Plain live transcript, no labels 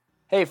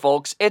Hey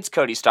folks, it's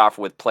Cody Stoffer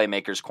with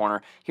Playmakers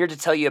Corner, here to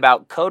tell you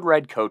about Code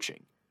Red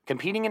Coaching.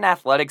 Competing in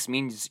athletics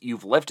means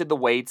you've lifted the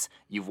weights,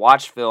 you've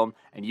watched film,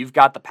 and you've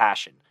got the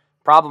passion.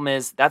 Problem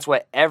is, that's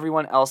what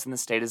everyone else in the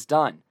state has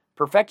done.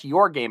 Perfect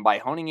your game by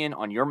honing in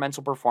on your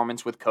mental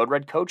performance with Code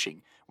Red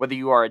Coaching. Whether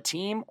you are a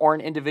team or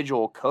an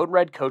individual, Code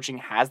Red Coaching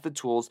has the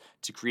tools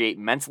to create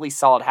mentally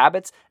solid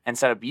habits and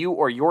set up you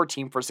or your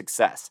team for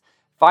success.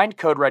 Find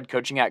Code Red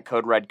Coaching at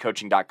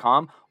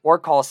coderedcoaching.com or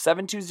call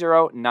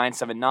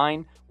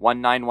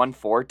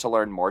 720-979-1914 to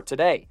learn more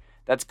today.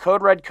 That's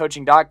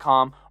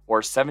coderedcoaching.com or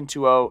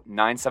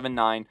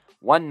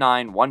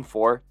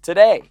 720-979-1914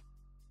 today.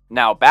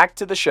 Now back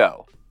to the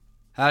show.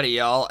 Howdy,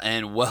 y'all,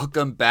 and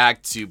welcome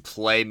back to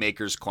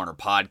Playmakers Corner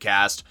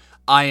Podcast.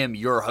 I am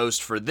your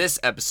host for this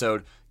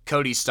episode,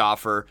 Cody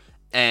Stoffer,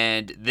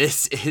 and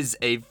this is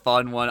a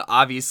fun one.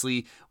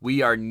 Obviously,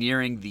 we are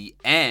nearing the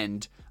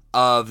end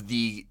of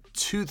the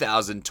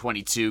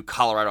 2022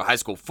 Colorado high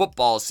school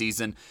football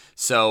season,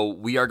 so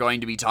we are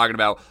going to be talking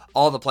about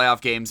all the playoff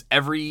games.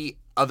 Every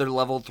other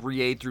level,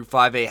 3A through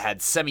 5A, had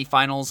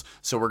semifinals,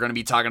 so we're going to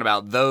be talking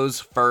about those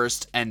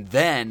first, and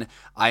then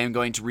I am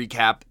going to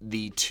recap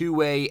the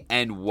 2A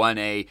and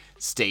 1A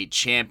state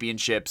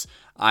championships.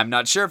 I'm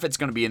not sure if it's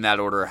going to be in that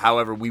order.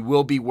 However, we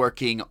will be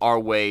working our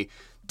way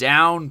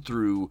down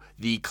through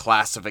the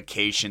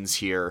classifications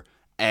here,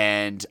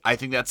 and I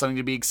think that's something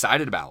to be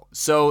excited about.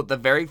 So the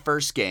very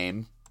first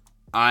game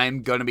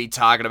I'm going to be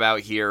talking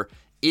about here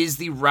is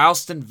the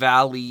Ralston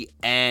Valley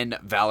and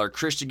Valor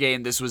Christian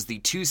game. This was the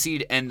 2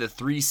 seed and the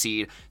 3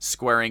 seed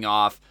squaring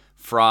off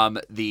from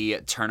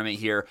the tournament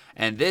here.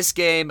 And this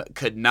game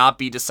could not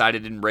be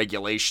decided in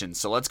regulation.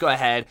 So let's go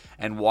ahead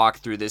and walk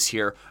through this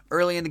here.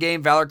 Early in the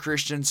game, Valor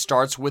Christian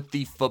starts with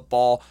the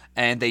football,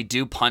 and they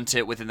do punt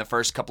it within the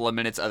first couple of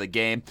minutes of the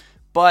game.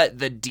 But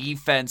the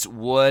defense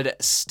would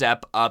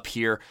step up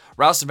here.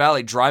 Ralston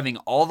Valley driving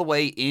all the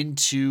way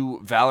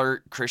into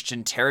Valor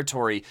Christian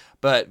territory,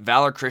 but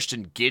Valor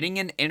Christian getting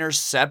an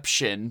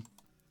interception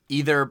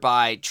either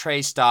by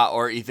Trey Stott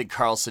or Ethan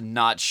Carlson,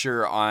 not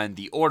sure on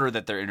the order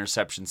that their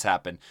interceptions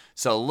happen.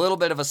 So a little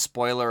bit of a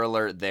spoiler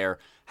alert there.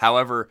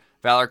 However,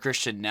 Valor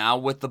Christian now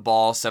with the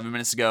ball 7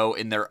 minutes ago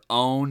in their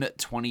own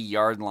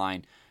 20-yard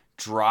line,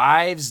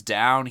 drives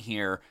down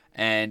here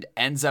and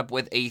ends up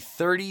with a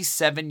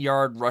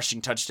 37-yard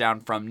rushing touchdown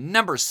from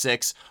number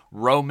 6,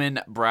 Roman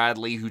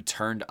Bradley, who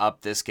turned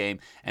up this game.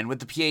 And with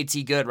the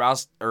PAT good,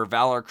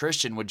 Valor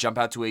Christian would jump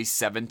out to a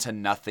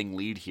 7-0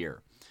 lead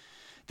here.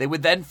 They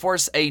would then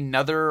force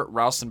another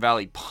Ralston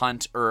Valley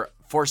punt, or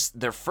force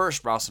their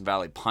first Ralston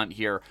Valley punt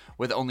here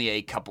with only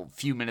a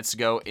few minutes to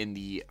go in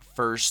the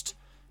first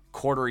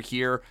quarter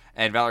here,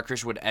 and Valor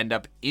Christian would end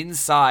up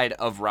inside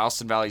of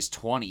Ralston Valley's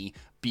 20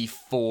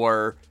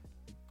 before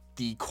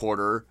the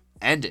quarter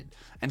ended.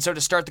 And so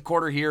to start the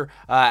quarter here,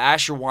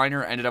 Asher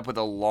Weiner ended up with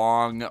a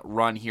long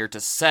run here to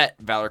set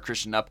Valor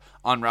Christian up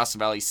on Ralston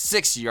Valley's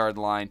 6-yard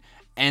line,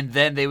 and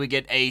then they would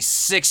get a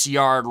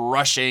 6-yard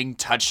rushing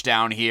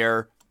touchdown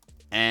here.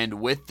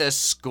 And with the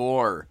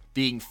score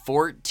being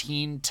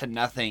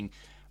 14-0,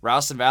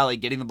 Ralston Valley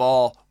getting the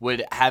ball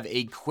would have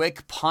a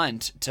quick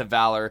punt to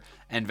Valor,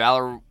 and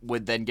Valor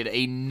would then get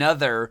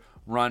another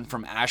run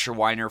from Asher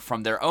Weiner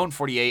from their own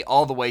 48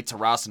 all the way to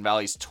Ralston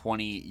Valley's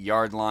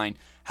 20-yard line.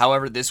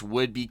 However, this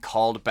would be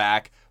called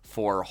back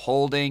for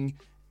holding,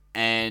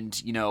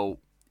 and,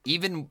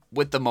 even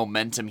with the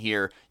momentum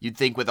here, you'd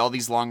think with all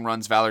these long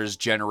runs Valor is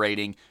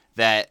generating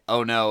that,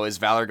 oh no, is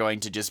Valor going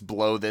to just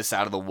blow this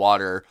out of the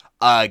water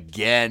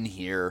again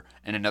here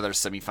in another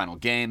semifinal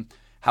game?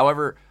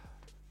 However,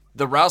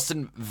 the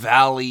Ralston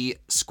Valley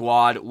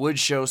squad would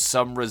show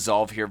some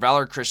resolve here.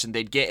 Valor Christian,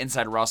 they'd get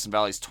inside Ralston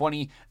Valley's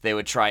 20. They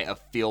would try a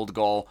field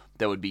goal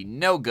that would be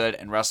no good,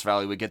 and Ralston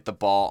Valley would get the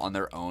ball on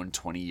their own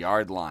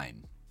 20-yard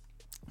line.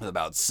 With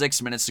about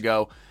 6 minutes to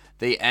go,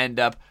 they end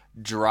up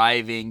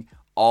driving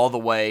all the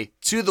way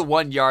to the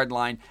 1-yard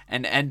line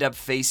and end up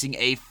facing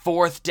a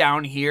 4th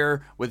down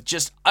here with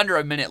just under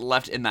a minute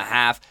left in the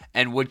half,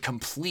 and would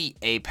complete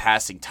a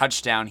passing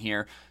touchdown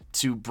here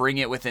to bring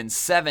it within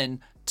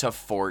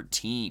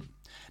 7-14.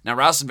 Now,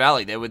 Ralston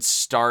Valley, they would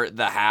start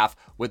the half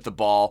with the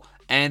ball,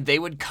 and they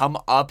would come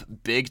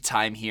up big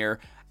time here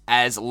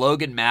as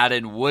Logan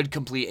Madden would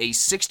complete a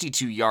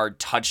 62-yard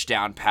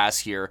touchdown pass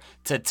here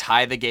to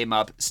tie the game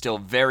up still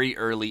very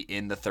early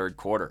in the third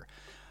quarter.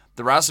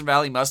 The Ralston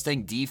Valley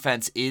Mustang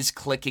defense is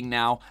clicking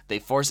now. They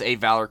force a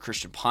Valor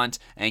Christian punt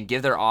and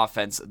give their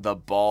offense the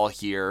ball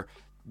here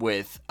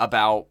with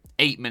about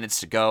 8 minutes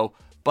to go.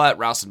 But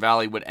Ralston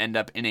Valley would end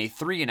up in a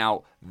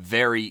 3-and-out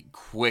very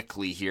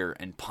quickly here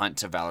and punt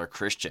to Valor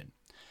Christian.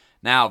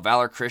 Now,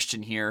 Valor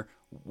Christian here,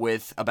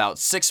 with about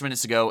 6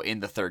 minutes to go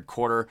in the third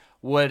quarter,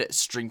 would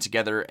string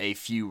together a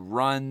few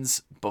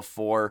runs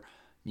before,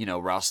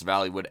 Ralston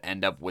Valley would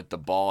end up with the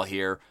ball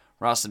here.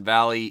 Ralston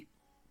Valley,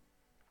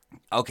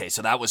 okay,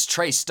 so that was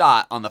Trey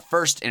Stott on the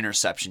first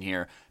interception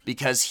here,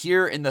 because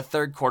here in the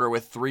third quarter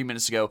with 3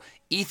 minutes to go,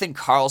 Ethan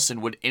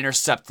Carlson would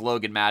intercept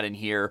Logan Madden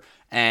here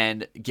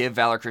and give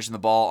Valor Christian the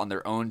ball on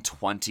their own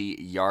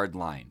 20-yard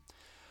line.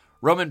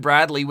 Roman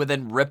Bradley would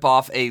then rip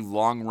off a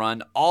long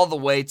run all the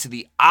way to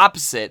the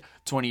opposite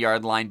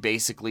 20-yard line,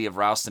 basically, of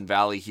Ralston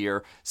Valley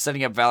here,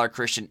 setting up Valor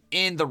Christian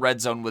in the red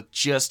zone with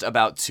just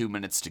about 2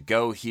 minutes to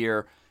go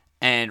here.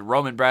 And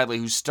Roman Bradley,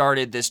 who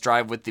started this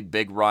drive with the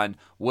big run,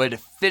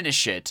 would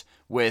finish it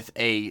with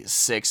a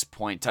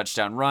 6-point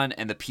touchdown run,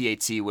 and the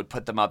PAT would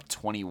put them up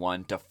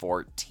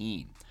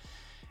 21-14.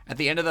 At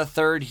the end of the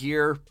third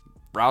here,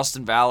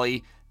 Ralston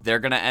Valley, they're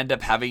going to end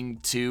up having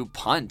to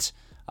punt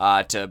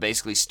to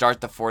basically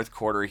start the fourth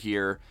quarter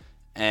here.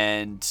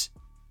 And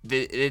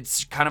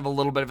it's kind of a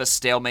little bit of a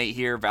stalemate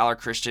here. Valor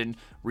Christian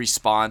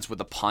responds with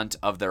a punt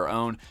of their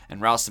own,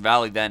 and Ralston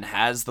Valley then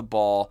has the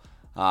ball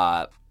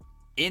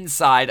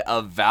inside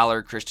of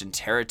Valor Christian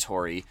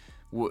territory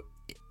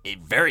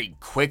very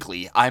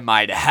quickly, I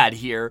might add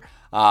here,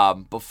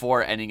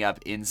 before ending up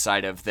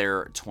inside of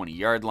their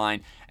 20-yard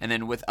line. And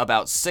then with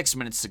about 6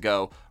 minutes to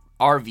go,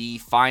 RV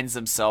finds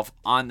himself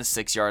on the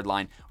 6-yard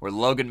line where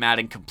Logan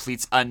Madden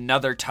completes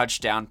another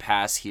touchdown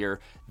pass here,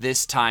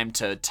 this time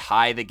to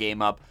tie the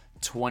game up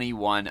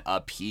 21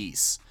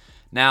 apiece.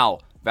 Now,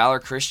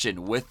 Valor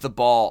Christian with the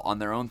ball on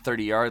their own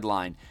 30-yard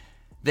line.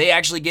 They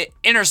actually get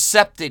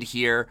intercepted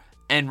here,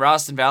 and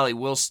Ralston Valley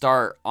will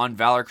start on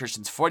Valor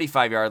Christian's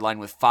 45-yard line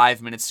with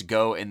 5 minutes to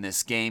go in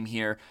this game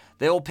here.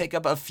 They will pick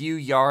up a few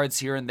yards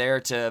here and there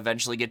to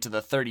eventually get to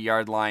the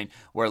 30-yard line,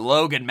 where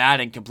Logan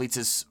Madden completes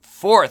his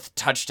fourth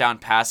touchdown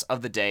pass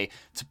of the day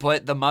to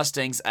put the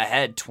Mustangs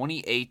ahead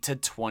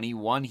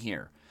 28-21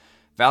 here.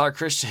 Valor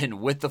Christian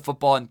with the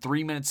football and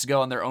 3 minutes to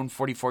go on their own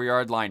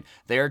 44-yard line.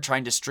 They are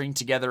trying to string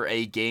together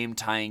a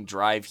game-tying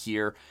drive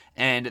here,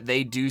 and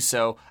they do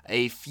so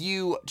a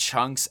few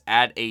chunks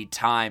at a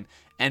time.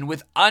 And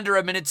with under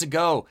a minute to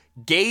go,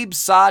 Gabe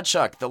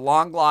Sawchuk, the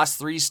long-lost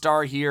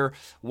 3-star here,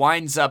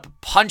 winds up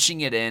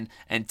punching it in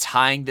and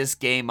tying this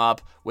game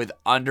up with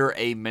under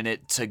a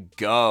minute to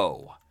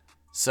go.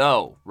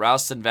 So,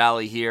 Ralston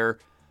Valley here,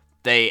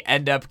 they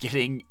end up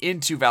getting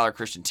into Valor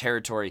Christian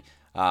territory,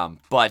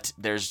 but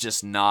there's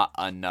just not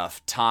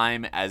enough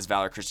time as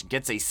Valor Christian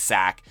gets a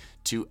sack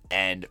to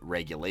end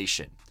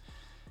regulation.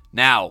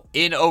 Now,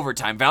 in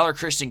overtime, Valor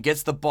Christian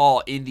gets the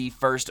ball in the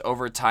first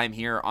overtime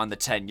here on the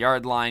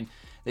 10-yard line.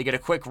 They get a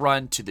quick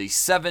run to the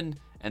 7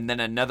 and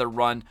then another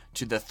run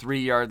to the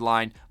 3-yard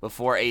line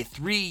before a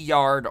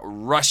 3-yard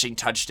rushing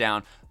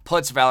touchdown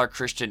puts Valor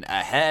Christian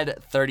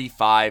ahead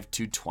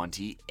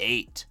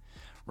 35-28.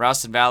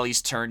 Ralston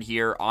Valley's turn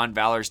here on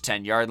Valor's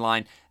 10-yard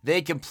line.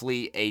 They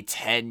complete a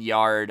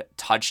 10-yard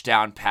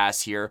touchdown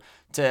pass here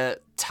to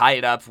tie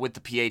it up with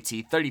the PAT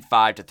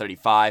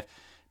 35-35.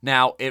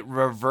 Now, it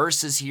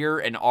reverses here,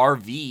 and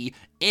RV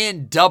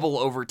in double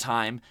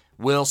overtime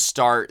will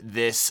start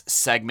this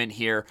segment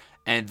here,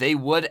 and they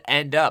would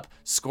end up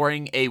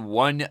scoring a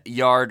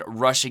 1-yard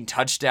rushing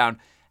touchdown.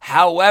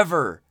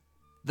 However,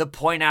 the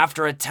point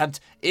after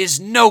attempt is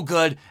no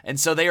good, and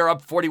so they are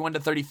up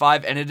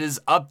 41-35, and it is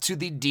up to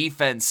the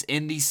defense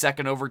in the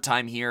second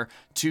overtime here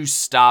to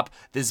stop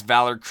this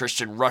Valor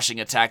Christian rushing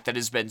attack that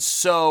has been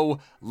so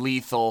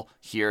lethal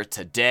here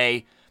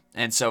today.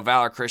 And so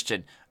Valor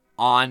Christian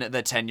on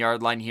the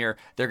 10-yard line here,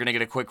 they're going to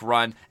get a quick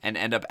run and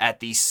end up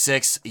at the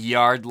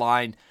 6-yard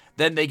line.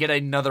 Then they get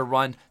another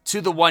run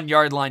to the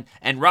 1-yard line,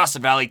 and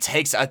Ralston Valley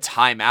takes a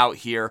timeout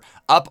here,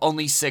 up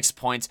only 6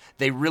 points.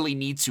 They really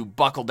need to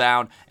buckle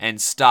down and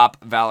stop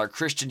Valor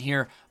Christian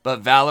here, but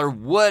Valor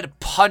would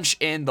punch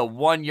in the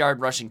 1-yard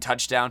rushing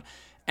touchdown,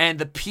 and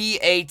the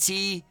PAT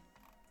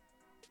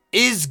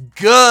is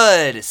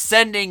good,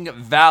 sending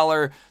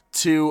Valor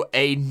to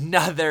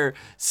another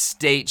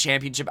state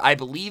championship. I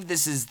believe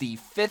this is the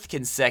 5th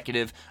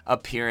consecutive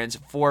appearance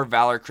for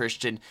Valor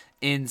Christian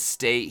in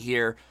state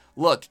here.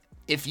 Look,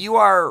 if you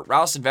are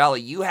Ralston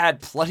Valley, you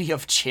had plenty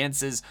of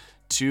chances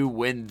to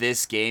win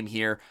this game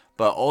here,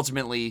 but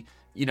ultimately,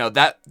 you know,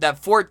 that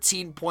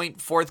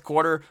 14-point fourth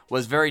quarter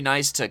was very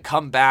nice to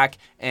come back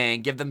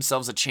and give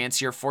themselves a chance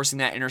here, forcing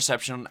that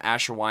interception on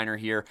Asher Weiner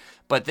here.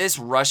 But this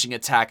rushing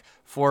attack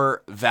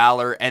for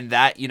Valor and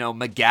that,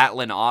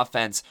 McGatlin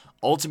offense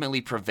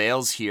ultimately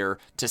prevails here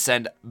to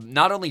send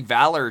not only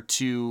Valor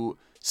to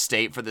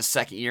state for the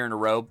second year in a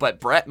row, but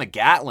Brett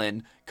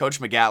McGatlin, Coach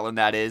McGatlin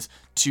that is,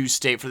 to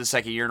state for the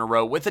second year in a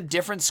row with a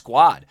different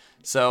squad.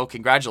 So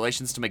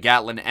congratulations to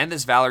McGatlin and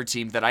this Valor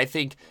team that I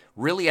think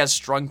really has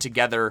strung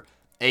together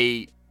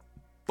a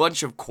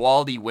bunch of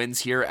quality wins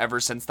here ever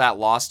since that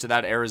loss to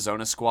that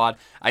Arizona squad.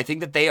 I think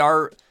that they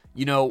are,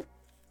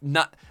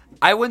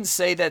 I wouldn't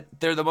say that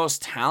they're the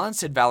most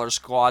talented Valor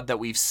squad that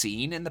we've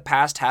seen in the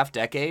past half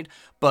decade,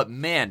 but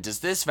man, does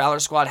this Valor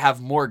squad have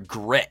more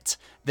grit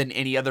than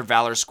any other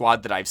Valor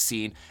squad that I've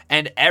seen,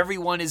 and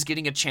everyone is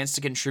getting a chance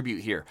to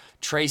contribute here.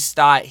 Trey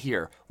Stott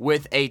here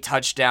with a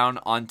touchdown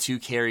on 2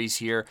 carries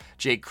here.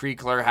 Jake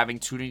Kriegler having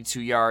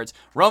 22 yards.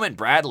 Roman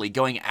Bradley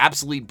going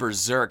absolutely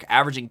berserk,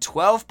 averaging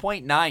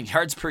 12.9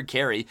 yards per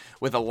carry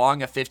with a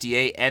long of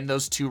 58 and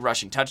those 2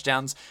 rushing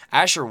touchdowns.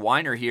 Asher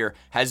Weiner here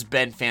has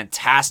been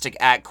fantastic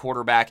at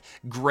quarterback.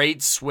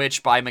 Great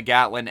switch by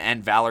McGatlin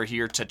and Valor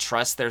here to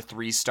trust their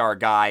 3-star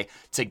guy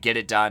to get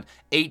it done.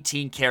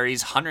 18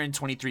 carries,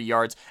 123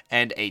 yards, yards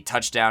and a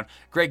touchdown.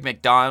 Greg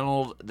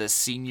McDonald, the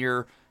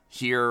senior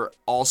here,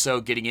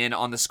 also getting in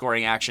on the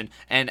scoring action.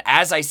 And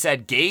as I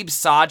said, Gabe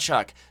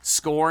Sawchuk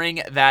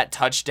scoring that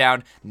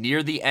touchdown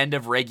near the end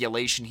of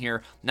regulation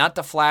here. Not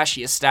the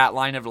flashiest stat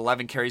line of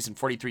 11 carries and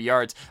 43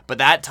 yards, but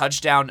that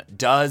touchdown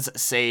does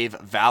save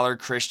Valor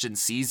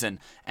Christian's season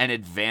and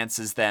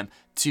advances them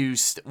to,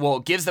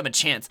 gives them a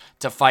chance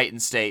to fight in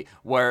state,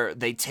 where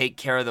they take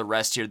care of the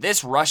rest here.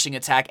 This rushing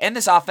attack and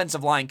this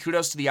offensive line,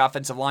 kudos to the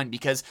offensive line,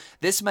 because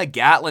this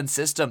McGatlin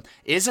system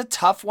is a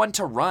tough one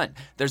to run.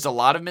 There's a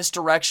lot of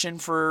misdirection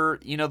for,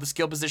 the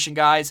skill position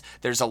guys.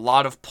 There's a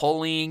lot of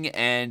pulling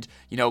and,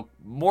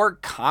 more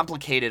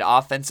complicated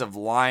offensive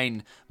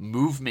line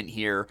movement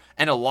here,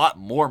 and a lot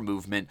more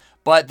movement.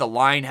 But the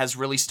line has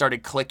really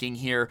started clicking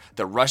here.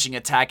 The rushing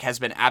attack has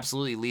been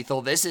absolutely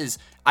lethal.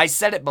 I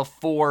said it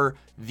before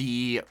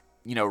the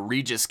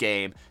Regis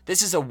game.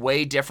 This is a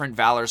way different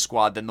Valor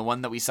squad than the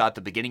one that we saw at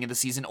the beginning of the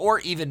season or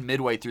even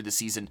midway through the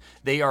season.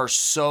 They are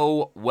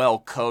so well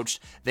coached.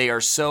 They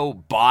are so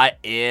bought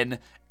in.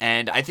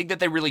 And I think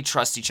that they really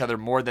trust each other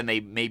more than they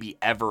maybe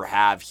ever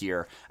have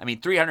here.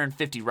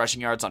 350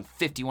 rushing yards on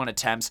 51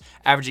 attempts,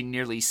 averaging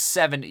nearly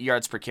 7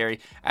 yards per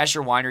carry.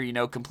 Asher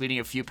Weiner, completing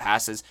a few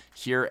passes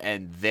here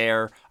and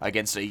there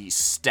against a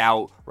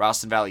stout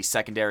Ralston Valley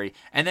secondary.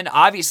 And then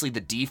obviously the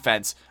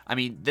defense.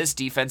 This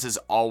defense is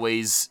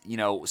always,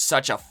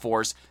 such a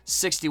force.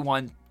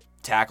 61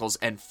 tackles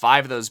and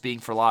 5 of those being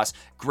for loss.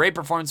 Great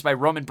performance by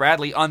Roman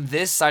Bradley on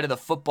this side of the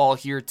football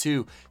here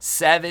too.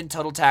 7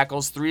 total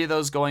tackles, 3 of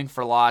those going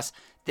for loss.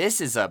 This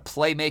is a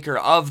Playmaker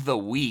of the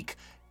Week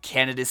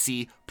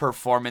candidacy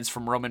performance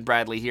from Roman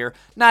Bradley here.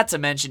 Not to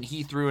mention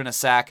he threw in a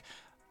sack.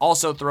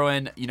 Also throw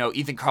in,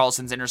 Ethan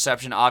Carlson's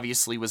interception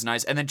obviously was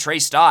nice. And then Trey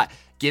Stott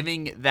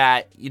giving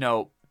that,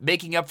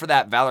 making up for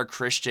that Valor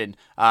Christian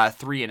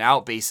 3 and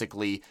out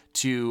basically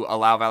to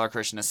allow Valor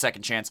Christian a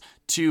second chance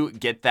to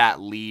get that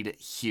lead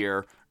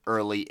here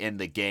early in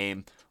the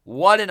game.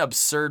 What an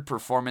absurd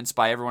performance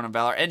by everyone in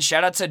Valor. And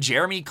shout out to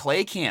Jeremy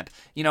Claycamp.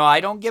 I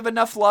don't give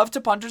enough love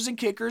to punters and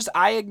kickers.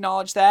 I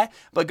acknowledge that.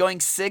 But going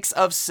 6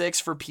 of 6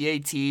 for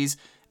PATs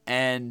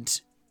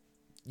and,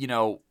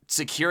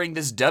 securing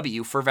this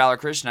W for Valor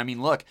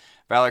Christian. Look,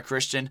 Valor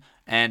Christian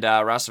and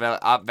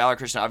Valor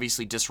Christian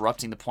obviously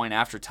disrupting the point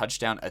after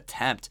touchdown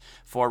attempt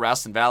for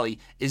Ralston Valley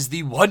is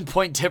the 1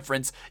 point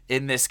difference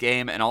in this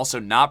game, and also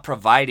not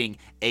providing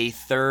a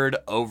third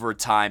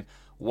overtime.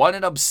 What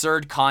an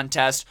absurd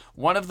contest.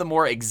 One of the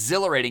more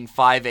exhilarating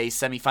 5A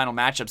semifinal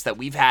matchups that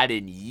we've had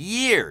in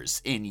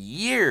years in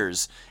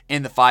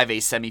the 5A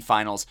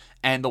semifinals,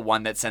 and the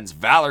one that sends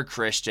Valor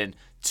Christian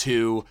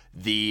to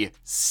the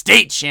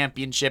state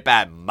championship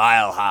at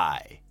Mile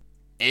High.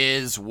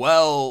 Is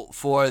well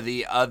for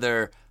the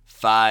other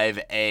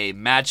 5A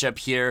matchup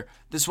here.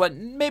 This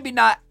one maybe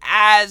not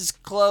as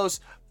close,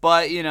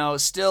 but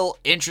still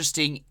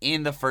interesting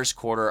in the first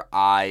quarter,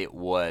 I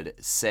would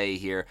say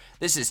here.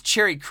 This is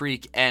Cherry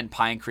Creek and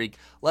Pine Creek.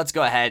 Let's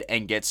go ahead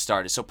and get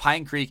started. So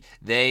Pine Creek,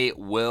 they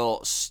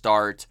will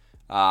start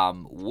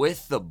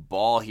with the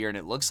ball here, and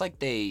it looks like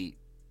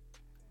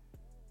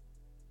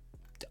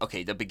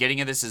okay, the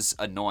beginning of this is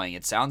annoying.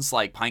 It sounds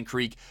like Pine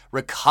Creek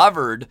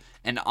recovered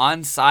an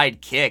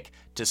onside kick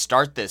to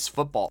start this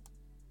football.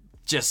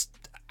 Just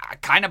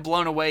kind of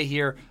blown away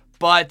here,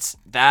 but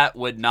that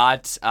would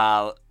not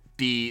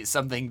be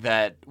something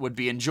that would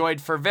be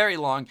enjoyed for very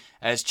long,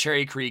 as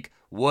Cherry Creek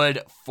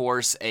would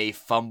force a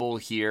fumble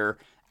here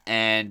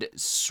and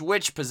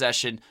switch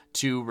possession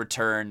to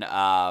return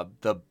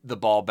the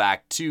ball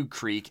back to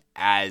Creek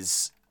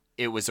as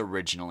it was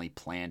originally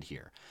planned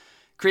here.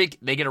 Creek,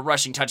 they get a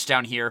rushing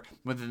touchdown here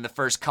within the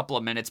first couple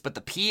of minutes, but the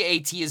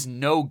PAT is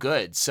no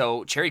good.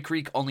 So Cherry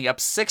Creek only up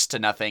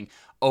 6-0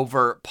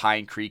 over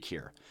Pine Creek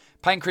here.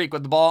 Pine Creek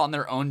with the ball on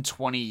their own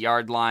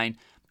 20-yard line.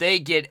 They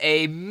get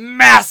a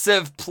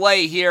massive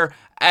play here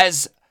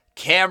as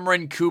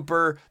Cameron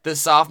Cooper, the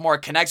sophomore,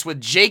 connects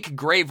with Jake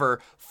Graver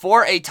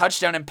for a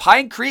touchdown, and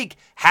Pine Creek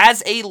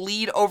has a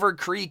lead over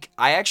Creek.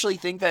 I actually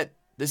think that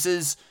this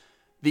is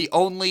the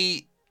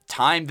only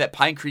time that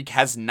Pine Creek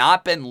has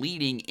not been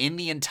leading in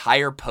the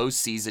entire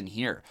postseason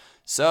here.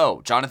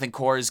 So Jonathan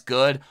Core is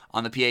good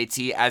on the PAT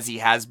as he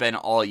has been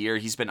all year.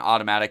 He's been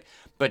automatic,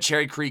 but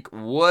Cherry Creek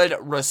would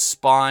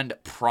respond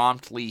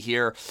promptly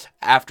here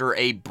after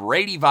a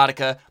Brady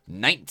Vodka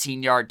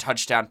 19-yard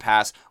touchdown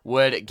pass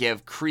would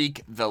give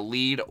Creek the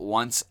lead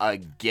once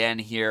again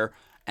here.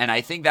 And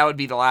I think that would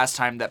be the last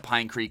time that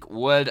Pine Creek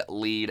would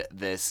lead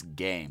this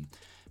game.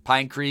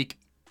 Pine Creek,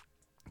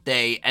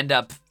 they end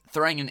up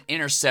throwing an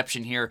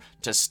interception here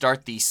to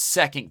start the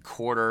second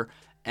quarter,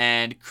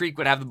 and Creek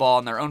would have the ball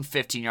on their own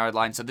 15-yard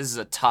line. So this is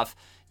a tough,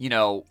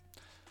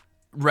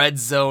 red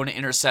zone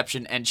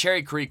interception, and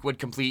Cherry Creek would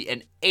complete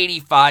an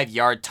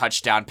 85-yard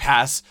touchdown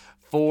pass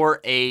for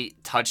a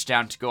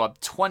touchdown to go up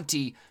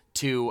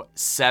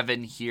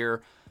 20-7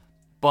 here.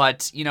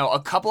 But, a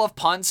couple of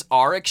punts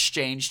are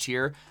exchanged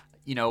here.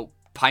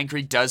 Pine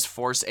Creek does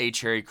force a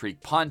Cherry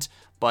Creek punt,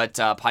 but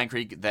Pine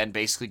Creek then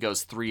basically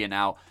goes 3 and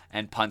out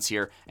and punts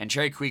here. And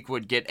Cherry Creek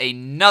would get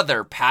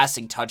another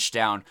passing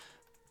touchdown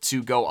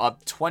to go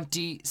up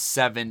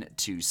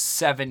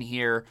 27-7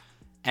 here.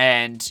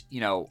 And,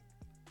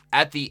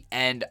 at the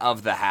end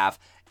of the half,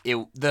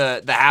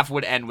 the half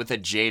would end with a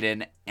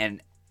Jaden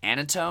and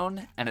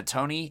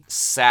Anatoni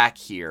sack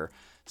here.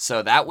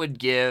 So that would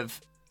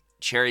give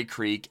Cherry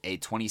Creek a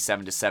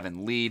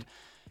 27-7 lead.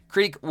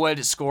 Creek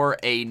would score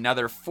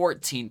another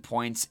 14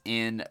 points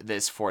in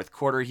this fourth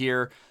quarter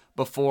here.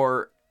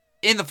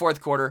 In the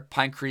fourth quarter,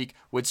 Pine Creek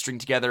would string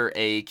together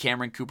a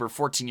Cameron Cooper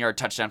 14-yard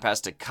touchdown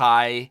pass to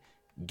Kai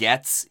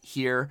Getz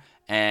here,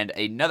 and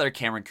another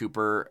Cameron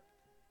Cooper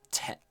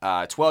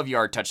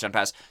 12-yard touchdown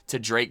pass to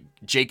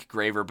Jake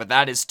Graver, but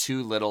that is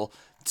too little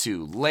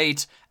too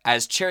late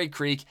as Cherry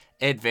Creek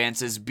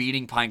advances,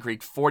 beating Pine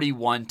Creek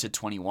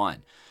 41-21.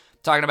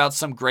 Talking about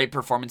some great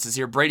performances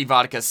here. Brady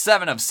Vodka,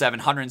 7 of 7,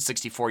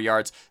 164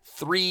 yards,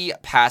 3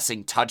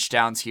 passing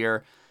touchdowns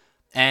here.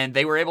 And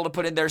they were able to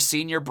put in their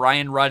senior,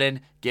 Brian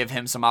Rudden, give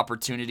him some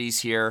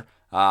opportunities here,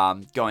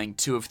 going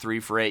 2 of 3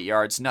 for 8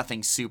 yards.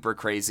 Nothing super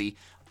crazy.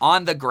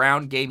 On the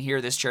ground game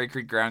here, this Cherry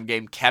Creek ground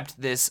game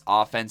kept this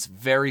offense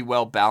very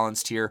well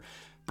balanced here.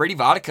 Brady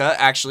Vodka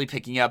actually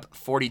picking up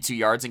 42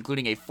 yards,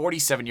 including a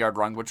 47-yard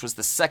run, which was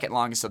the second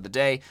longest of the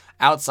day,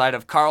 outside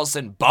of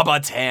Carlson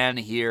Bubba Tan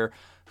here,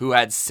 who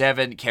had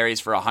 7 carries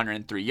for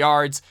 103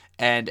 yards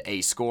and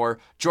a score.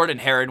 Jordan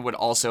Heron would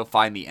also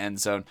find the end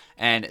zone,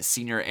 and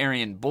senior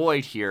Arian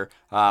Boyd here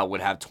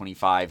would have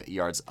 25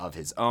 yards of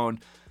his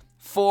own.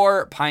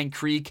 For Pine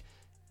Creek,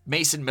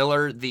 Mason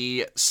Miller,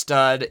 the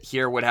stud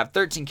here, would have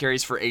 13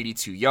 carries for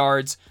 82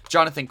 yards.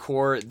 Jonathan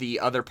Core, the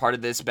other part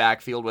of this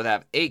backfield, would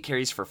have 8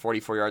 carries for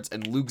 44 yards,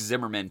 and Luke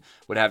Zimmerman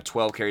would have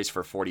 12 carries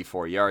for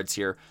 44 yards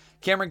here.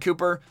 Cameron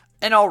Cooper,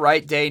 an all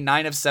right day,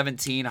 9 of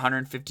 17,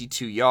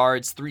 152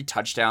 yards, 3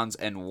 touchdowns,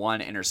 and 1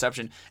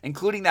 interception,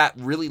 including that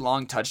really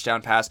long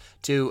touchdown pass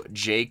to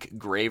Jake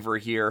Graver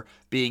here,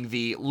 being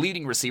the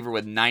leading receiver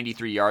with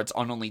 93 yards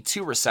on only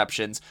 2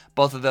 receptions,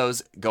 both of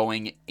those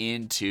going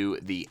into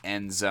the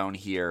end zone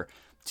here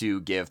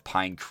to give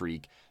Pine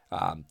Creek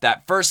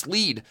that first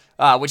lead,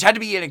 which had to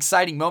be an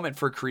exciting moment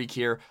for Creek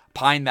here.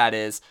 Pine, that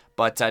is.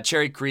 But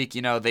Cherry Creek,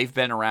 they've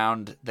been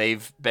around.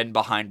 They've been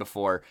behind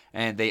before,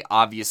 and they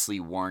obviously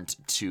weren't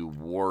too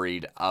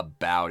worried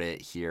about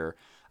it here.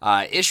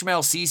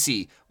 Ishmael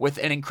Cece with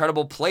an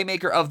incredible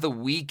Playmaker of the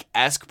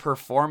Week-esque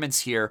performance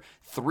here.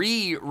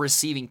 3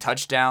 receiving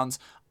touchdowns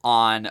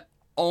on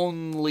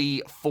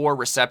only 4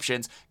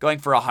 receptions, going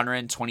for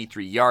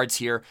 123 yards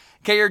here.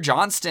 Kair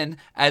Johnston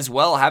as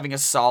well having a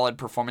solid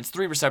performance,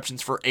 3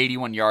 receptions for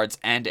 81 yards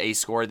and a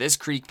score. This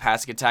Creek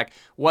passing attack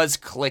was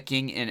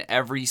clicking in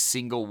every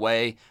single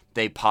way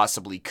they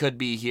possibly could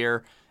be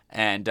here.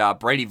 And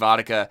Brady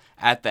Vodka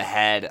at the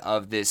head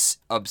of this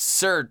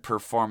absurd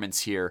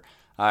performance here.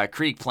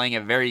 Creek playing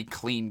a very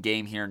clean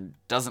game here and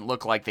doesn't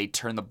look like they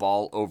turned the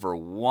ball over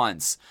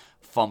once.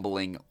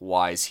 Fumbling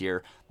wise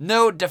here.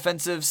 No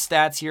defensive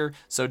stats here,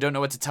 so don't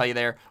know what to tell you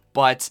there,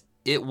 but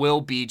it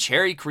will be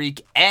Cherry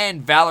Creek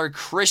and Valor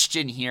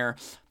Christian here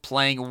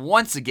playing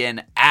once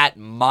again at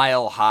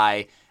Mile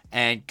High.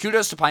 And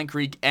kudos to Pine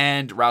Creek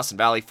and Rowson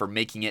Valley for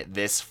making it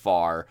this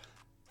far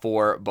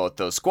for both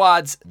those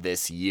squads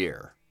this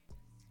year.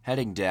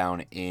 Heading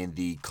down in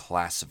the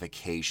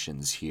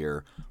classifications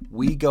here,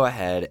 we go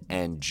ahead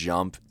and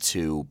jump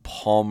to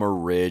Palmer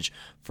Ridge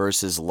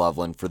versus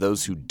Loveland. For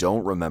those who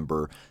don't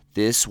remember,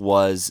 this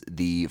was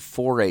the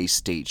 4A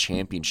state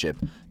championship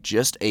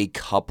just a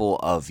couple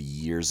of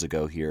years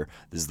ago here.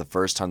 This is the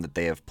first time that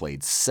they have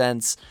played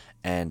since,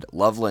 and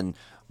Loveland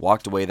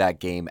walked away that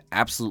game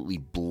absolutely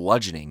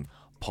bludgeoning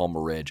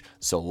Palmer Ridge.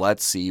 So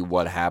let's see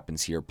what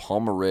happens here.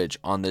 Palmer Ridge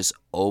on this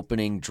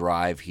opening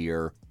drive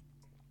here,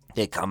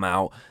 they come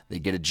out, they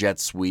get a jet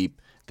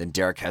sweep, then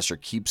Derek Hester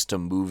keeps to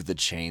move the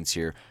chains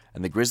here,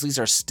 and the Grizzlies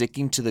are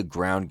sticking to the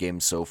ground game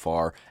so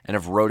far and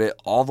have rode it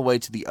all the way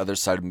to the other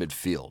side of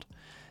midfield.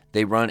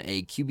 They run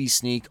a QB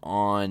sneak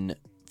on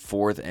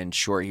 4th and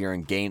short here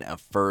and gain a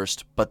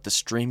first, but the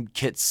stream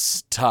gets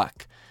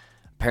stuck.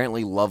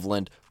 Apparently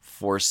Loveland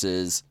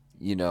forces,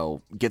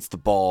 gets the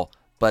ball,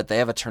 but they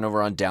have a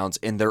turnover on downs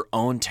in their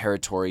own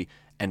territory,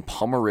 and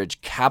Palmer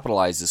Ridge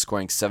capitalizes,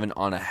 scoring 7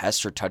 on a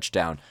Hester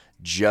touchdown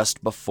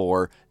just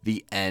before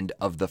the end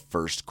of the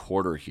first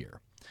quarter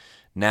here.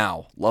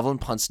 Now, Loveland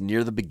punts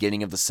near the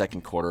beginning of the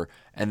second quarter,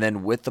 and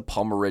then with the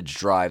Palmer Ridge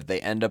drive, they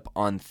end up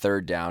on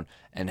 3rd down,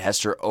 and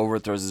Hester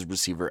overthrows his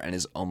receiver and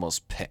is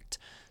almost picked.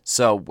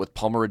 So, with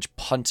Palmer Ridge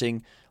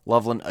punting,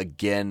 Loveland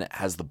again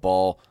has the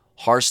ball.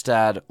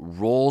 Harstad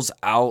rolls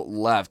out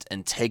left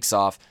and takes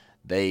off.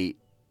 That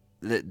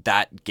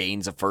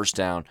gains a first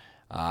down.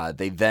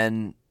 They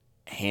then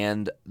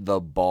hand the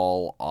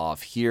ball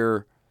off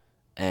here,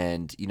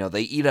 and,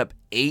 they eat up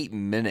 8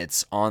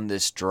 minutes on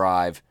this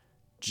drive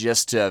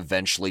just to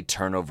eventually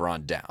turn over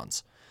on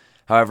downs.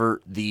 However,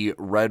 the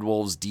Red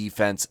Wolves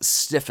defense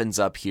stiffens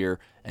up here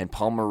and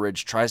Palmer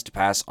Ridge tries to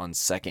pass on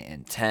 2nd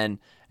and 10,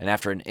 and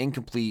after an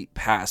incomplete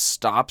pass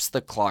stops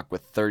the clock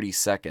with 30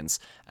 seconds,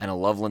 and a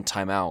Loveland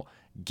timeout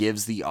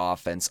gives the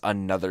offense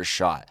another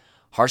shot.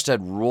 Harstead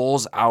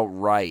rolls out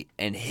right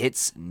and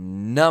hits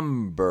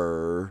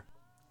number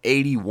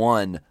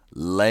 81,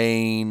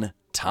 Lane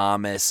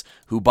Thomas,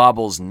 who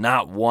bobbles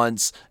not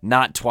once,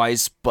 not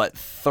twice, but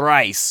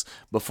thrice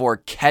before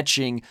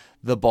catching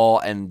the ball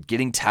and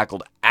getting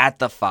tackled at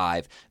the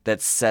 5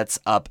 that sets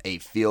up a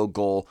field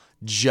goal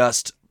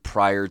just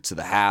prior to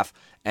the half.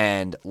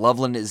 And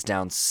Loveland is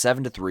down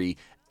 7-3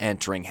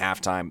 entering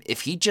halftime.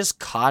 If he just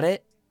caught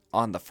it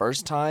on the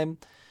first time,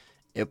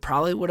 it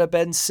probably would have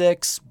been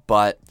 6,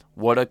 but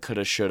woulda,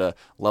 coulda, shoulda.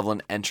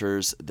 Loveland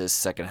enters this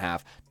second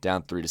half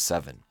down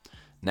 3-7.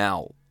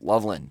 Now,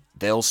 Loveland,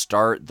 they'll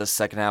start the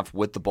second half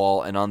with the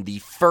ball, and on the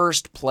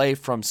first play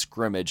from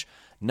scrimmage,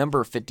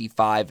 number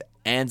 55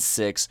 and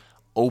 6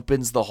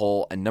 opens the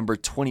hole, and number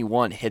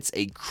 21 hits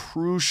a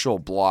crucial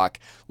block,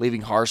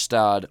 leaving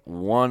Harstead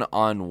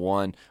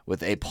one-on-one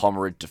with a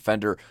Palmer Ridge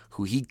defender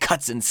who he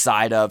cuts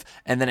inside of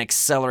and then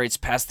accelerates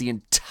past the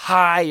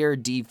entire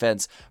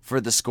defense for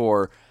the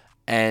score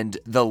and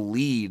the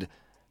lead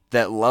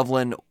that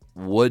Loveland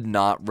would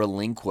not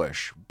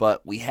relinquish.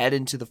 But we head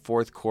into the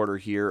fourth quarter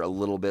here a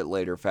little bit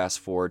later, fast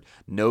forward.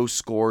 No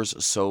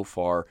scores so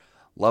far.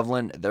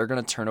 Loveland, they're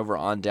going to turn over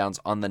on downs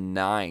on the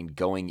 9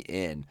 going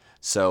in.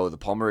 So the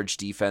Palmer Ridge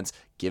defense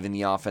giving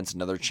the offense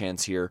another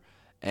chance here.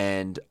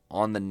 And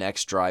on the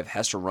next drive,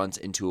 Hester runs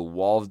into a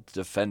wall of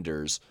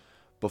defenders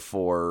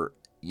before,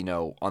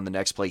 on the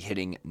next play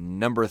hitting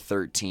number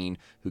 13,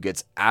 who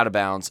gets out of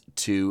bounds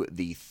to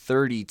the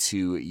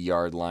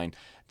 32-yard line.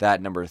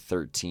 That number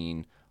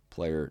 13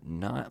 player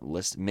not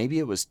listed. Maybe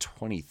it was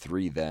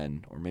 23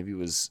 then, or maybe it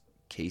was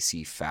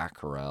Casey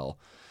Fackrell.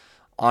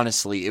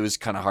 Honestly, it was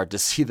kind of hard to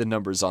see the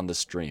numbers on the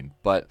stream,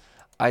 but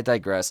I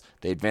digress.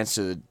 They advance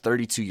to the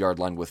 32-yard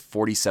line with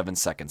 47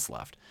 seconds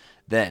left.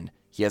 Then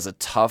he has a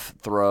tough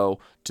throw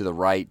to the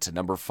right to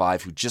number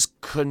 5, who just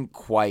couldn't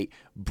quite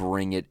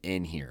bring it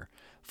in here.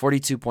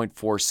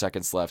 42.4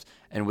 seconds left,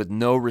 and with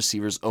no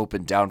receivers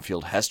open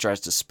downfield, Hester has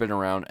to spin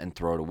around and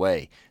throw it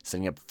away,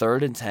 setting up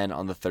 3rd and 10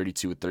 on the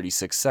 32 with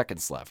 36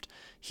 seconds left.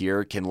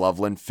 Here, can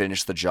Loveland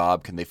finish the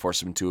job? Can they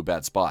force him into a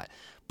bad spot?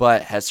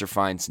 But Hester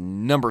finds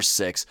number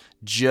 6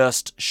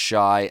 just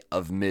shy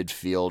of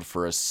midfield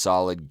for a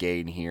solid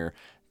gain here.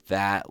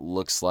 That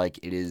looks like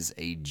it is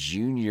a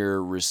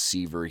junior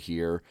receiver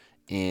here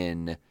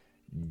in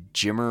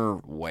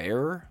Jimmer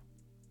Ware,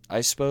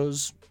 I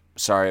suppose.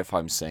 Sorry if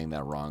I'm saying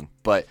that wrong.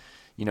 But,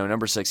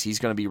 number 6, he's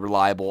going to be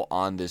reliable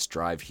on this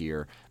drive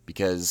here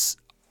because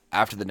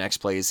after the next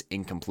play is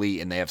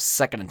incomplete and they have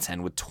 2nd and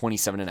 10 with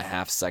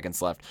 27.5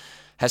 seconds left,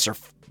 Hester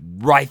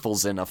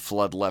rifles in a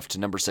flood left to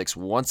number 6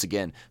 once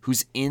again,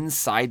 who's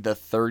inside the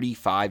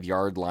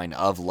 35-yard line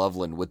of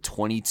Loveland with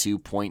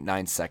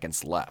 22.9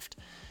 seconds left.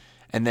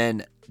 And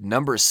then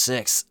number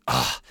 6,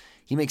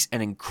 he makes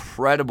an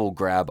incredible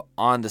grab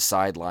on the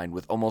sideline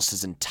with almost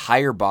his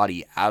entire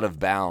body out of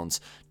bounds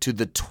to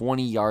the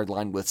 20-yard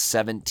line with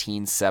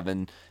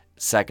 17.7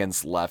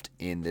 seconds left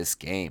in this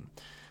game.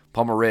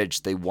 Palmer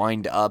Ridge, they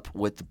wind up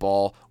with the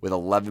ball with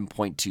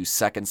 11.2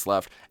 seconds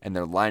left, and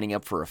they're lining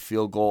up for a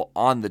field goal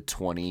on the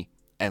 20,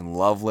 and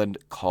Loveland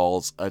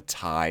calls a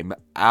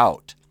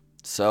timeout.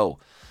 So,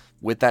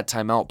 with that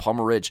timeout,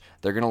 Palmer Ridge,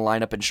 they're going to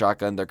line up in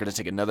shotgun. They're going to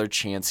take another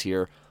chance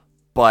here,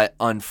 but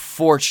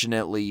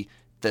unfortunately,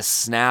 the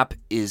snap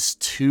is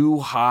too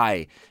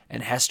high,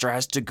 and Hester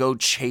has to go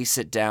chase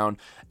it down,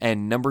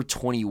 and number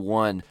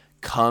 21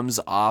 comes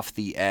off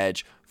the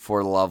edge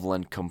for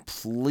Loveland,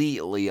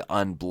 completely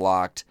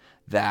unblocked.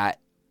 That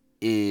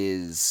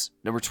is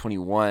number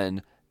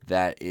 21.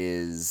 That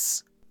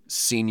is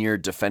senior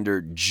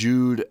defender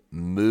Jude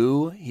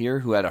Moo here,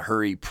 who had a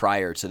hurry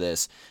prior to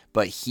this,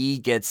 but he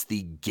gets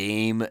the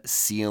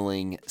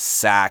game-sealing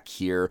sack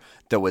here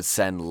that would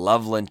send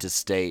Loveland to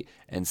state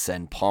and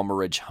send Palmer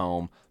Ridge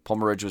home.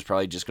 Palmer Ridge was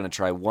probably just going to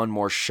try one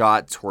more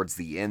shot towards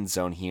the end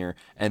zone here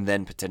and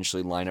then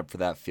potentially line up for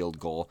that field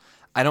goal.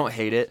 I don't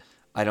hate it.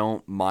 I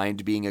don't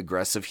mind being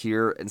aggressive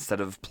here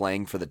instead of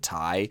playing for the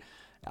tie.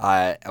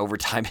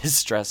 Overtime is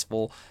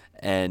stressful,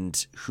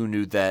 and who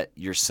knew that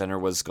your center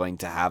was going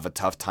to have a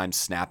tough time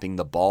snapping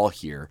the ball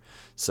here.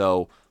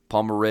 So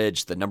Palmer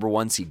Ridge, the number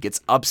 1 seed,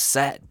 gets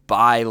upset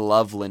by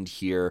Loveland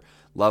here.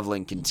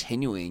 Loveland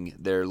continuing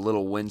their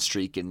little win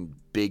streak in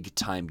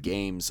big-time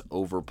games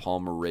over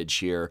Palmer Ridge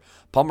here.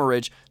 Palmer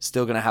Ridge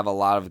still going to have a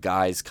lot of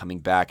guys coming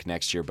back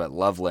next year, but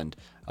Loveland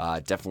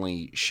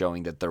definitely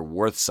showing that they're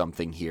worth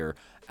something here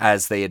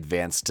as they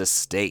advance to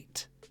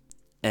state.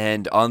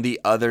 And on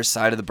the other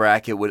side of the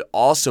bracket would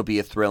also be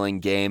a thrilling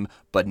game,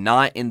 but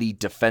not in the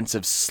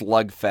defensive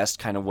slugfest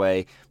kind of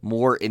way,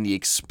 more in the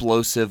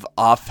explosive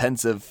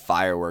offensive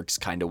fireworks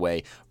kind of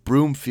way.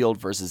 Broomfield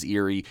versus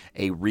Erie,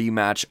 a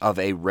rematch of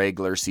a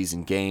regular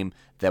season game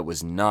that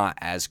was not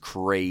as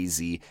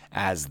crazy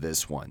as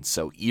this one.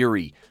 So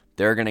Erie,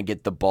 they're going to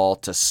get the ball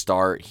to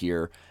start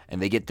here,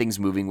 and they get things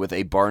moving with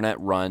a Barnett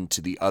run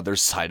to the other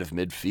side of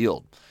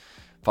midfield.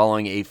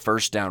 Following a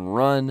first down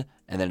run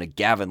and then a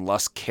Gavin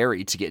Lusk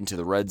carry to get into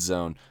the red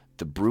zone,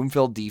 the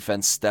Broomfield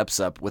defense steps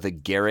up with a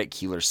Garrett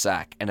Keeler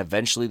sack, and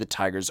eventually the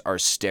Tigers are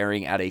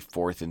staring at a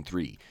 4th and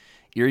 3.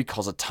 Erie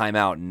calls a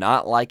timeout,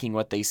 not liking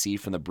what they see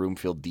from the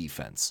Broomfield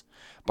defense.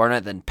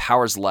 Barnett then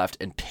powers left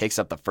and picks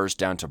up the first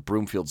down to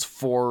Broomfield's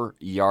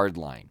 4-yard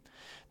line.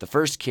 The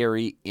first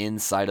carry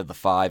inside of the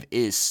 5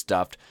 is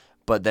stuffed,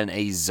 but then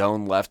a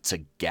zone left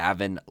to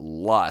Gavin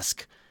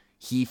Lusk.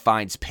 He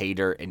finds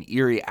Pater, and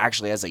Erie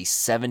actually has a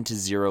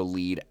 7-0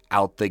 lead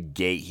out the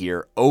gate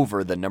here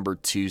over the number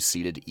 2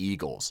 seeded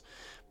Eagles.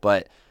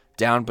 But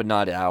down but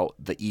not out,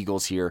 the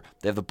Eagles here,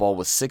 they have the ball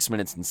with 6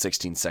 minutes and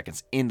 16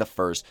 seconds in the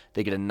first.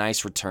 They get a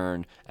nice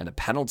return and a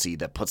penalty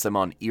that puts them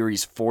on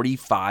Erie's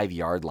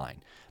 45-yard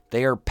line.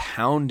 They are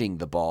pounding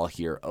the ball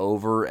here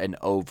over and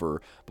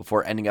over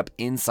before ending up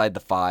inside the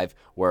 5,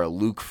 where a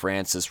Luke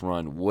Francis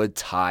run would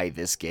tie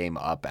this game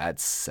up at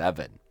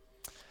 7.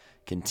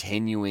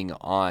 Continuing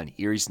on,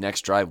 Erie's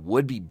next drive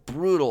would be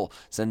brutal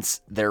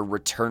since their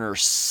returner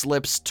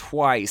slips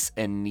twice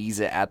and knees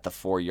it at the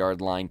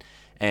 4-yard line,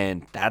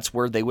 and that's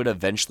where they would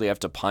eventually have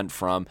to punt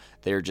from.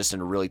 They're just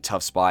in a really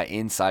tough spot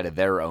inside of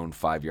their own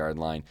 5-yard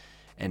line.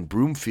 And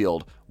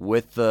Broomfield,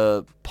 with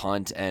the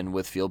punt and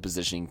with field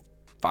positioning,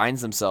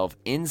 finds themselves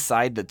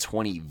inside the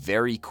 20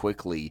 very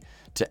quickly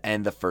to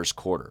end the first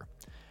quarter.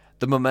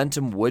 The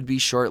momentum would be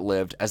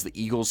short-lived as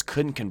the Eagles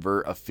couldn't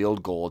convert a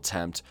field goal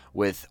attempt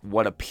with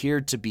what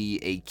appeared to be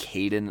a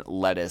Caden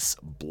Lettuce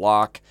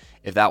block.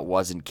 If that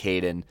wasn't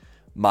Caden,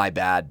 my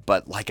bad.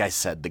 But like I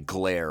said, the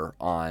glare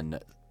on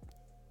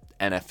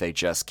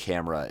NFHS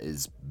camera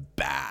is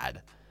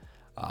bad.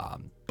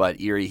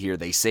 But Erie here,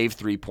 they save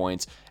 3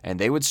 points, and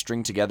they would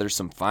string together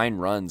some fine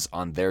runs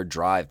on their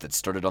drive that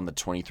started on the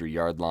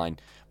 23-yard line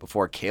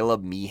before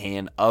Caleb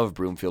Meehan of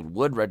Broomfield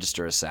would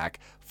register a sack,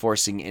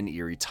 forcing an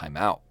Erie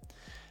timeout.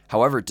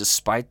 However,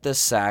 despite the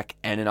sack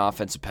and an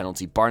offensive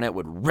penalty, Barnett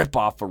would rip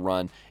off a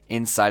run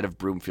inside of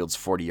Broomfield's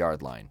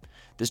 40-yard line.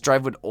 This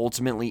drive would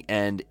ultimately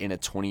end in a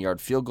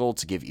 20-yard field goal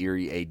to give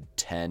Erie a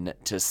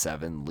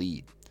 10-7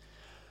 lead.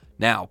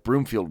 Now,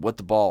 Broomfield, with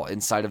the ball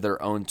inside of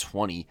their own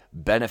 20,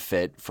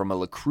 benefit from a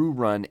LaCrue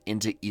run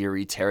into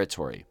Erie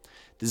territory.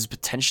 This is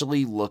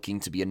potentially looking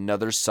to be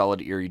another solid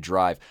Erie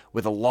drive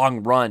with a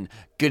long run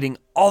getting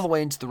all the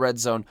way into the red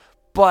zone,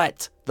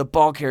 but the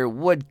ball carrier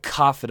would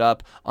cough it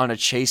up on a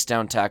chase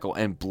down tackle,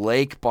 and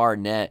Blake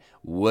Barnett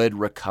would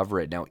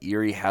recover it. Now,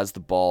 Erie has the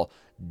ball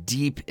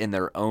deep in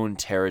their own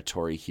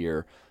territory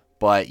here,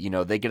 but,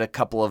 they get a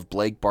couple of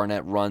Blake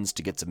Barnett runs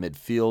to get to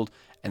midfield,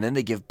 and then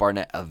they give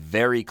Barnett a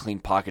very clean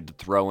pocket to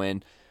throw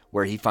in,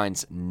 where he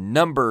finds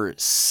number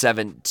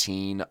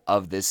 17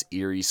 of this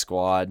Erie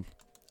squad,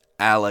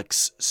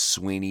 Alex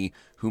Sweeney,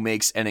 who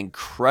makes an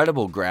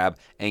incredible grab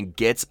and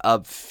gets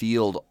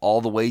upfield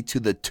all the way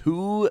to the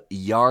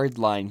 2-yard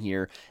line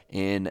here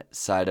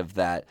inside of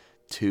that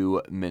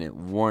 2-minute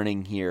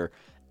warning here.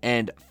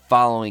 And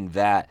following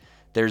that,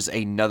 there's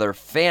another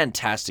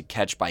fantastic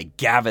catch by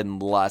Gavin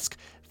Lusk,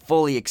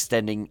 fully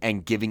extending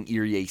and giving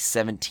Erie a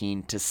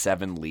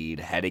 17-7 lead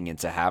heading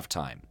into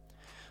halftime.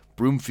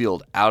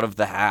 Broomfield, out of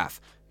the half,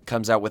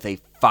 comes out with a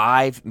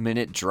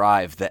 5-minute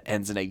drive that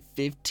ends in a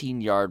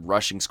 15-yard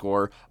rushing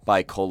score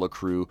by Cole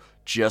LaCrue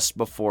just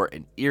before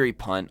an Erie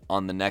punt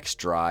on the next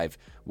drive,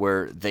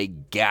 where they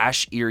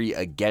gash Erie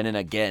again and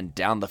again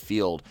down the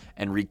field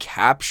and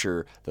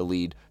recapture the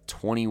lead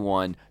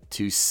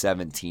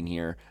 21-17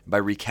 here. By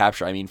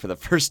recapture, I mean for the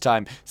first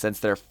time since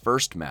their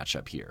first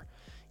matchup here.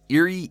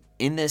 Erie,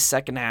 in this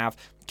second half,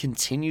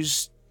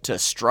 continues to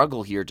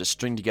struggle here to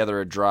string together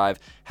a drive,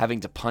 having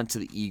to punt to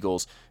the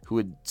Eagles, who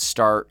would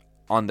start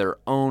on their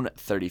own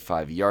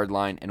 35-yard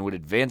line and would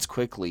advance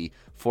quickly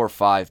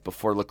 4-5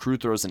 before LaCrue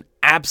throws an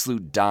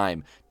absolute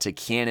dime to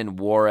Cannon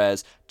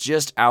Juarez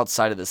just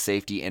outside of the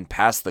safety and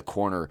past the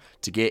corner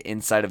to get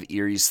inside of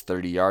Erie's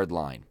 30-yard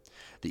line.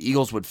 The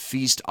Eagles would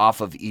feast off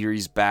of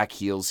Erie's back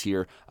heels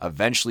here,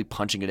 eventually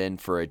punching it in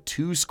for a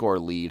 2-score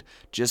lead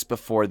just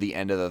before the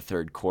end of the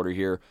third quarter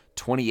here,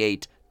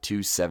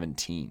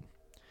 28-17.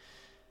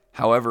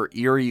 However,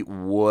 Erie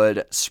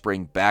would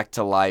spring back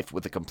to life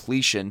with a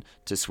completion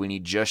to Sweeney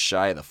just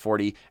shy of the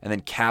 40, and then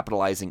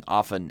capitalizing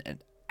off an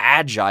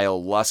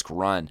agile Lusk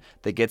run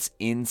that gets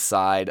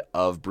inside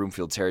of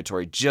Broomfield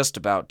territory just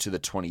about to the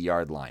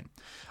 20-yard line.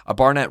 A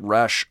Barnett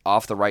rush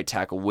off the right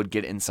tackle would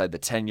get inside the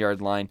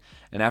 10-yard line,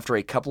 and after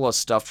a couple of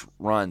stuffed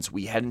runs,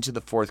 we head into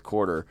the fourth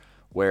quarter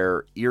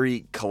where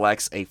Erie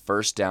collects a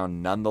first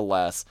down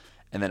nonetheless,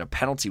 and then a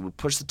penalty would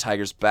push the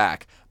Tigers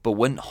back but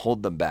wouldn't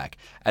hold them back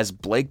as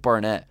Blake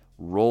Barnett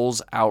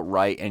rolls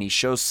outright and he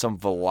shows some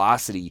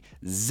velocity,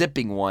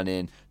 zipping one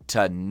in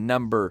to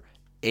number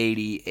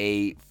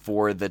 88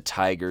 for the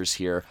Tigers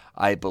here.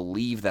 I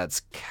believe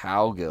that's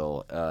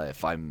Cowgill,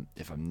 if I'm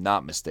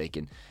not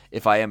mistaken.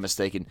 If I am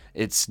mistaken,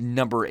 it's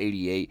number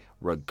 88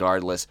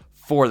 regardless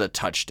for the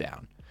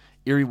touchdown.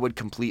 Erie would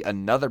complete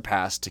another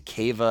pass to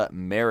Kava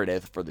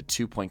Meredith for the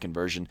 2-point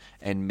conversion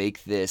and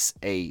make this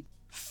a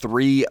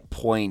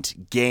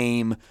 3-point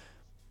game,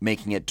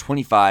 making it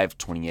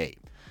 25-28.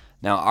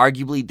 Now,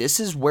 arguably, this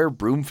is where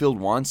Broomfield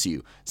wants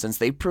you, since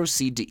they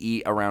proceed to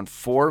eat around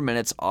 4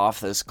 minutes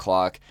off this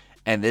clock,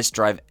 and this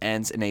drive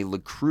ends in a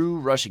LeCroux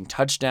rushing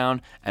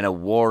touchdown and a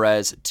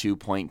Juarez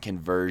 2-point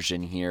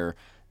conversion here.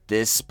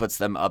 This puts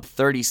them up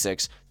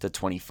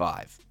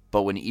 36-25.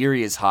 But when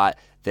Erie is hot,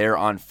 they're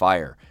on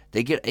fire.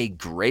 They get a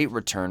great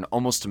return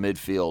almost to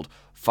midfield,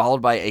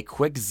 followed by a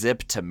quick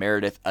zip to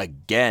Meredith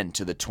again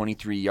to the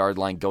 23-yard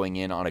line, going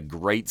in on a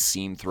great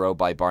seam throw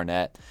by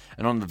Barnett.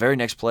 And on the very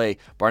next play,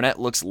 Barnett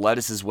looks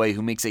Lettuce's way,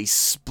 who makes a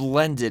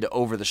splendid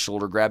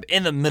over-the-shoulder grab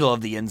in the middle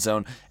of the end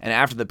zone. And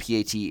after the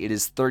PAT, it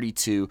is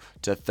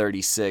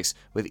 32-36,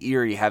 with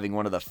Erie having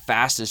one of the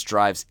fastest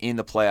drives in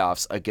the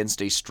playoffs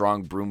against a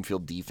strong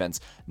Broomfield defense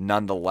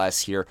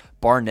nonetheless here.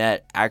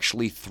 Barnett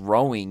actually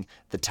throwing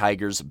the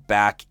Tigers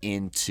back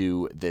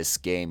into this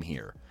game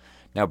here.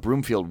 Now,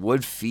 Broomfield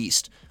would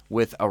feast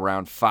with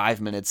around 5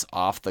 minutes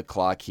off the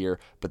clock here,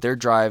 but their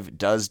drive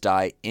does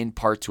die in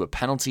part to a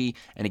penalty,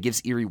 and it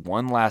gives Erie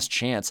one last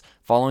chance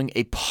following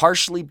a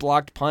partially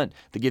blocked punt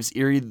that gives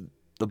Erie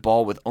the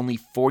ball with only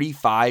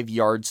 45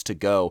 yards to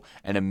go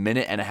and a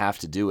minute and a half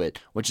to do it,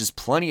 which is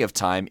plenty of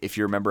time if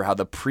you remember how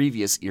the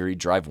previous Erie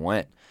drive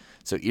went.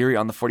 So Erie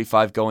on the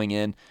 45 going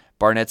in,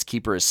 Barnett's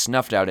keeper is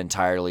snuffed out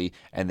entirely,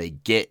 and they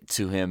get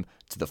to him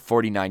to the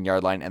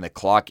 49-yard line, and the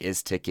clock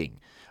is ticking.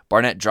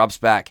 Barnett drops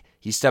back.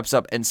 He steps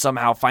up and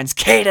somehow finds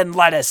Caden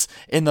Lettuce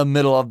in the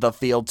middle of the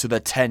field to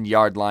the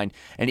 10-yard line.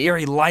 And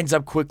Erie lines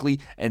up quickly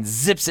and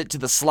zips it to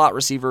the slot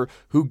receiver,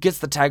 who gets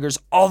the Tigers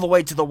all the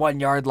way to the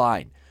 1-yard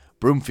line.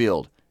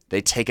 Broomfield,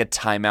 they take a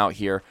timeout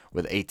here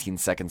with 18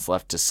 seconds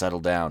left to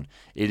settle down.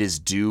 It is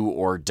do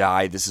or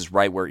die. This is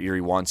right where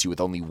Erie wants you with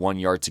only 1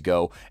 yard to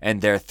go,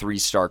 and their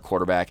 3-star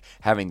quarterback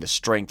having the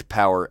strength,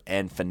 power,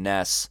 and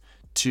finesse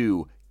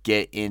to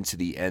get into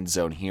the end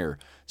zone here.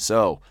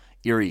 So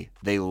Erie,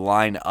 they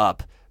line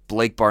up.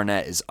 Blake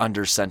Barnett is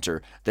under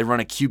center. They run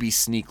a QB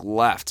sneak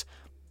left.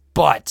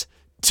 But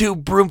 2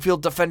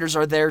 Broomfield defenders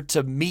are there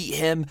to meet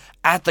him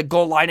at the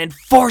goal line and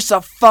force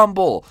a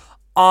fumble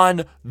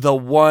on the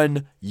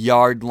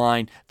 1-yard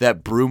line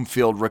that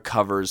Broomfield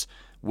recovers,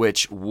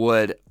 which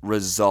would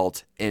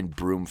result in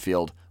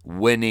Broomfield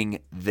winning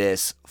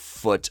this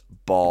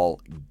football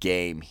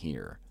game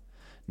here.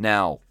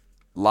 Now,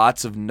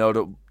 lots of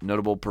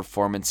notable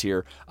performance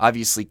here.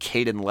 Obviously,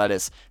 Caden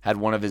Lettuce had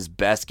one of his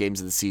best games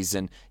of the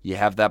season. You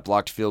have that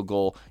blocked field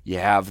goal, you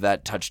have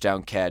that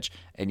touchdown catch,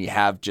 and you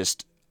have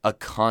just a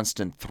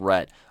constant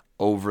threat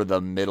over the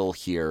middle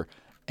here.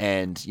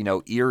 And,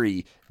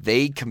 Erie,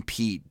 they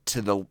compete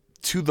to the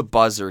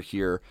buzzer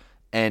here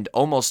and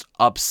almost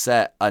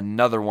upset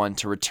another one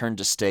to return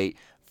to state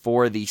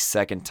for the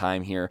second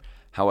time here.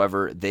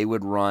 However, they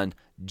would run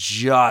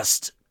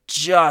just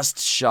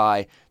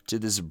shy to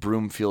this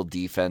Broomfield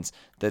defense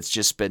that's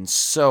just been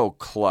so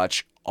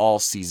clutch all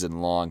season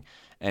long.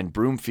 And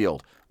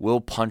Broomfield will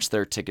punch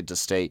their ticket to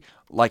state,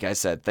 like I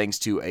said, thanks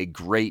to a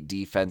great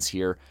defense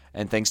here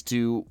and thanks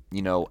to,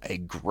 a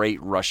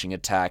great rushing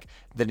attack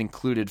that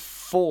included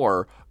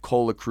 4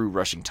 Cole LeCroux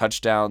rushing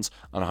touchdowns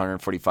on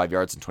 145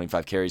 yards and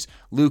 25 carries.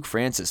 Luke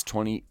Francis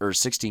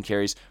 16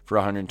 carries for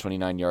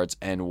 129 yards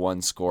and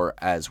 1 score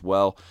as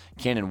well.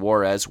 Cannon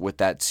Juarez with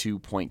that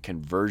 2-point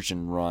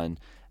conversion run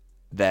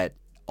that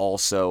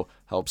also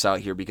helps out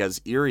here because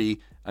Erie,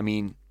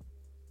 who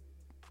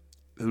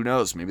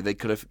knows? Maybe they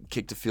could have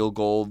kicked a field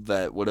goal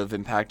that would have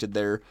impacted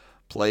their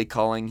play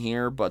calling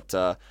here, but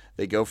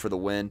they go for the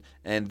win.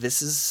 And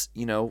this is,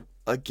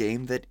 a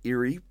game that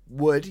Erie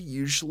would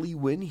usually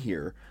win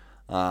here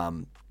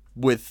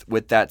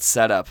with that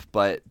setup,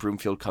 but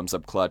Broomfield comes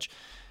up clutch.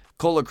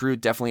 Cole LeCroux,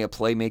 definitely a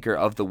playmaker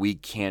of the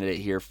week candidate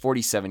here.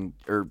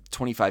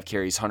 25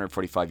 carries,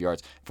 145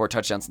 yards, 4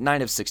 touchdowns,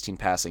 9 of 16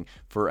 passing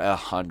for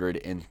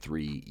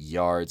 103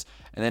 yards.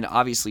 And then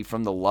obviously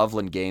from the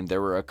Loveland game,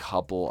 there were a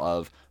couple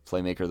of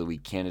playmaker of the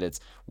week candidates.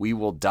 We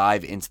will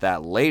dive into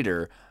that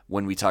later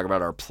when we talk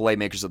about our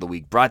playmakers of the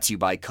week, brought to you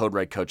by Code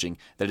Red Coaching,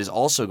 that is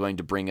also going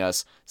to bring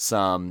us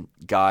some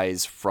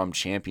guys from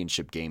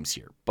championship games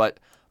here. But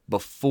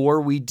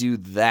before we do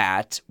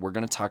that, we're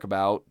going to talk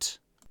about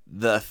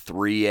the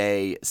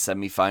 3A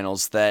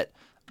semifinals that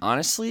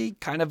honestly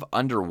kind of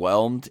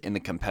underwhelmed in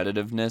the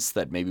competitiveness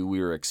that maybe we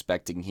were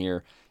expecting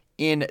here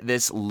in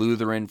this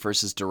Lutheran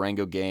versus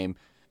Durango game.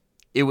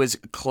 It was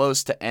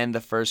close to end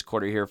the first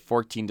quarter here,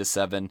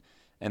 14-7,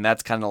 and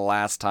that's kind of the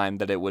last time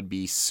that it would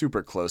be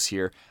super close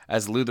here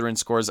as Lutheran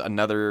scores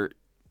another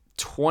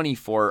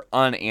 24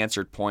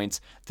 unanswered points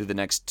through the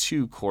next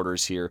 2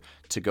 quarters here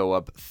to go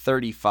up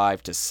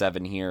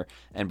 35-7 here.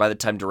 And by the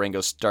time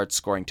Durango starts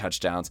scoring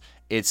touchdowns,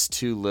 it's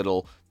too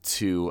little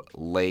too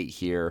late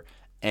here.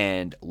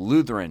 And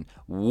Lutheran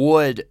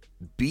would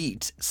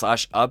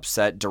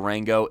beat/upset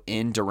Durango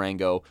in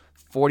Durango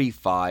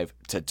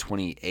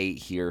 45-28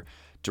 here.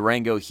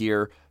 Durango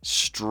here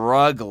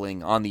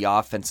struggling on the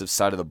offensive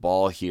side of the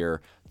ball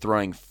here,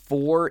 throwing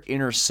 4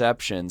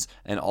 interceptions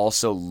and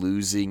also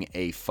losing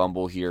a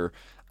fumble here.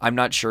 I'm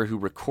not sure who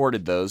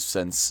recorded those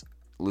since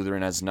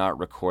Lutheran has not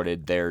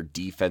recorded their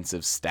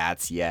defensive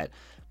stats yet.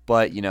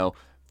 But,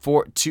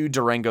 to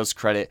Durango's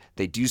credit,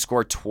 they do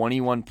score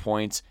 21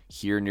 points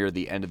here near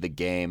the end of the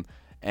game.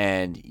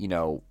 And,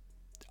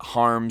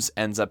 Harms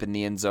ends up in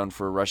the end zone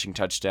for a rushing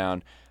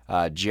touchdown.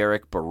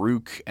 Jarek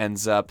Baruch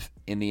ends up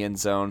in the end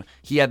zone.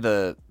 He had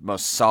the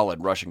most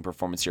solid rushing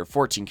performance here.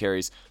 14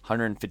 carries,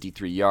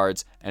 153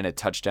 yards, and a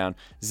touchdown.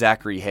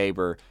 Zachary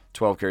Haber,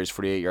 12 carries,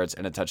 48 yards,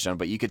 and a touchdown.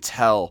 But you could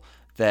tell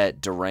that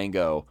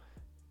Durango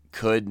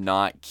could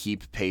not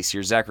keep pace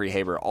here. Zachary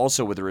Haber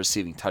also with a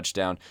receiving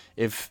touchdown.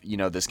 If,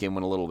 this game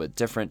went a little bit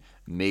different,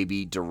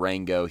 maybe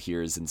Durango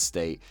here is in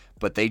state.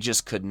 But they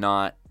just could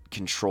not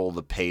control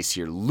the pace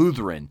here.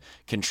 Lutheran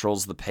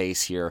controls the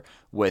pace here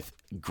with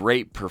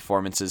great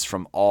performances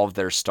from all of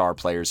their star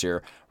players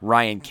here.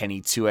 Ryan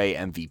Kenny, 2A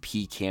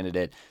MVP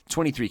candidate,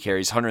 23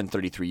 carries,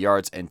 133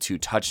 yards, and 2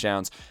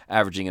 touchdowns,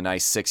 averaging a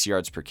nice 6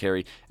 yards per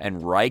carry.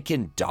 And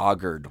Ryken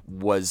Doggard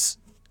was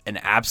an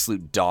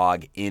absolute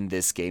dog in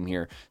this game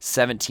here.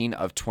 17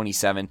 of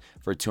 27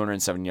 for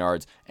 207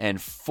 yards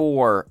and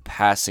 4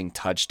 passing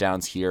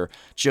touchdowns here.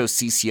 Joe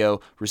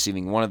Ciccio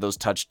receiving one of those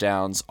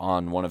touchdowns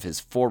on one of his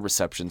 4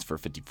 receptions for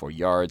 54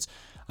 yards.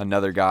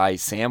 Another guy,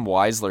 Sam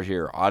Weisler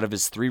here, out of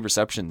his 3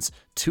 receptions,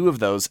 2 of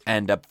those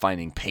end up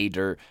finding pay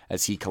dirt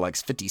as he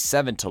collects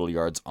 57 total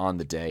yards on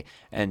the day.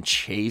 And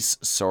Chase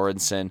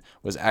Sorensen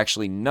was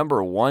actually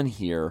number 1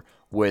 here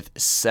with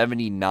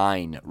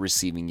 79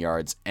 receiving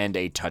yards and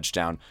a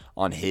touchdown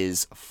on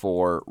his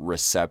 4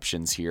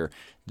 receptions here.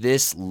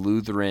 This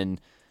Lutheran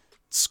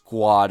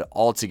squad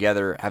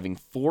altogether having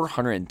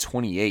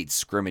 428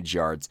 scrimmage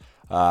yards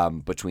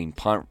between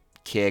punt,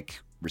 kick,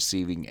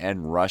 receiving,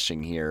 and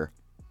rushing here.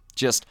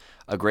 Just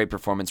a great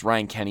performance.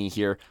 Ryan Kenny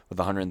here with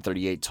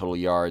 138 total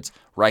yards.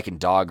 Ryken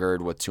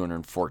Doggard with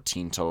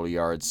 214 total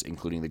yards,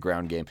 including the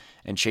ground game.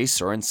 And Chase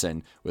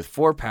Sorensen with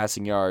 4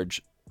 passing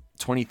yards,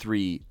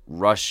 23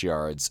 rush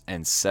yards,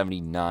 and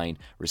 79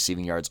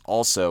 receiving yards.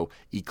 Also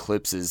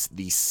eclipses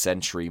the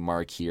century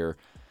mark here.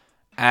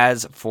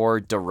 As for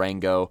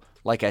Durango,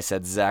 like I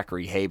said,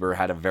 Zachary Haber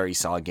had a very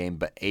solid game,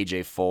 but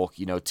AJ Folk,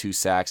 2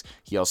 sacks.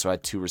 He also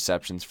had 2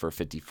 receptions for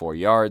 54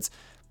 yards.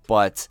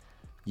 But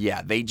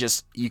yeah,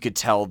 you could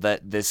tell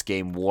that this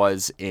game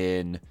was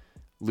in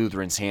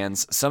Lutheran's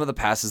hands. Some of the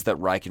passes that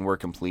Ryken were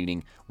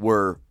completing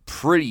were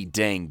pretty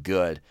dang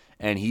good.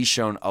 And he's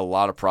shown a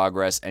lot of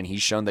progress, and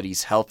he's shown that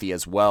he's healthy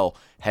as well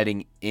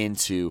heading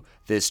into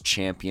this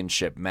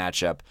championship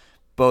matchup.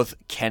 Both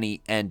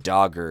Kenny and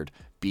Doggard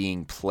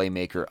being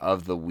Playmaker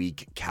of the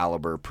Week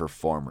caliber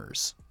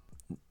performers.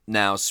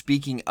 Now,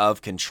 speaking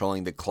of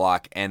controlling the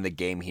clock and the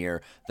game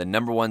here, the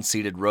number 1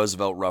 seeded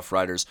Roosevelt Rough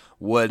Riders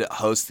would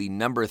host the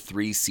number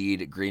 3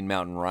 seed Green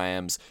Mountain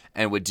Rams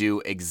and would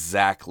do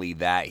exactly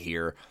that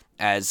here.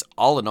 As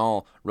all in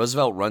all,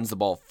 Roosevelt runs the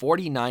ball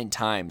 49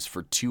 times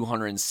for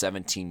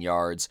 217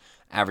 yards,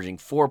 averaging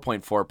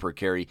 4.4 per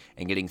carry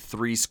and getting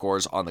 3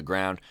 scores on the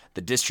ground.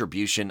 The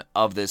distribution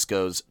of this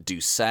goes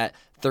Doucette,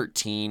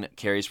 13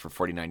 carries for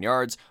 49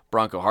 yards,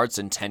 Bronco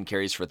Hartson, 10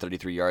 carries for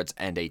 33 yards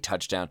and a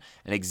touchdown,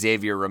 and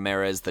Xavier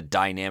Ramirez, the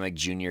dynamic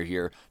junior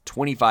here,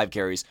 25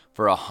 carries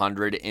for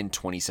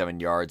 127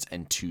 yards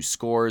and 2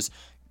 scores.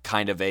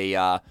 Kind of a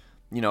a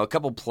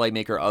couple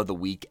Playmaker of the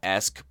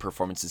Week-esque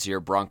performances here.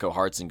 Bronco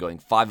Hartson going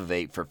 5 of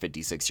 8 for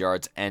 56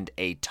 yards and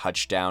a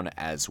touchdown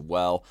as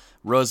well.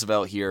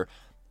 Roosevelt here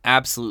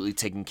absolutely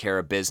taking care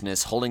of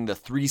business, holding the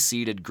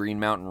 3-seeded Green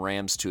Mountain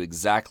Rams to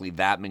exactly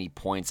that many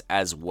points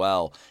as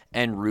well,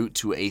 en route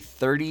to a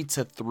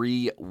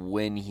 30-3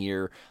 win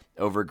here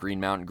over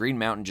Green Mountain. Green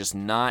Mountain just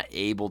not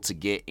able to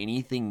get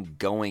anything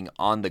going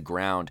on the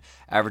ground,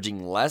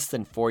 averaging less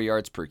than 4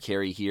 yards per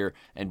carry here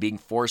and being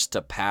forced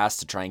to pass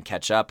to try and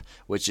catch up,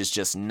 which is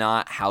just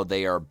not how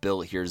they are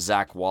built here.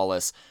 Zach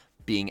Wallace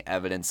being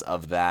evidence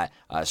of that,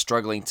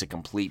 struggling to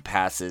complete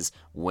passes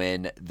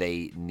when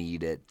they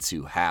need it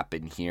to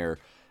happen here.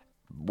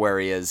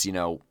 Whereas,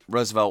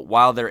 Roosevelt,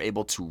 while they're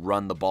able to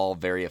run the ball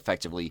very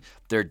effectively,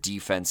 their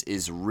defense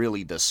is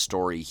really the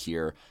story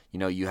here.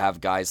 You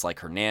have guys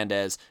like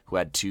Hernandez, who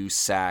had 2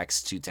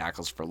 sacks, 2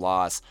 tackles for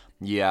loss.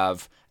 You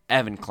have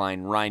Evan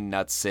Klein, Ryan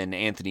Knutson,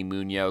 Anthony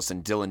Munoz,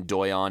 and Dylan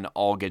Doyon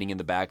all getting in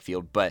the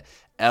backfield. But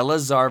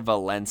Elazar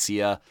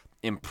Valencia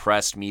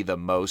impressed me the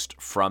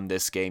most from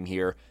this game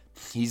here.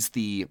 He's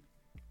the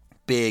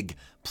big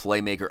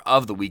Playmaker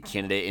of the Week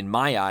candidate in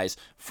my eyes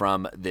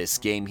from this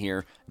game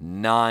here.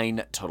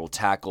 9 total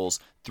tackles,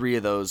 3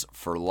 of those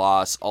for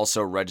loss,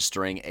 also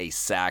registering a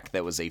sack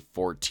that was a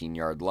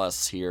 14-yard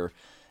loss here.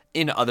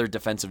 In other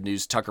defensive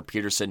news, Tucker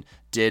Peterson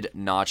did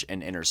notch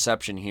an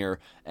interception here,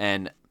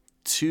 and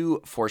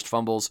 2 forced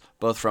fumbles,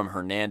 both from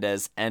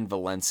Hernandez and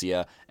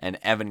Valencia, and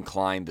Evan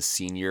Klein, the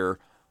senior,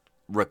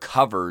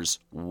 recovers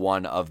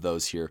 1 of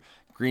those here.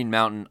 Green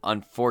Mountain,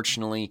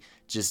 unfortunately,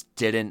 just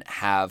didn't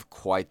have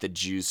quite the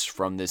juice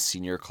from this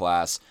senior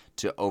class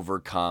to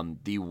overcome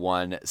the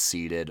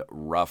 1-seeded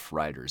Rough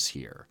Riders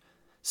here.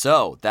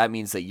 So that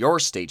means that your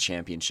state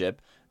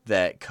championship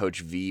that Coach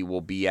V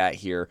will be at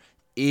here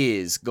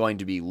is going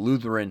to be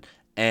Lutheran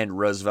and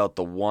Roosevelt,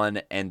 the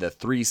 1 and the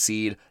 3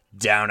 seed,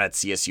 down at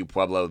CSU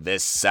Pueblo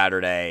this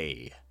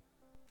Saturday.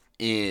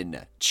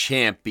 In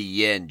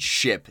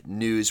championship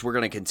news, we're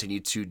going to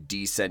continue to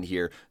descend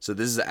here. So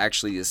this is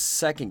actually the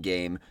second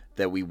game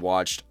that we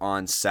watched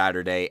on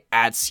Saturday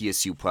at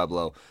CSU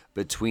Pueblo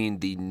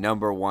between the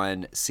number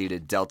 1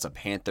 seeded Delta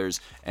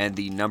Panthers and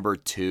the number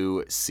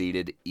 2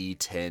 seeded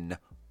Eaton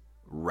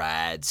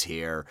Rads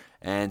here.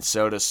 And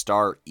so to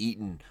start,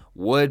 Eaton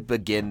would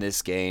begin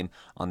this game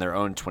on their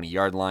own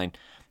 20-yard line.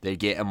 They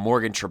get a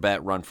Morgan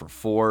Trebet run for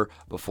 4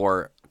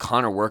 before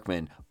Connor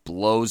Workman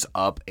blows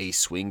up a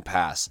swing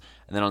pass.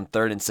 And then on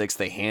 3rd and 6,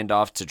 they hand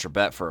off to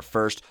Trebet for a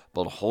first,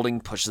 but holding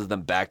pushes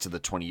them back to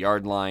the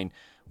 20-yard line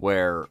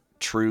where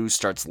True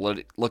starts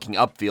looking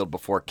upfield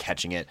before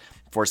catching it,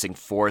 forcing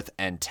 4th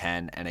and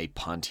 10 and a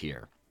punt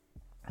here.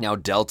 Now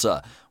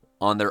Delta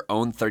on their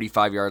own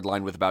 35-yard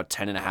line with about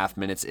 10.5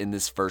 minutes in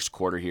this first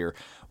quarter here.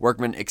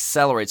 Workman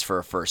accelerates for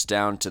a first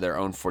down to their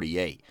own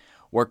 48.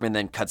 Workman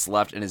then cuts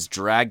left and is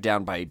dragged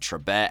down by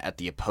Trebet at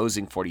the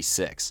opposing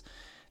 46.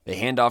 They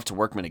hand off to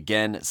Workman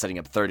again, setting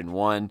up 3rd and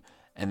 1,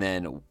 and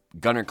then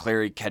Gunnar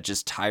Clary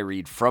catches Ty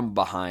Reed from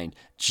behind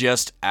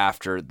just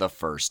after the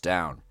first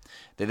down.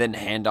 They then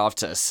hand off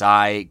to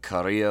Asai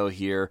Carrillo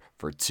here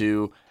for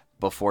 2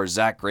 before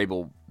Zach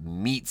Grable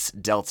meets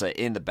Delta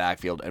in the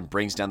backfield and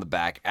brings down the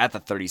back at the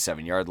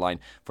 37-yard line,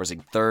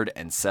 forcing 3rd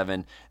and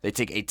 7. They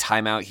take a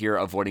timeout here,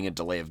 avoiding a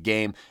delay of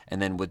game,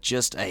 and then with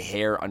just a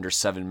hair under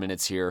 7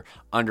 minutes here,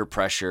 under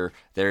pressure,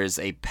 there is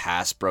a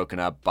pass broken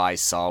up by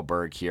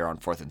Sahlberg here on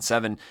 4th and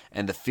 7,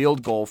 and the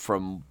field goal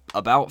from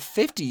about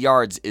 50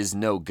 yards is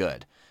no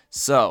good.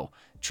 So,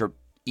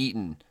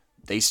 Eaton,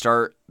 they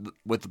start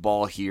with the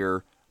ball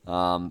here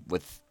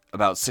with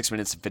about 6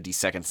 minutes and 50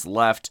 seconds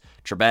left.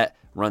 Trebet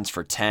runs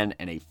for 10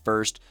 and a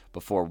first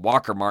before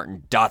Walker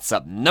Martin dots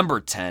up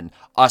number 10,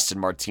 Austin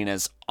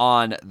Martinez,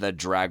 on the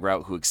drag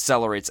route, who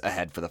accelerates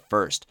ahead for the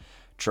first.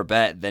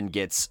 Trebet then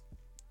gets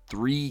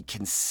 3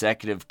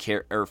 consecutive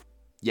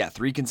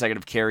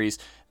carries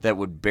that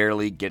would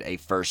barely get a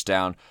first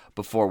down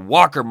before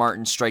Walker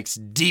Martin strikes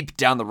deep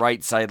down the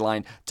right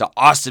sideline to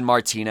Austin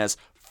Martinez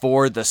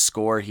for the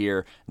score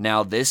here.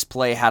 Now, this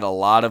play had a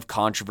lot of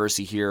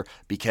controversy here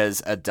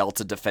because a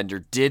Delta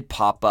defender did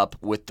pop up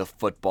with the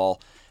football.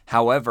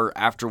 However,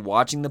 after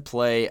watching the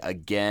play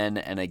again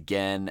and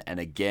again and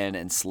again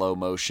in slow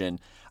motion,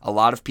 a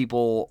lot of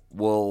people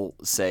will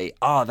say,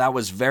 oh, that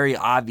was very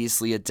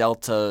obviously a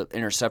Delta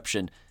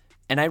interception.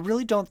 And I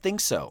really don't think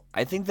so.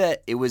 I think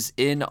that it was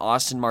in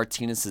Austin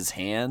Martinez's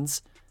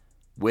hands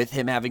with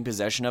him having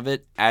possession of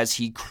it as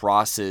he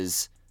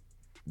crosses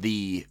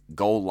the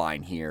goal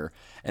line here.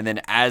 And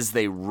then as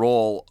they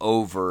roll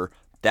over,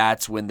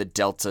 that's when the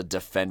Delta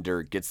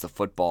defender gets the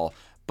football.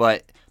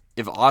 But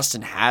if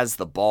Austin has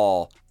the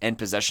ball and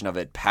possession of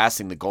it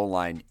passing the goal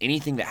line,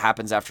 anything that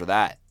happens after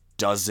that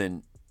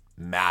doesn't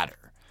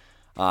matter.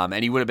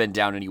 And he would have been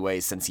down anyway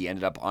since he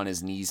ended up on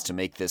his knees to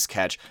make this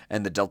catch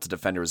and the Delta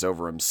defender is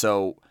over him.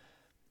 So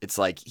it's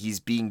like he's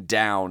being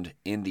downed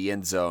in the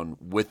end zone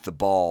with the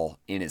ball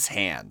in his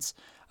hands.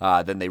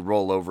 Then they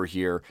roll over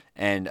here,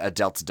 and a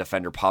Delta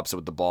defender pops up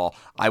with the ball.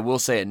 I will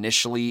say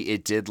initially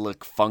it did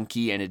look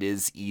funky, and it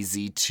is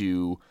easy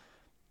to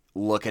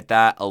look at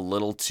that a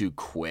little too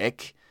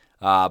quick.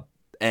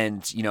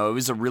 And, you know, it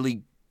was a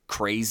really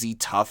crazy,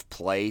 tough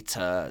play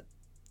to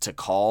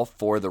call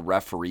for the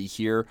referee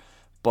here,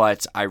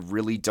 but I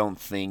really don't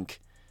think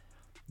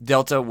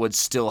Delta would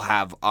still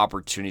have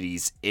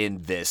opportunities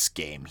in this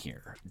game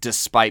here,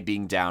 despite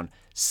being down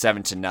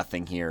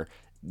 7-0 here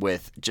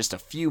with just a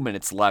few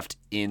minutes left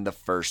in the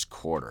first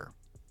quarter.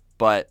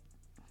 But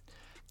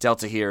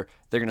Delta here,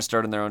 they're going to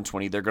start on their own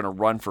 20. They're going to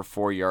run for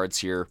 4 yards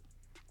here.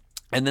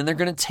 And then they're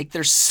going to take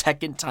their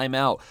second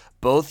timeout,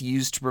 both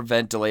used to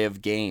prevent delay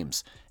of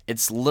games.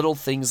 It's little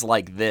things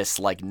like this,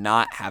 like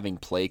not having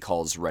play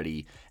calls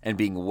ready and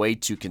being way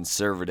too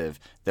conservative,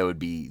 that would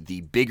be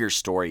the bigger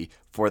story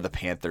for the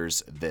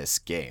Panthers this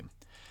game.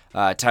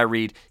 Ty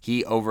Reed,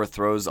 he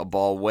overthrows a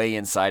ball way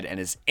inside and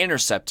is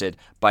intercepted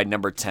by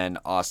number 10,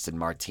 Austin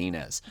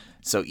Martinez.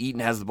 So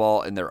Eaton has the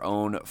ball in their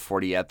own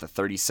 40 at the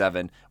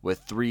 37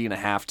 with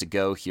 3.5 to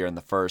go here in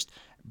the first.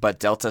 But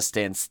Delta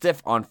stands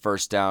stiff on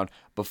first down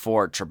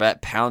before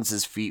Trebet pounds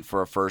his feet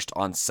for a first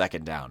on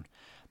second down.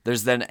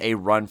 There's then a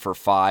run for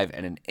 5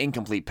 and an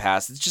incomplete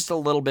pass. It's just a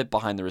little bit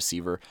behind the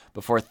receiver.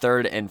 Before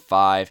 3rd and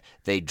 5,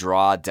 they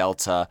draw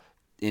Delta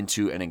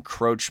into an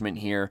encroachment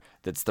here.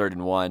 That's 3rd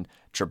and 1.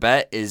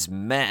 Trebet is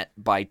met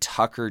by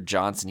Tucker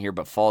Johnson here,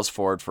 but falls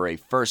forward for a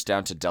first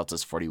down to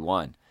Delta's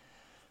 41.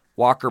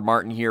 Walker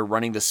Martin here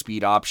running the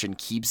speed option,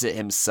 keeps it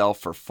himself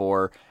for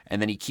 4,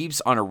 and then he keeps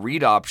on a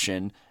read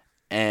option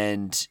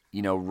and,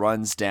 you know,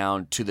 runs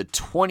down to the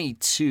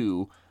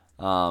 22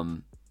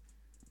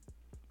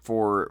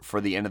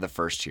 for the end of the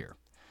first here.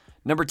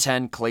 Number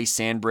 10, Clay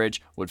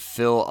Sandbridge, would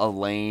fill a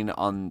lane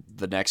on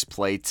the next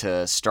play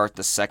to start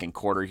the second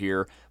quarter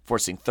here,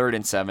 forcing 3rd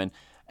and 7.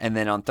 And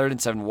then on 3rd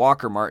and 7,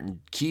 Walker Martin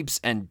keeps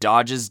and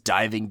dodges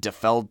diving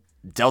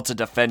Delta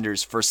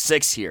defenders for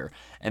 6 here.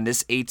 And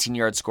this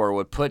 18-yard score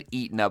would put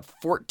Eaton up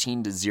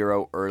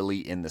 14-0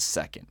 early in the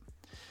second.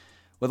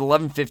 With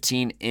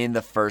 11:15 in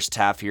the first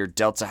half here,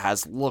 Delta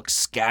has looked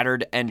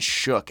scattered and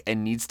shook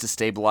and needs to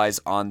stabilize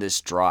on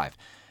this drive.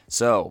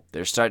 So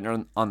they're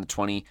starting on the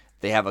 20.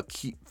 They have a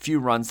few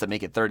runs that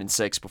make it 3rd and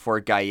 6 before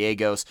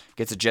Gallegos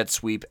gets a jet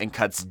sweep and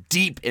cuts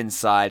deep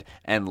inside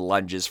and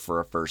lunges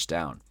for a first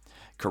down.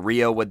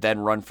 Carrillo would then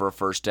run for a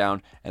first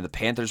down, and the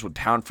Panthers would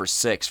pound for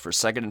 6 for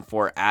 2nd and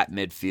 4 at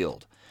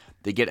midfield.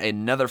 They get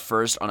another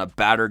first on a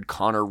battered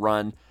Connor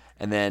run,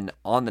 and then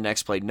on the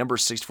next play, number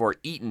 64,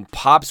 Eaton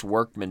pops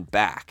Workman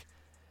back.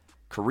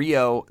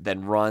 Carrillo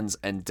then runs,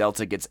 and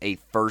Delta gets a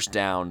first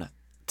down.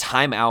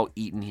 Timeout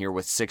Eaton here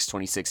with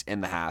 6:26 in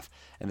the half,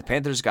 and the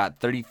Panthers got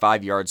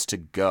 35 yards to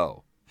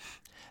go.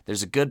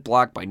 There's a good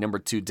block by number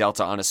 2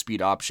 Delta on a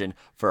speed option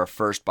for a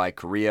first by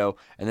Carrillo,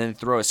 and then they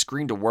throw a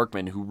screen to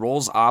Workman, who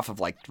rolls off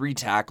of like 3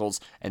 tackles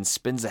and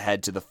spins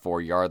ahead to the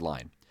 4-yard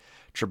line.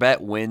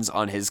 Trebet wins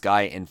on his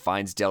guy and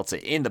finds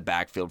Delta in the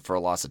backfield for a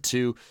loss of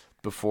 2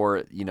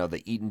 before,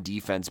 the Eaton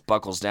defense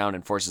buckles down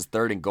and forces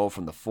 3rd and goal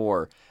from the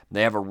 4.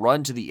 They have a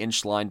run to the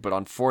inch line, but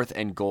on 4th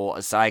and goal,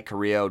 Asai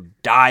Carrillo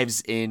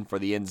dives in for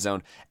the end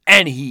zone,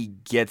 and he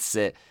gets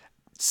it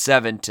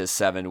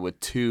 7-7 with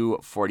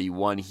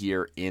 2:41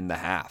 here in the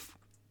half.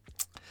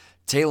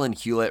 Talon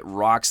Hewlett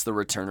rocks the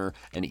returner,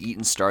 and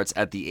Eaton starts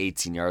at the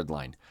 18-yard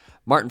line.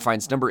 Martin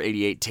finds number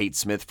 88 Tate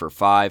Smith for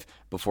 5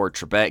 before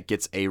Trebet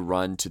gets a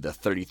run to the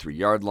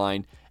 33-yard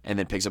line and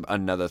then picks up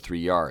another 3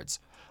 yards.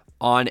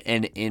 On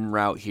an in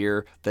route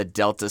here, the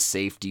Delta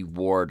safety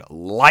Ward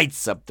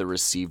lights up the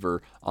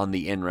receiver on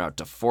the in route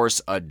to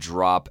force a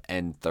drop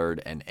and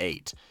 3rd and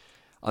 8.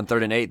 On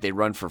 3rd and 8, they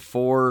run for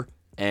 4,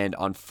 and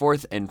on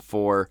 4th and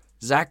 4,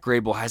 Zach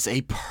Grable has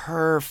a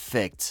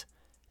perfect,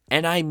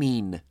 and I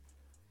mean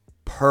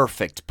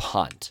perfect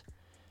punt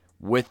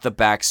with the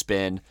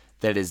backspin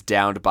that is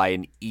downed by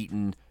an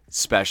Eaton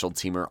special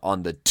teamer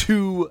on the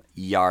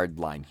 2-yard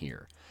line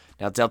here.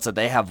 Now, Delta,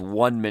 they have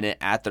 1 minute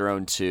at their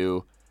own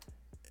 2.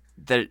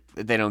 They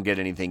don't get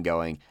anything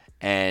going.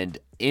 And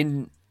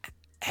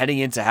heading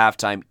into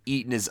halftime,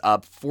 Eaton is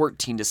up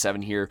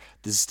 14-7 here.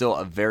 This is still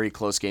a very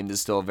close game. This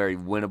is still a very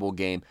winnable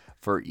game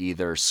for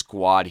either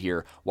squad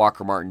here.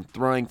 Walker Martin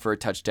throwing for a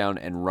touchdown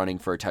and running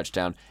for a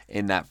touchdown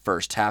in that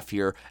first half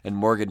here, and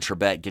Morgan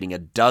Trebet getting a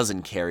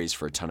dozen carries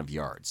for a ton of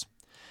yards.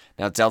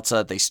 Now,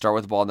 Delta, they start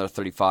with the ball on their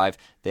 35.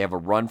 They have a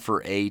run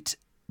for 8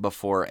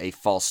 before a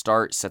false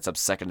start sets up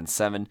 2nd and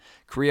 7.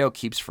 Carrillo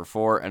keeps for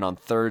 4, and on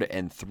 3rd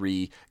and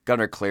 3,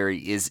 Gunnar Clary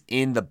is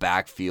in the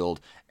backfield,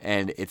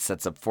 and it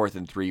sets up 4th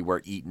and 3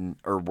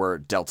 where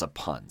Delta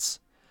punts.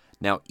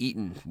 Now,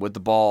 Eaton with the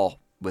ball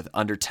with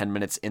under 10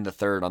 minutes in the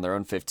 3rd on their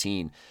own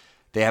 15.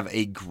 They have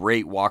a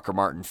great Walker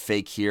Martin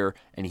fake here,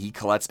 and he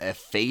collects a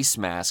face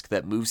mask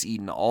that moves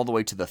Eaton all the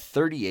way to the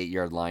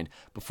 38-yard line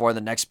before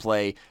the next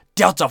play,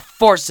 Delta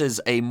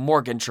forces a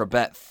Morgan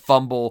Trebet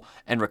fumble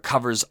and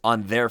recovers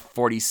on their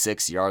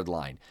 46-yard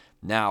line.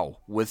 Now,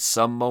 with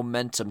some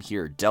momentum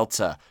here,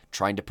 Delta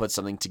trying to put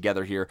something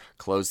together here,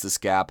 close this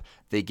gap.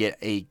 They get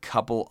a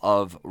couple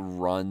of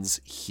runs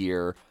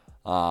here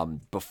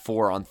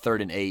before on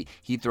 3rd and 8.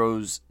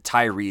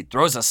 Ty Reed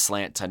throws a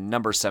slant to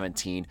number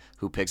 17,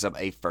 who picks up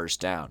a first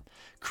down.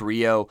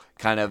 Carrillo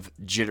kind of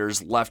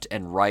jitters left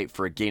and right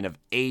for a gain of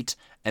 8,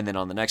 and then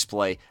on the next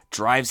play,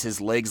 drives his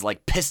legs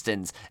like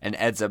pistons and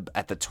ends up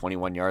at the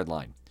 21-yard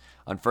line.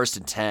 On 1st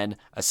and 10,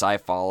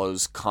 Asai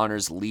follows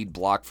Connor's lead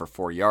block for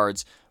 4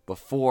 yards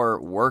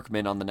before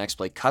Workman on the next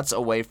play cuts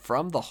away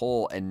from the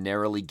hole and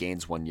narrowly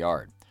gains 1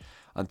 yard.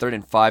 On 3rd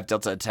and 5,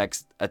 Delta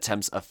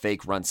attempts a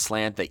fake run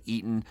slant that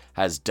Eaton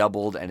has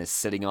doubled and is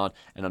sitting on.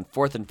 And on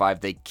 4th and 5,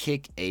 they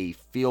kick a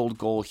field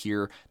goal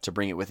here to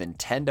bring it within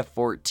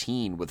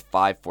 10-14 with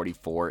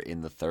 5:44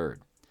 in the 3rd.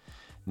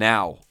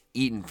 Now,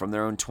 Eaton from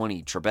their own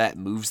 20, Trebet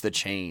moves the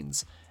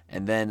chains.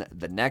 And then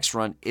the next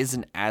run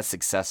isn't as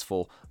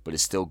successful, but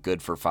is still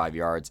good for 5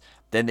 yards.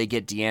 Then they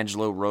get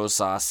D'Angelo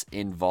Rosas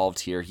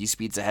involved here. He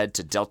speeds ahead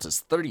to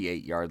Delta's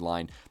 38-yard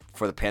line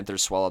before the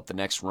Panthers swallow up the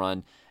next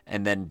run.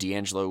 And then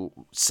D'Angelo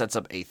sets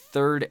up a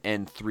 3rd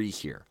and 3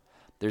 here.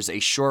 There's a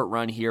short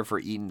run here for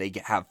Eaton. They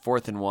have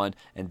 4th and 1,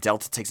 and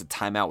Delta takes a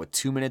timeout with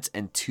 2 minutes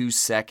and 2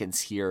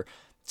 seconds here,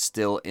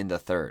 still in the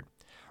 3rd.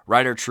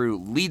 Ryder True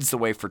leads the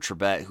way for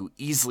Trebet, who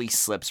easily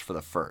slips for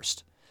the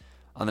first.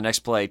 On the next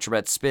play,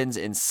 Trebet spins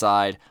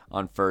inside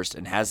on 1st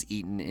and has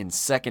Eaton in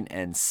 2nd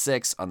and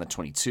 6 on the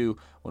 22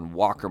 when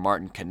Walker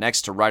Martin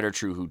connects to Ryder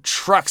True, who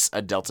trucks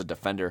a Delta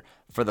defender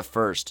for the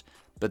first.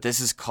 But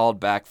this is called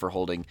back for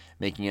holding,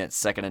 making it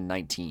 2nd and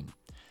 19.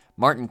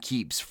 Martin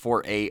keeps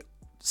for 8,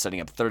 setting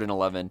up 3rd and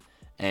 11.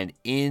 And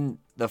in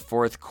the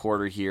 4th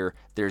quarter here,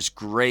 there's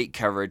great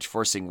coverage,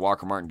 forcing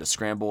Walker Martin to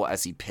scramble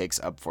as he picks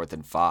up 4th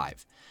and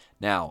 5.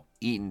 Now,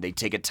 Eaton, they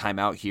take a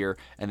timeout here,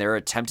 and they're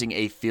attempting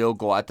a field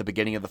goal at the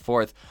beginning of the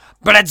 4th,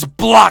 but it's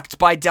blocked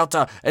by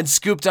Delta and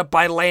scooped up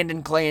by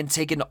Landon Clay and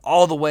taken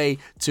all the way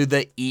to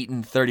the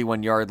Eaton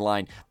 31-yard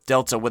line.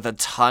 Delta, with a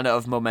ton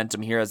of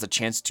momentum here, has a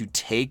chance to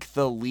take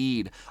the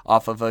lead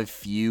off of a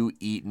few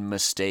Eaton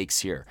mistakes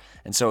here.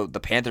 And so the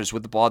Panthers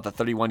with the ball at the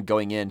 31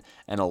 going in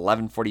and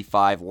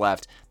 11:45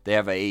 left, they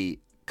have a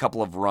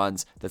couple of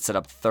runs that set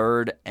up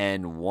 3rd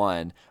and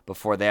 1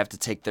 before they have to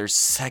take their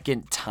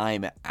second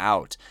time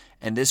out.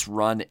 And this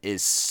run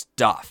is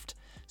stuffed.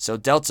 So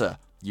Delta,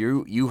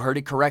 you heard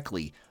it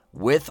correctly.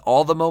 With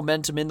all the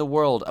momentum in the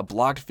world, a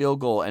blocked field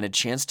goal, and a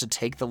chance to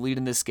take the lead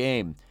in this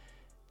game,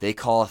 they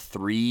call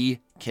 3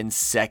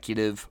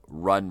 consecutive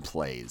run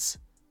plays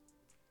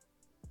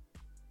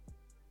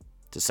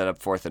to set up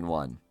 4th and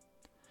 1.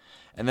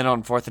 And then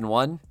on 4th and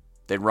 1,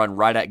 they run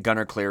right at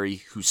Gunnar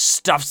Clary, who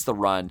stuffs the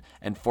run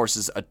and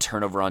forces a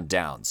turnover on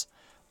downs.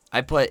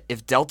 I put,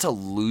 if Delta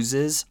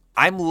loses,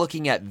 I'm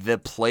looking at the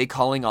play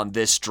calling on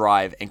this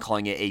drive and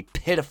calling it a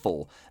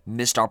pitiful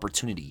missed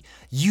opportunity.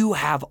 You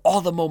have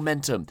all the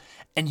momentum,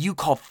 and you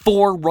call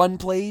 4 run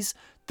plays,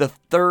 the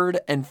 3rd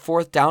and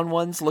 4th down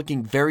ones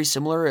looking very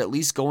similar, at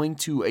least going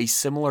to a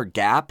similar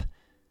gap.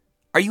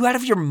 Are you out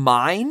of your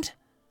mind?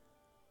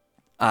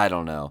 I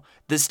don't know.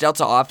 This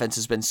Delta offense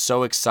has been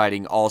so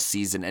exciting all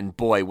season, and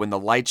boy, when the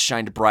lights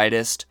shined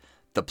brightest,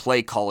 the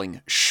play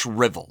calling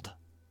shriveled.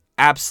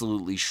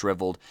 Absolutely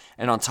shriveled.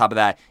 And on top of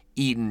that,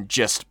 Eaton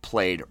just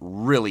played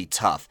really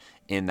tough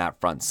in that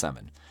front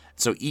 7.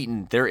 So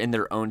Eaton, they're in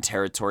their own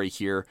territory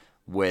here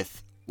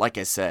with, like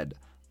I said,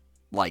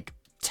 like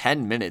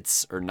 10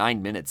 minutes or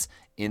 9 minutes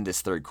in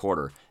this third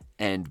quarter.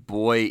 And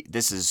boy,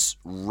 this is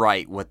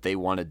right what they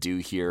want to do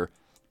here.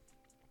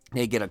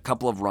 They get a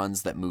couple of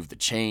runs that move the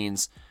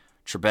chains.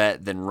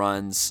 Trebet then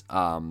runs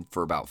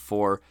for about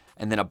 4.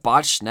 And then a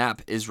botched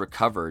snap is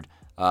recovered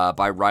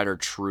by Ryder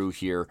True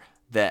here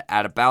that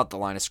at about the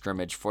line of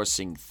scrimmage,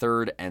 forcing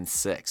 3rd and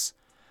 6.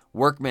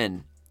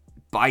 Workman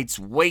bites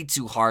way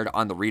too hard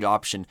on the read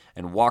option,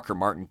 and Walker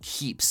Martin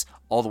keeps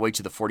all the way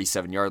to the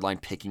 47-yard line,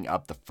 picking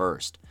up the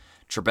first.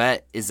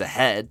 Trebet is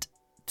ahead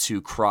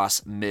to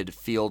cross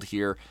midfield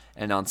here,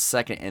 and on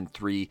 2nd and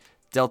 3,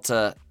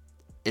 Delta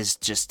is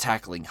just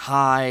tackling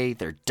high,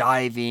 they're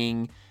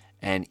diving,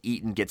 and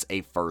Eaton gets a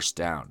first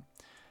down.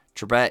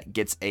 Trebet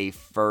gets a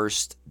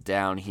first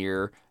down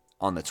here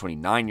on the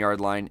 29-yard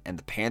line, and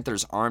the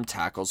Panthers' arm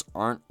tackles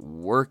aren't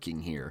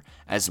working here,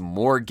 as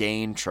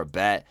Morgaine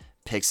Trebet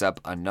picks up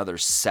another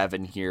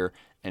 7 here,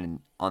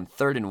 and on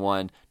 3rd and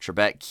 1,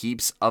 Trebet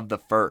keeps of the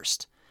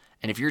first.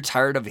 And if you're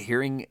tired of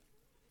hearing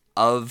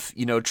of,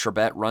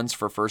 Trebet runs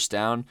for first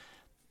down,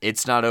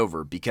 it's not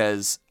over,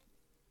 because,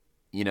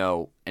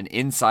 an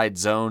inside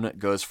zone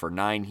goes for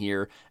 9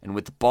 here, and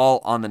with the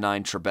ball on the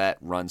 9, Trebet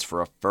runs for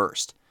a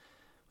first.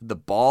 With the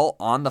ball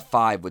on the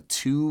 5 with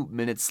 2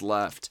 minutes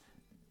left,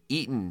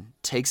 Eaton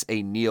takes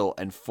a kneel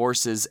and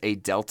forces a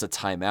Delta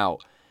timeout.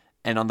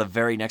 And on the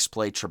very next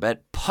play, Trebet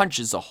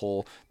punches a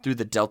hole through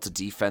the Delta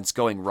defense,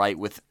 going right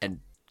with a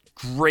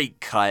great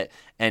cut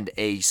and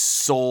a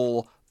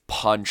soul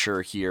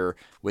puncher here,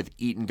 with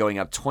Eaton going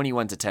up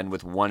 21-10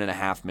 with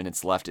 1.5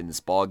 minutes left in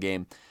this ball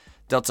game.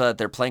 Delta,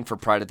 they're playing for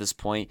pride at this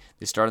point.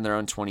 They start on their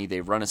own 20. They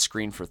run a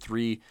screen for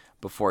 3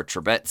 before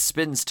Trebet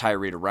spins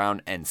Tyree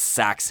around and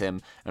sacks him.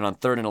 And on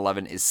 3rd and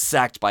 11 is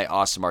sacked by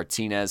Austin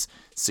Martinez,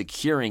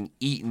 securing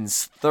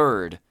Eaton's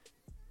 3rd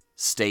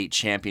state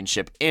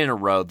championship in a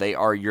row. They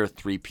are your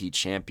 3-peat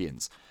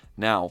champions.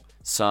 Now,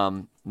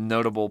 some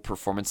notable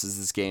performances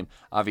this game.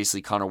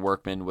 Obviously, Connor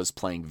Workman was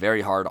playing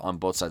very hard on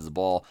both sides of the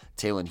ball.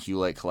 Talon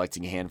Hewlett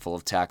collecting a handful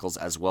of tackles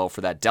as well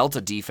for that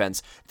Delta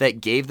defense that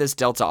gave this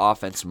Delta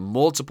offense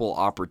multiple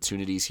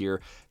opportunities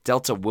here.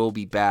 Delta will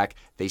be back.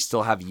 They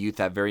still have youth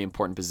at very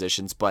important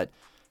positions, but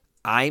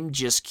I'm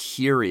just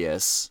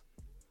curious.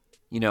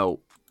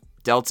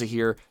 Delta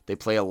here, they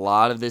play a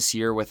lot of this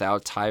year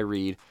without Ty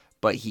Reed,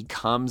 but he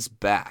comes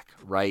back,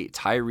 right?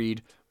 Ty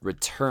Reed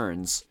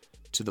returns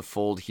to the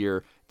fold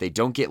here. They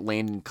don't get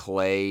Landon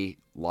Clay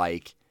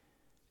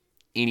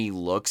any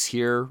looks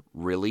here,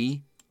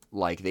 really.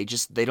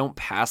 They don't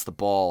pass the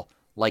ball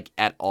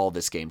at all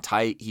this game.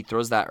 Ty, he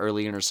throws that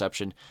early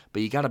interception,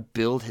 but you got to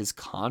build his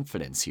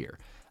confidence here.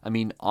 I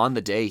mean, on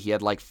the day, he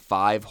had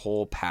 5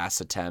 whole pass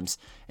attempts,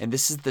 and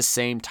this is the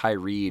same Ty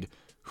Reed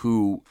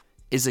who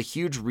is a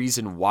huge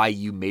reason why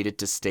you made it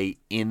to state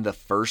in the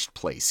first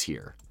place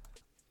here.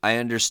 I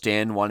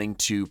understand wanting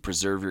to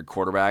preserve your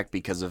quarterback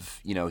because of,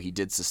 he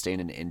did sustain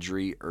an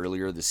injury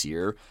earlier this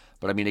year.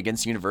 But,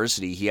 against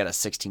University, he had a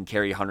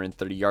 16-carry,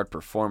 130-yard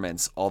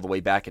performance all the way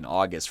back in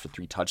August for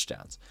 3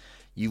 touchdowns.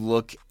 You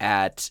look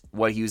at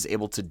what he was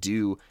able to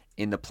do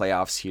in the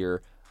playoffs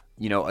here,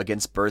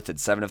 against Berthoud,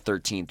 7 of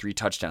 13, 3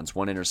 touchdowns,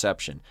 1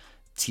 interception.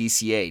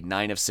 TCA,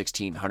 9 of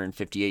 16,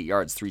 158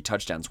 yards, 3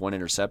 touchdowns, 1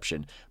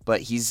 interception.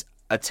 But he's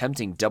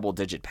attempting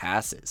double-digit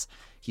passes.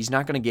 He's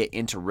not going to get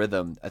into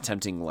rhythm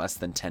attempting less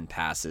than 10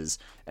 passes,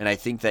 and I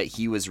think that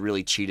he was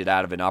really cheated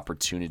out of an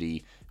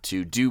opportunity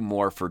to do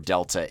more for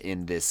Delta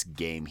in this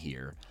game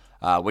here,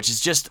 which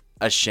is just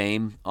a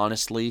shame,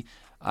 honestly.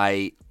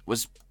 I'm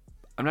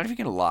not even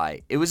going to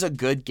lie. It was a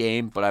good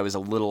game, but I was a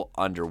little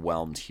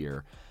underwhelmed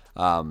here.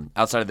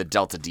 Outside of the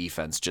Delta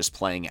defense just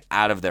playing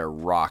out of their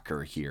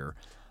rocker here.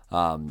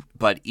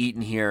 But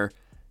Eaton here,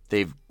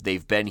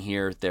 They've been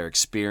here, they're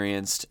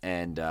experienced,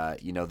 and,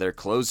 they're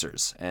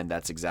closers, and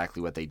that's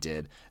exactly what they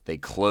did. They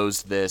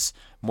closed this.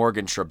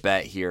 Morgan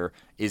Trebet here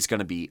is going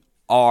to be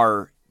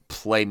our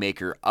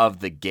playmaker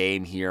of the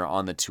game here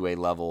on the 2A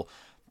level.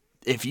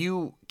 If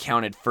you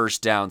counted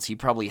first downs, he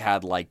probably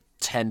had like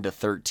 10 to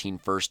 13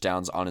 first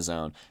downs on his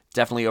own.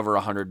 Definitely over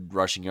 100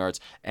 rushing yards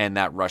and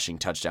that rushing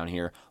touchdown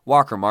here.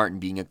 Walker Martin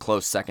being a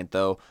close second,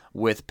 though,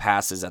 with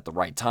passes at the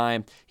right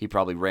time. He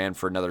probably ran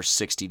for another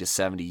 60 to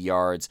 70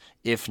 yards,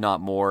 if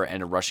not more,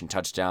 and a rushing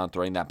touchdown,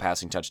 throwing that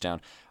passing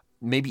touchdown.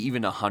 Maybe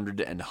even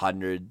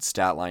 100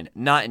 stat line.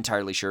 Not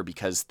entirely sure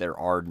because there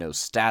are no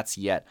stats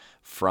yet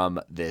from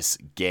this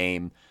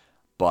game.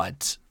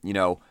 But,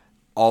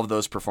 all of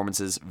those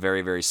performances,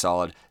 very, very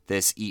solid.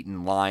 This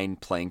Eaton line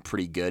playing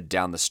pretty good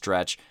down the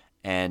stretch.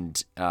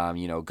 And,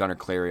 Gunnar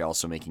Clary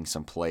also making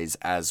some plays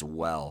as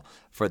well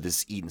for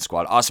this Eaton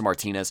squad. Austin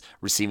Martinez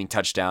receiving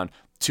touchdown,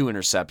 2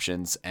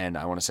 interceptions, and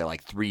I want to say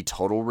like 3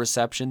 total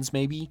receptions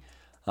maybe.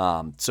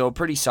 So a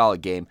pretty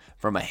solid game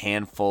from a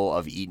handful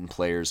of Eaton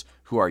players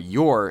who are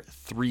your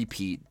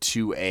three-peat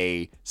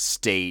 2A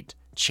state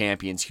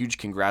champions. Huge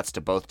congrats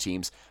to both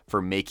teams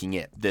for making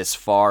it this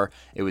far.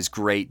 It was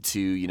great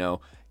to,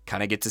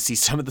 kind of get to see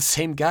some of the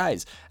same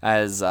guys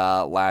as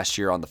last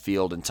year on the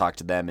field and talk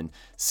to them and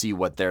see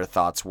what their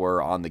thoughts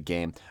were on the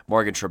game.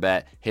 Morgan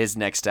Trebet, his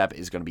next step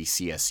is going to be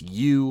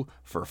CSU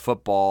for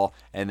football.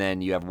 And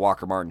then you have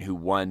Walker Martin, who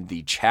won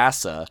the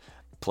CHSAA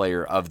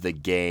player of the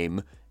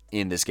game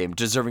in this game,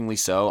 deservingly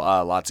so.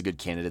 Lots of good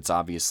candidates,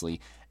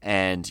 obviously.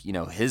 And,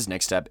 his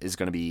next step is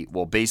going to be,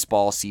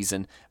 baseball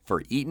season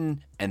for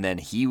Eaton. And then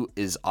he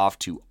is off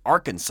to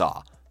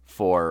Arkansas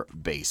for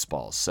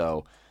baseball.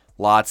 So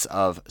lots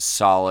of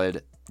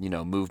solid,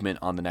 movement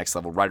on the next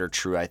level. Ryder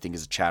True, I think,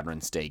 is a Chadron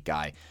State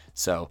guy.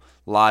 So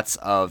lots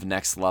of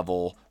next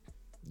level,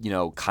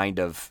 kind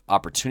of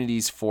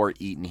opportunities for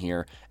Eaton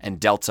here. And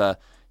Delta,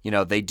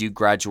 they do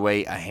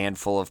graduate a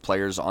handful of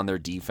players on their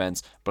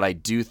defense, but I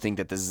do think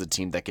that this is a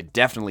team that could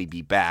definitely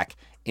be back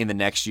in the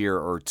next year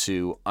or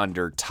two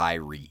under Ty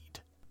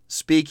Reed.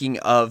 Speaking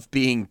of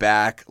being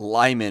back,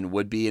 Lyman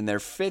would be in their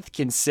 5th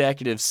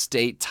consecutive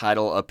state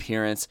title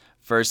appearance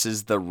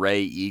versus the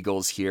Ray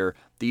Eagles here.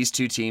 These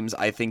two teams,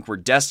 I think, were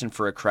destined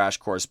for a crash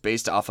course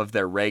based off of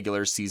their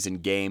regular season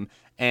game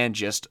and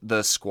just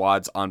the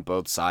squads on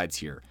both sides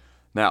here.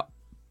 Now,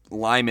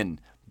 Lyman,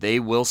 they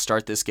will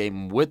start this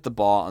game with the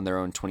ball on their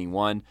own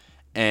 21,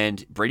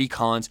 and Brady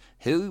Collins,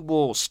 he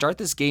will start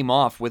this game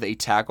off with a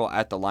tackle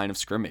at the line of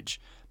scrimmage.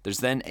 There's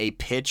then a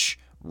pitch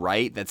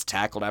right that's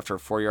tackled after a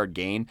 4-yard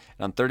gain,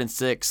 and on 3rd and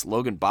 6,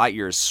 Logan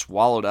Bottier is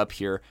swallowed up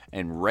here,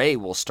 and Ray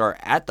will start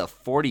at the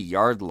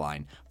 40-yard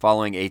line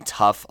following a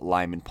tough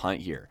Lyman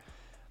punt here.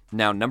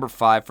 Now, number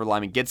 5 for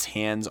Lyman gets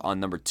hands on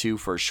number 2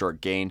 for a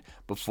short gain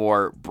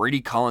before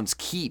Brady Collins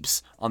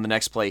keeps on the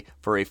next play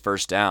for a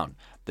first down.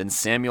 Then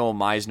Samuel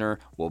Meisner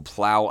will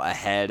plow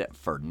ahead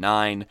for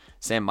 9.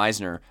 Sam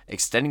Meisner,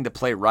 extending the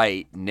play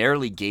right,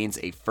 narrowly gains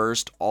a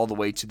first all the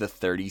way to the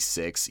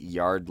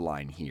 36-yard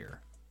line here.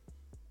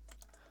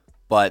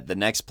 But the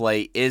next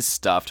play is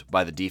stuffed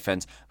by the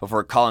defense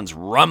before Collins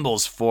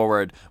rumbles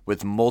forward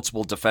with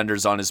multiple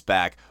defenders on his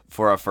back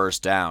for a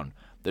first down.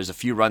 There's a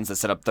few runs that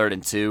set up 3rd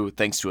and 2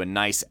 thanks to a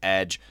nice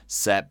edge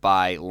set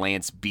by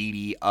Lance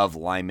Beatty of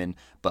Lyman.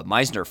 But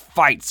Meisner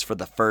fights for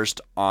the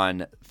first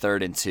on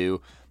 3rd and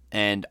 2.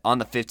 And on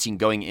the 15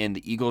 going in,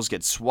 the Eagles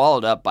get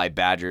swallowed up by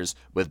Badgers,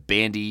 with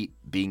Bandy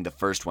being the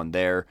first one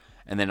there.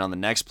 And then on the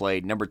next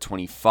play, number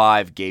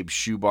 25, Gabe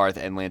Schubarth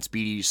and Lance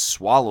Beatty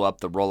swallow up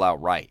the rollout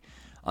right.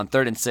 On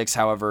 3rd and 6,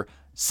 however,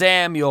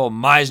 Samuel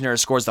Meisner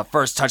scores the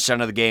first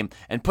touchdown of the game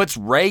and puts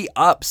Ray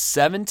up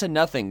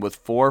 7-0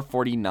 with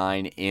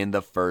 4:49 in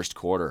the first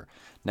quarter.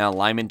 Now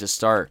Lyman to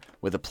start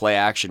with a play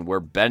action where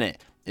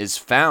Bennett is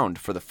found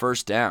for the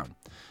first down.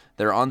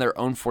 They're on their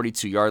own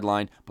 42-yard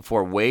line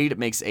before Wade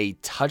makes a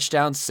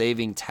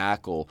touchdown-saving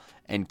tackle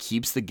and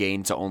keeps the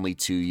gain to only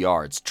 2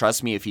 yards.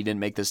 Trust me, if he didn't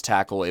make this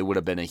tackle, it would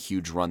have been a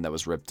huge run that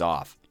was ripped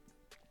off.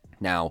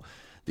 Now,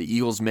 the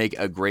Eagles make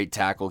a great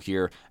tackle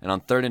here, and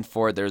on 3rd and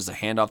 4, there's a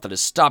handoff that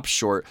is stopped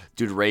short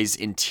due to Ray's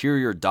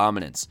interior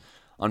dominance.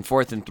 On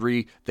 4th and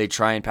 3, they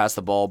try and pass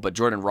the ball, but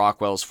Jordan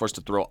Rockwell is forced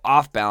to throw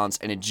off balance,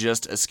 and it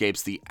just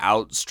escapes the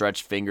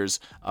outstretched fingers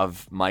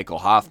of Michael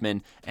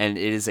Hoffman, and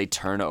it is a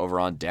turnover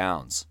on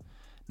downs.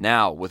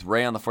 Now, with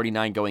Ray on the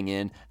 49 going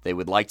in, they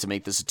would like to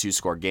make this a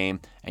 2-score game,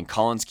 and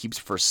Collins keeps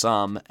for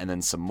some and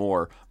then some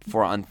more,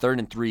 before on 3rd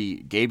and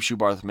 3, Gabe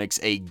Schubarth makes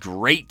a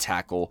great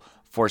tackle,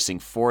 forcing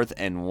 4th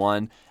and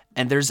 1,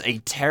 and there's a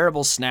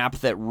terrible snap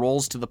that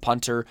rolls to the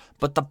punter,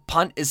 but the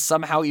punt is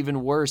somehow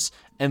even worse,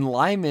 and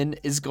Lyman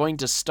is going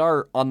to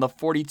start on the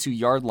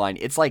 42-yard line.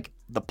 It's like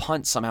the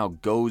punt somehow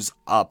goes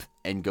up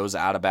and goes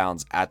out of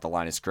bounds at the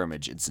line of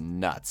scrimmage. It's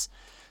nuts.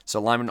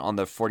 So Lyman on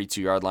the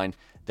 42-yard line,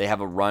 they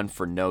have a run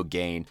for no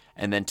gain.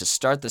 And then to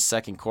start the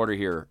second quarter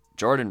here,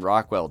 Jordan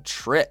Rockwell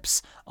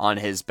trips on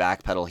his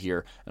back pedal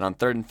here. And on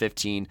 3rd and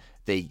 15,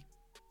 they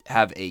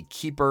have a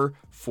keeper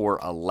for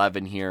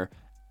 11 here.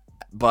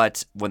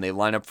 But when they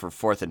line up for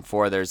 4th and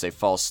 4, there's a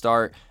false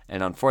start.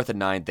 And on 4th and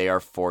 9, they are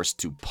forced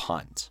to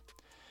punt.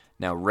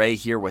 Now Ray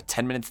here with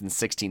 10 minutes and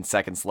 16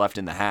 seconds left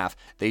in the half.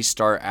 They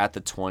start at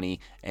the 20,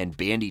 and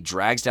Bandy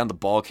drags down the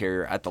ball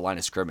carrier at the line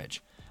of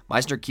scrimmage.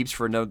 Meisner keeps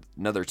for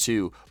another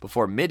 2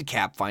 before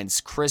Midcap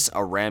finds Chris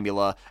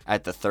Arambula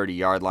at the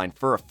 30-yard line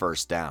for a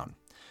first down.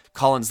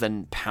 Collins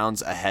then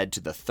pounds ahead to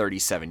the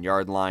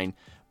 37-yard line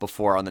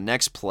before on the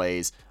next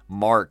plays,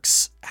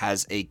 Marks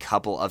has a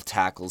couple of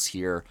tackles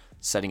here,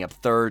 setting up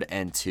 3rd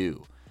and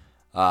 2.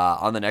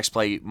 On the next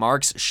play,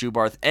 Marks,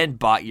 Schubarth, and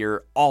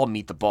Botyer all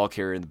meet the ball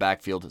carrier in the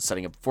backfield,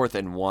 setting up 4th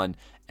and 1,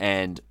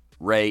 and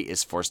Ray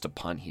is forced to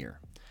punt here.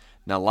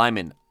 Now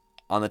Lyman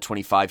on the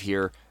 25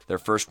 here, their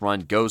first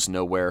run goes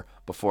nowhere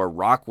before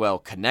Rockwell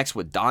connects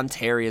with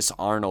Dontarius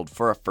Arnold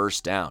for a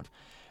first down.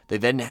 They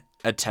then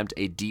attempt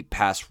a deep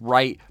pass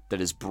right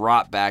that is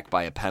brought back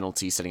by a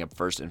penalty, setting up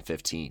 1st and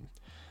 15.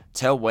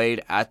 Tail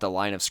Wade at the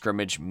line of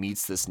scrimmage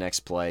meets this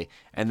next play,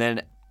 and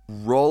then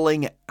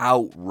rolling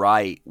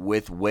outright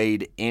with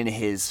Wade in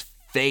his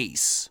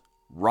face,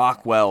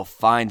 Rockwell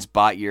finds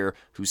Botyer,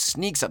 who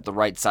sneaks up the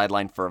right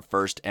sideline for a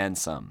first and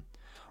some.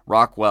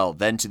 Rockwell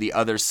then to the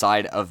other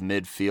side of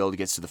midfield,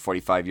 gets to the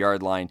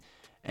 45-yard line,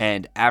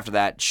 and after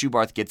that,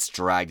 Schubarth gets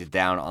dragged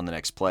down on the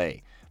next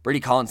play. Brady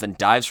Collins then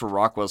dives for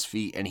Rockwell's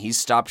feet, and he's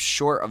stopped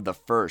short of the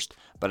first,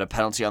 but a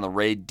penalty on the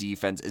Raid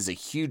defense is a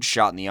huge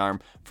shot in the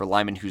arm for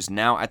Lyman, who's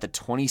now at the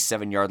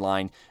 27-yard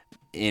line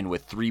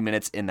with 3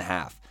 minutes in the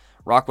half.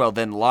 Rockwell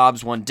then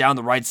lobs one down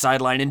the right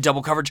sideline in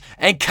double coverage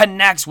and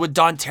connects with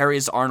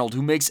Dontarius Arnold,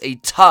 who makes a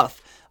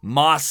tough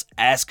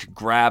Moss-esque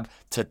grab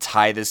to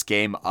tie this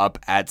game up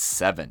at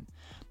 7.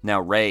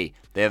 Now Ray,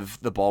 they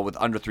have the ball with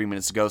under 3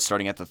 minutes to go,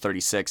 starting at the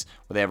 36,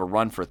 where they have a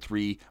run for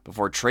 3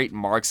 before Trayton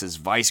Marks'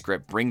 vice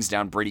grip brings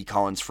down Brady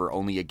Collins for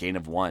only a gain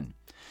of 1.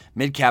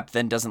 Midcap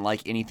then doesn't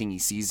like anything he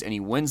sees, and he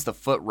wins the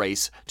foot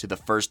race to the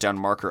first down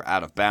marker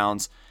out of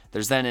bounds.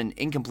 There's then an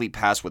incomplete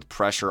pass with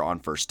pressure on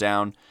first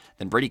down.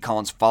 Then Brady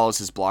Collins follows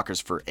his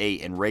blockers for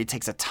 8, and Ray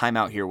takes a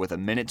timeout here with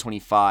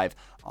 1:25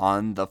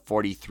 on the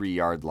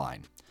 43-yard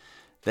line.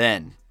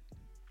 Then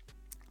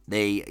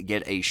they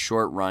get a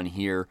short run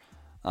here,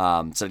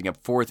 setting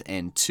up 4th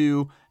and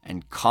 2,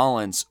 and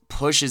Collins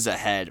pushes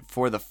ahead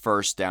for the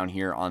first down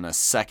here on a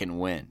second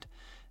wind.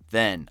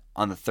 Then,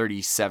 on the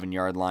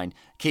 37-yard line,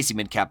 Casey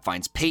Midcap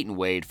finds Peyton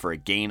Wade for a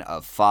gain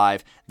of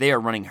 5. They are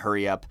running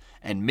hurry up,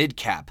 and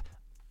Midcap,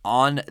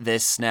 on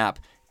this snap,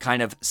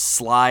 kind of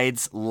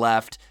slides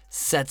left,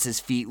 sets his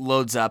feet,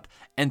 loads up,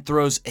 and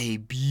throws a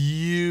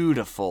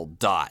beautiful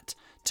dot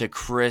to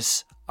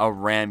Chris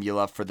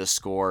Arambula for the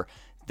score.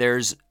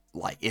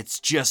 It's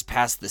just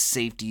past the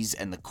safeties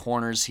and the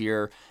corners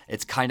here.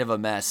 It's kind of a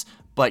mess,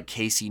 but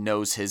Casey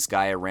knows his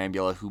guy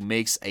Arambula, who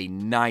makes a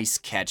nice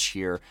catch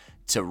here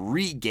to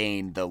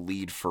regain the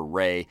lead for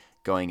Ray,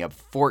 going up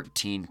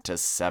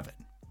 14-7.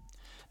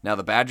 Now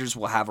the Badgers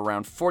will have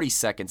around 40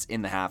 seconds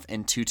in the half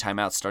and 2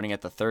 timeouts starting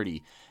at the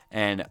 30.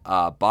 And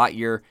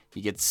Botyer,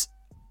 he gets,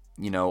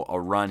 a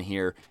run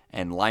here,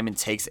 and Lyman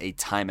takes a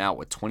timeout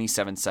with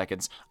 27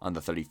 seconds on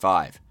the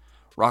 35.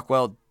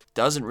 Rockwell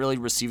doesn't really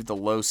receive the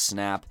low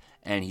snap,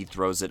 and he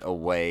throws it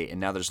away, and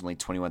now there's only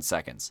 21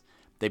 seconds.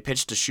 They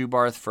pitch to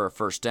Schubarth for a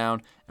first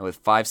down, and with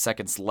 5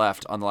 seconds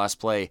left on the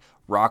last play,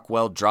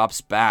 Rockwell drops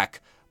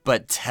back,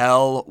 but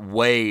Tell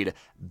Wade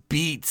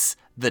beats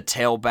the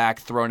tailback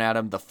thrown at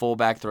him, the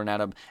fullback thrown at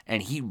him,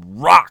 and he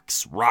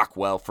rocks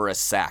Rockwell for a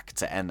sack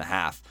to end the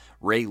half.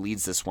 Ray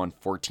leads this one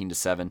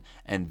 14-7,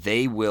 and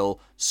they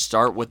will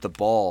start with the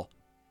ball,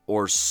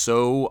 or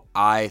so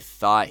I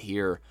thought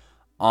here,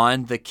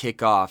 on the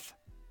kickoff.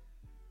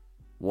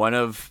 One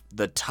of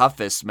the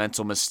toughest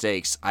mental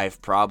mistakes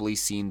I've probably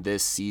seen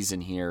this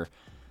season here.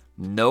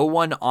 No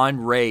one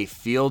on Ray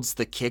fields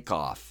the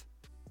kickoff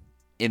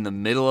in the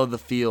middle of the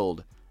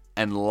field,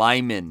 and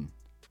Lyman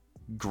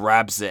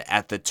grabs it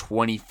at the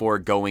 24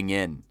 going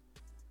in.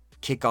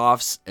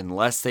 Kickoffs,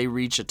 unless they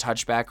reach a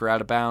touchback or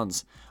out of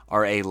bounds,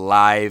 are a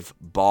live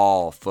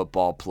ball,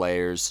 football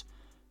players.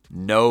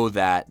 Know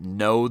that,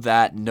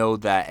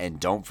 and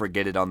don't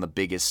forget it on the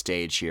biggest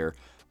stage here.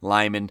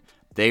 Lyman,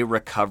 they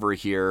recover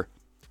here,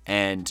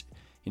 and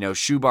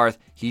Schubarth,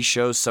 he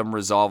shows some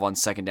resolve on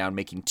second down,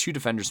 making 2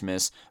 defenders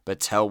miss, but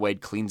Tell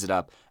Wade cleans it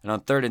up. And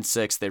on 3rd and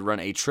 6, they run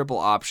a triple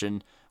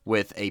option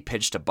with a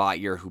pitch to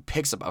Botyer, who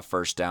picks up a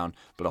first down,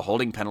 but a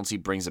holding penalty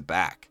brings it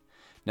back.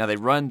 Now they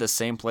run the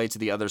same play to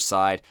the other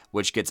side,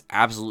 which gets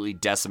absolutely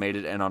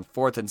decimated, and on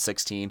 4th and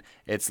 16,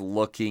 it's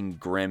looking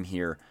grim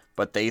here.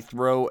 But they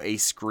throw a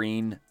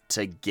screen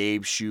to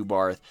Gabe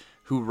Schubarth,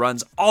 who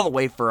runs all the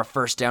way for a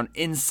first down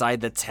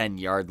inside the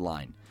 10-yard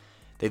line.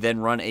 They then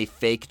run a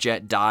fake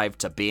jet dive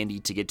to Bandy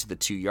to get to the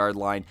 2-yard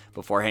line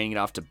before handing it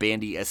off to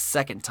Bandy a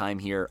second time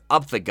here,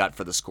 up the gut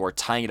for the score,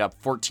 tying it up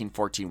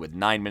 14-14 with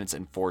 9 minutes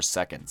and 4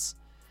 seconds.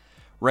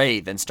 Ray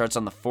then starts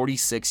on the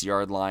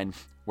 46-yard line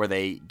where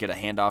they get a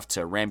handoff to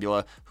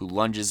Arambula, who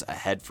lunges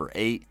ahead for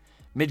 8.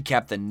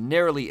 Midcap then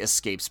narrowly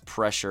escapes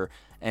pressure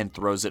and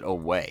throws it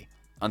away.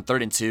 On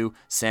 3rd and 2,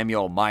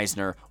 Samuel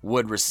Meisner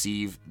would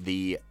receive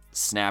the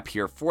snap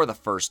here for the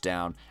first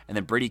down, and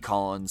then Brady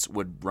Collins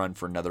would run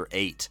for another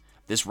 8.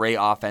 This Ray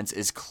offense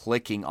is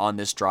clicking on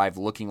this drive,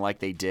 looking like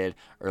they did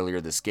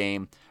earlier this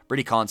game.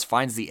 Brady Collins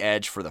finds the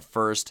edge for the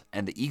first,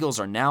 and the Eagles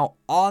are now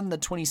on the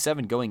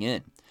 27 going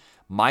in.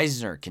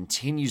 Meisner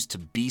continues to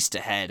beast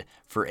ahead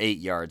for 8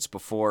 yards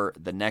before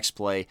the next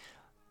play.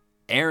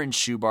 Aaron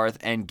Schubarth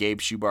and Gabe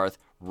Schubarth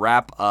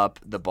wrap up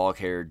the ball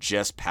carrier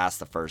just past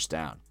the first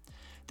down.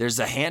 There's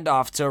a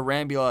handoff to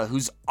Arambula,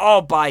 who's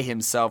all by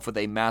himself with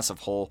a massive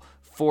hole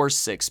for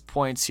 6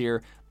 points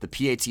here. The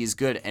PAT is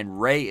good,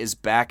 and Ray is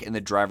back in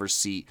the driver's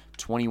seat,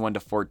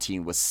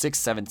 21-14, with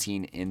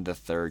 6:17 in the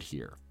third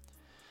here.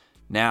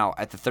 Now,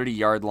 at the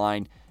 30-yard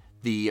line,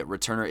 the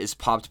returner is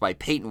popped by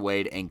Peyton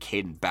Wade and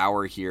Caden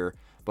Bauer here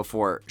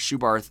before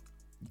Schubarth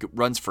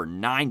runs for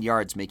 9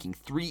 yards, making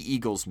 3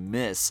 Eagles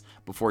miss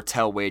before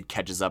Tell Wade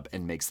catches up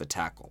and makes the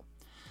tackle.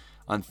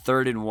 On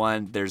 3rd and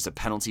 1, there's a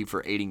penalty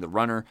for aiding the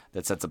runner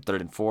that sets up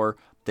 3rd and 4.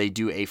 They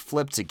do a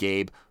flip to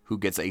Gabe, who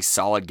gets a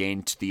solid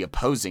gain to the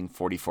opposing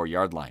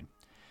 44-yard line.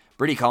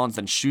 Brady Collins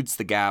then shoots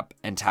the gap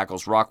and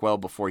tackles Rockwell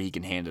before he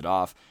can hand it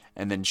off,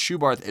 and then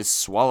Schubarth is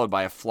swallowed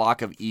by a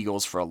flock of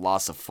Eagles for a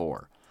loss of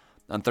 4.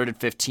 On 3rd and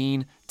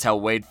 15, Tell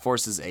Wade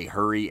forces a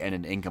hurry and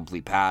an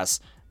incomplete pass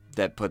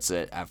that puts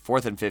it at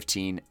 4th and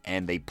 15,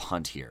 and they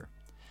punt here.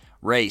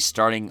 Ray,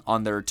 starting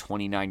on their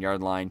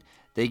 29-yard line,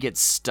 they get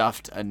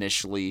stuffed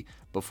initially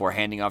before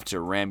handing off to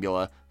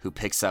Arambula, who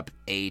picks up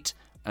 8.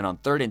 And on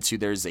 3rd and 2,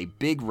 there's a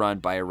big run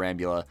by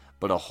Arambula,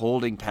 but a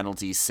holding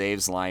penalty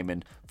saves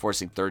Lyman,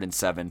 forcing 3rd and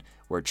 7,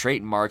 where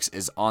Trayton Marks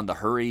is on the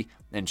hurry,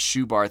 and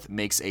Schubarth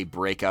makes a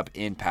breakup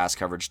in pass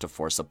coverage to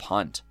force a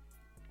punt.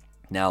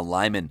 Now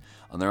Lyman,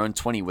 on their own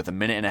 20 with a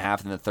minute and a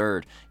half in the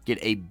third, get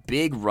a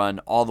big run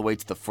all the way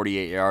to the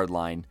 48-yard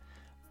line.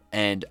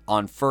 And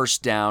on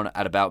first down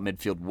at about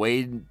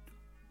midfield,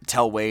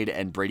 Tell Wade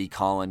and Brady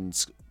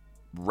Collins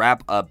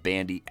wrap up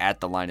Bandy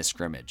at the line of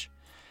scrimmage.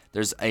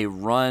 There's a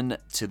run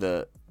to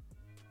the,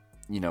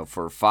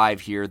 for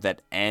 5 here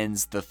that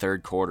ends the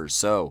third quarter.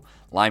 So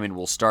Lyman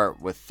will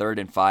start with 3rd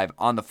and 5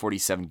 on the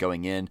 47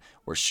 going in,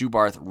 where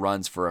Schubarth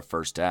runs for a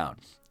first down.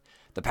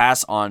 The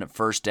pass on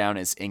first down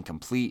is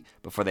incomplete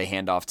before they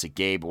hand off to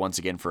Gabe once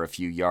again for a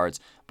few yards.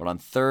 But on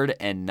 3rd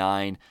and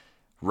 9,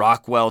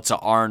 Rockwell to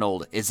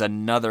Arnold is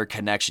another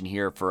connection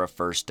here for a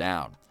first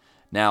down.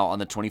 Now on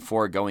the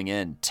 24 going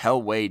in, Tell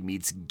Wade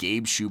meets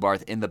Gabe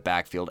Schubarth in the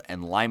backfield,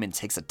 and Lyman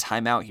takes a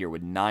timeout here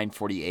with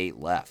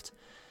 9:48 left.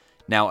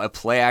 Now a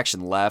play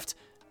action left,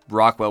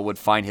 Rockwell would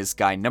find his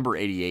guy number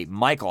 88,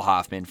 Michael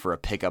Hoffman, for a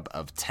pickup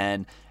of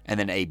 10, and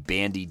then a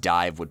bandy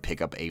dive would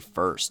pick up a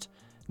first.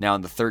 Now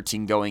on the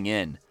 13 going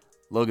in,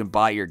 Logan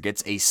Bottier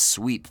gets a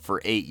sweep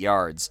for 8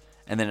 yards,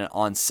 and then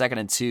on 2nd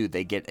and 2,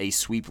 they get a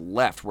sweep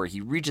left where he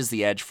reaches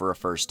the edge for a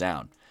first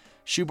down.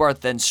 Schubarth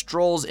then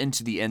strolls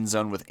into the end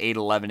zone with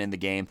 8:11 in the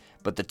game,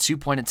 but the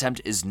 2-point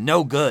attempt is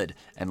no good,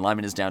 and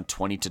Lyman is down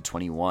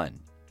 20-21.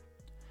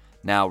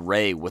 Now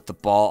Ray with the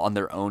ball on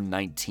their own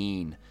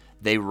 19.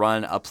 They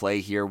run a play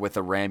here with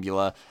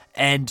Arambula,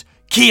 and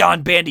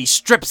Keon Bandy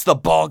strips the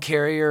ball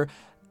carrier,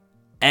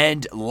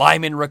 and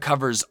Lyman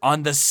recovers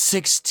on the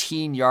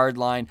 16-yard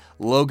line.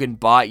 Logan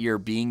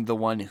Bottier being the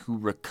one who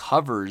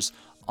recovers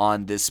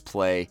on this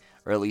play,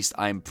 or at least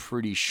I'm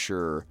pretty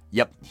sure.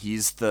 Yep,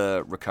 he's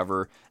the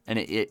recoverer, and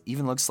it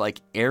even looks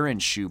like Aaron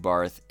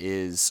Schubarth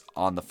is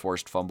on the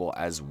forced fumble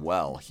as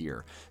well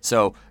here.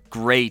 So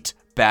great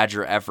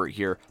Badger effort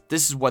here.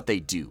 This is what they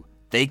do.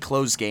 They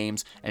close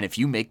games, and if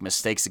you make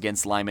mistakes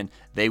against Lyman,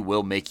 they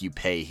will make you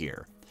pay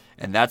here.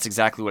 And that's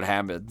exactly what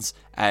happens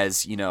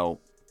as,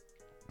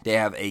 they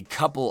have a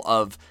couple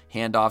of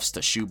handoffs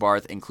to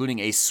Schubarth, including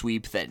a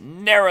sweep that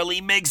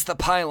narrowly makes the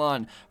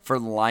pylon for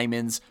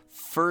Lyman's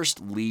first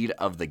lead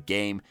of the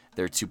game.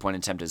 Their 2-point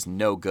attempt is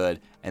no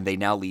good, and they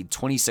now lead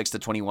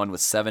 26-21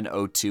 with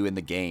 7:02 in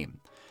the game.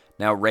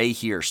 Now Ray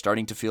here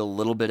starting to feel a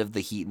little bit of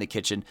the heat in the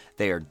kitchen.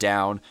 They are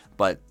down,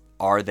 but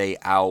are they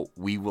out?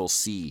 We will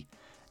see.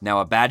 Now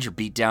a Badger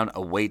beatdown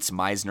awaits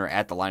Meisner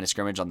at the line of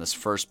scrimmage on this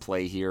first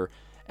play here.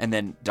 And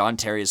then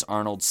Dontarius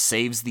Arnold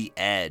saves the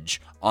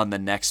edge on the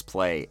next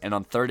play. And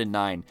on 3rd and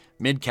 9,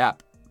 Midcap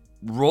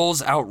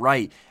rolls out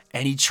right,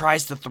 and he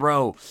tries to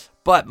throw.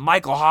 But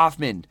Michael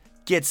Hoffman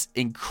gets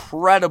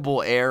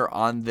incredible air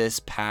on this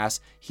pass.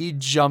 He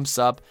jumps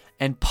up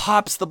and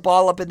pops the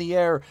ball up in the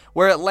air,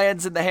 where it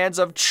lands in the hands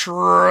of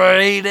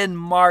Trayton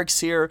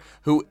Marks here,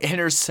 who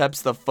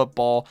intercepts the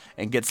football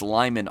and gets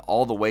Lyman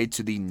all the way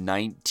to the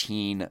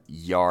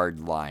 19-yard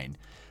line.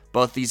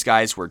 Both these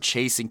guys were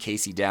chasing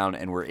Casey down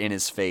and were in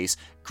his face.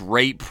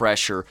 Great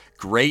pressure,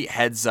 great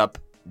heads-up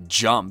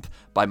jump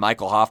by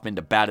Michael Hoffman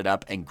to bat it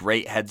up, and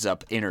great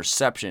heads-up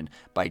interception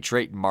by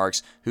Trayton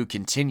Marks, who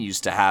continues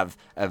to have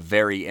a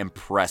very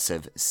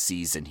impressive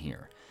season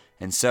here.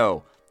 And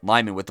so,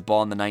 Lyman with the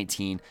ball in the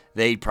 19,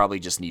 they probably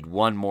just need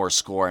one more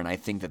score, and I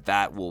think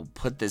that will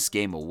put this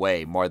game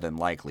away more than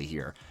likely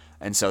here.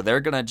 And so they're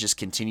going to just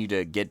continue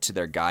to get to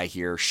their guy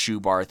here,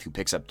 Schubarth, who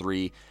picks up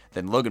 3.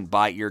 Then Logan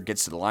Bottier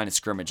gets to the line of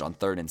scrimmage on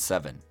 3rd and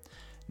 7.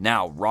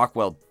 Now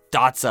Rockwell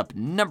dots up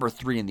number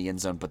 3 in the end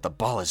zone, but the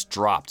ball is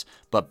dropped.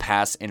 But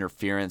pass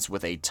interference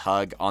with a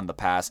tug on the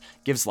pass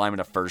gives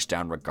Lyman a first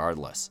down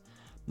regardless.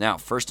 Now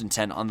 1st and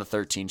 10 on the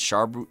 13,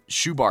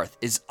 Schubarth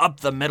is up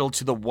the middle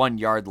to the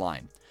 1-yard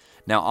line.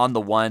 Now on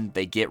the one,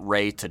 they get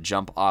Ray to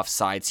jump off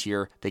sides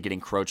here. They get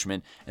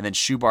encroachment, and then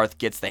Schubarth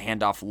gets the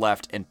handoff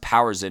left and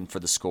powers in for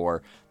the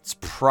score. It's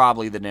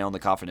probably the nail in the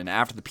coffin, and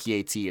after the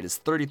PAT, it is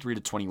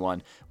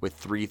 33-21 with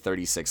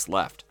 3:36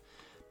 left.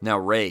 Now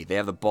Ray, they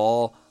have the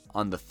ball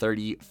on the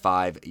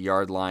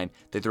 35-yard line.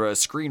 They throw a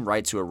screen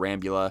right to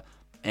Arambula,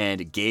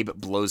 and Gabe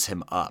blows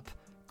him up.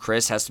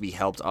 Chris has to be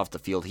helped off the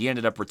field. He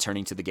ended up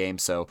returning to the game,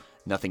 so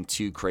nothing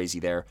too crazy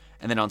there.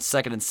 And then on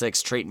 2nd and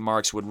 6, Trayton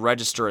Marks would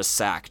register a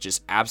sack,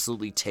 just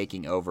absolutely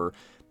taking over.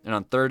 And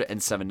on 3rd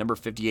and 7, number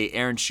 58,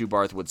 Aaron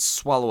Schubarth would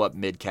swallow up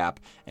mid-cap,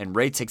 and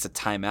Ray takes a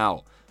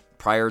timeout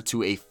prior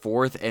to a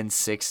 4th and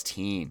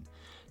 16.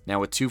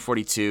 Now with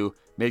 2:42,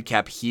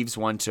 mid-cap heaves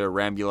one to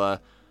Arambula,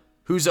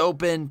 who's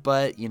open,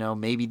 but,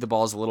 maybe the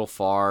ball's a little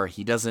far.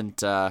 He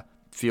doesn't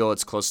feel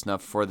it's close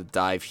enough for the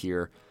dive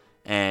here,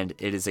 and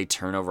it is a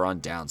turnover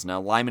on downs.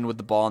 Now, Lyman with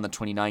the ball on the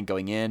 29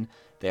 going in.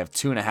 They have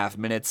 2.5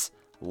 minutes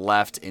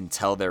left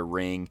until their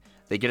ring.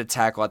 They get a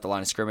tackle at the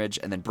line of scrimmage,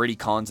 and then Brady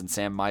Collins and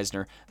Sam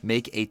Meisner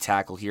make a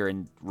tackle here,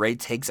 and Ray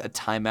takes a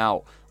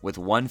timeout with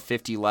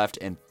 1:50 left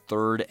and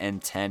 3rd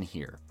and 10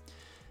 here.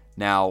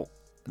 Now,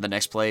 the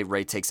next play,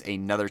 Ray takes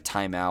another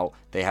timeout.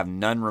 They have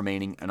none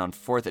remaining, and on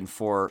 4th and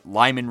 4,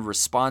 Lyman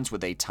responds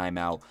with a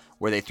timeout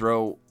where they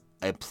throw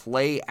a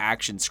play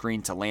action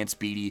screen to Lance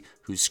Beatty,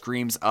 who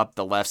screams up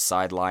the left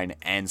sideline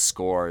and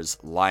scores.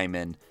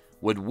 Lyman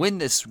would win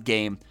this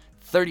game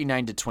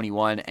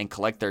 39-21 and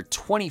collect their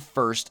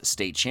 21st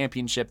state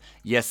championship.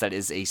 Yes, that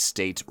is a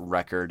state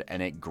record,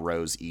 and it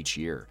grows each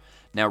year.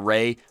 Now,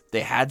 Ray, they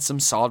had some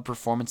solid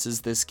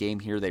performances this game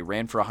here. They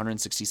ran for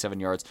 167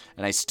 yards,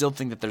 and I still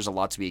think that there's a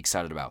lot to be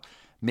excited about.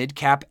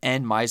 Midcap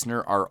and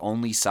Meisner are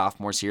only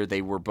sophomores here.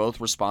 They were both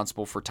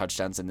responsible for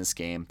touchdowns in this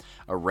game.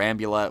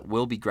 Arambula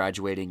will be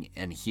graduating,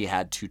 and he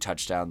had 2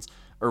 touchdowns,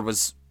 or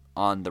was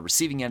on the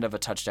receiving end of a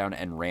touchdown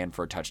and ran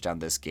for a touchdown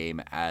this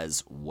game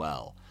as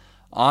well.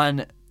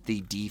 On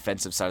the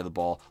defensive side of the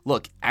ball,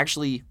 look,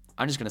 actually,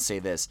 I'm just going to say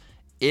this.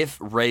 If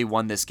Ray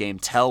won this game,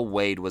 Tell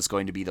Wade was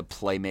going to be the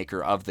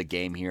playmaker of the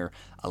game here.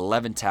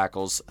 11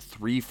 tackles,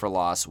 3 for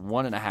loss,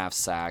 1.5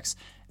 sacks,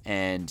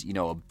 and,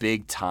 a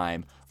big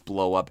time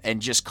blow up,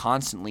 and just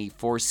constantly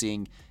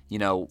forcing,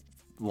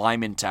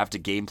 Lyman to have to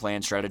game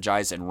plan,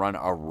 strategize, and run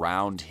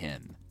around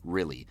him,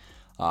 really.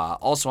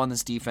 Also on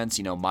this defense,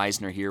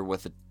 Meisner here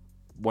with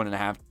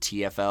 1.5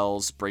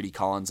 TFLs, Brady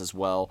Collins as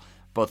well.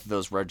 Both of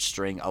those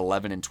registering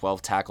 11 and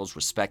 12 tackles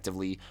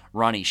respectively.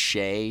 Ronnie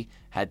Shea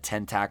had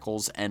 10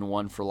 tackles and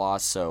 1 for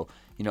loss. So,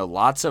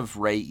 lots of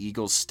Ray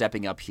Eagles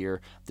stepping up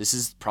here. This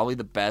is probably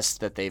the best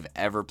that they've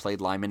ever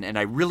played Lyman. And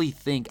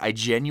I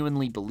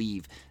genuinely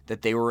believe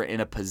that they were in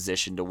a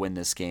position to win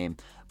this game.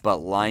 But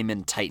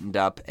Lyman tightened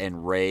up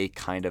and Ray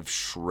kind of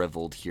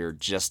shriveled here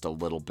just a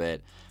little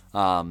bit.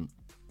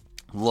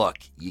 Look,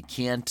 you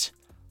can't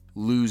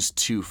lose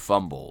 2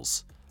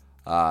 fumbles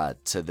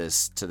to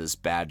this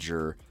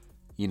Badger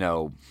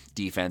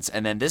defense.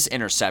 And then this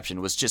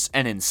interception was just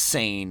an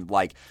insane,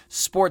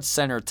 Sports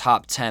Center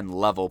top 10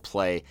 level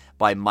play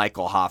by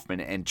Michael Hoffman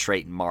and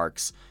Trayton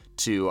Marks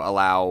to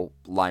allow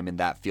Lyman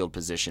that field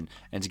position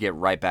and to get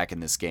right back in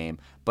this game.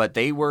 But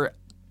they were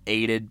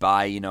aided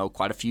by,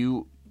 quite a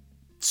few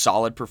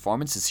solid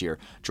performances here.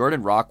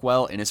 Jordan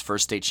Rockwell in his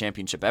first state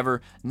championship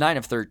ever, 9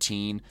 of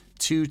 13,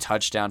 2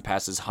 touchdown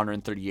passes,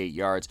 138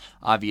 yards.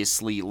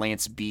 Obviously,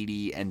 Lance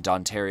Beatty and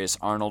Dontarius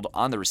Arnold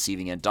on the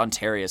receiving end.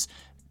 Dontarius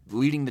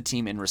leading the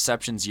team in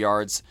receptions,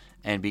 yards,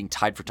 and being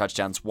tied for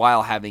touchdowns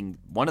while having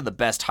one of the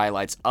best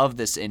highlights of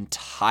this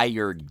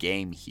entire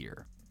game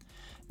here.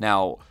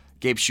 Now,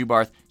 Gabe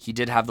Schubarth, he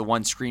did have the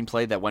one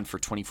screenplay that went for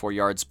 24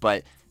 yards,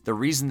 but the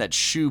reason that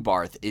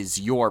Schubarth is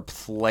your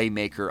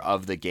playmaker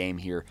of the game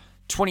here,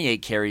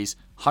 28 carries,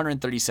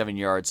 137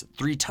 yards,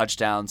 3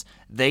 touchdowns.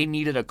 They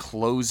needed a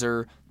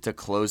closer to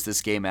close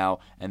this game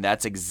out, and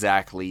that's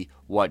exactly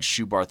what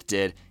Schubarth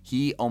did.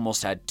 He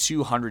almost had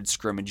 200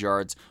 scrimmage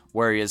yards,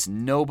 whereas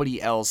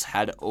nobody else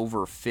had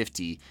over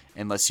 50,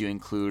 unless you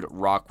include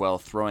Rockwell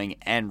throwing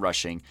and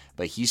rushing,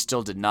 but he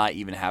still did not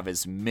even have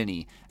as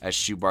many as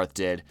Schubarth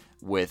did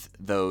with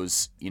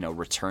those,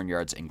 return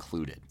yards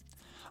included.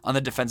 On the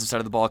defensive side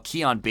of the ball,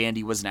 Keon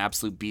Bandy was an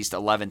absolute beast,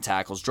 11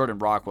 tackles. Jordan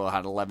Rockwell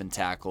had 11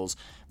 tackles,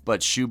 but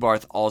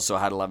Schubarth also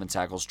had 11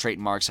 tackles.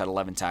 Trayton Marks had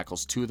 11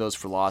 tackles, 2 of those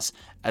for loss,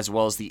 as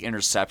well as the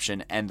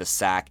interception and the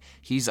sack.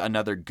 He's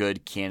another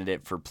good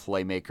candidate for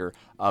playmaker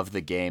of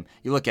the game.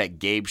 You look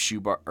at Aaron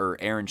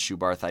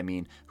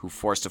Schubarth, who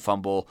forced a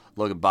fumble.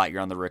 Logan Bottier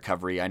on the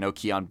recovery. I know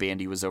Keon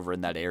Bandy was over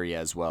in that area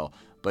as well,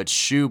 but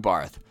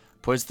Schubarth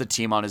puts the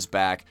team on his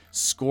back,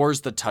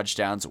 scores the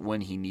touchdowns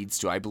when he needs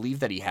to. I believe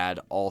that he had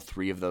all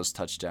 3 of those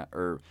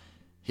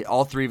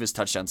all 3 of his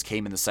touchdowns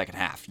came in the second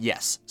half.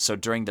 Yes. So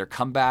during their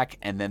comeback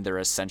and then their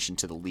ascension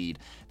to the lead,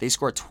 they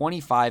scored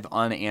 25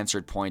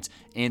 unanswered points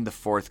in the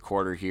 4th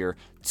quarter here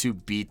to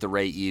beat the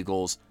Ray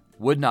Eagles.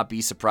 Would not be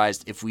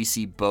surprised if we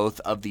see both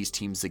of these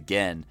teams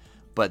again,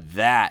 but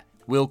that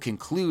will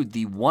conclude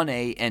the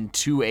 1A and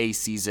 2A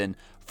season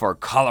for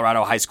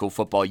Colorado high school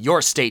football.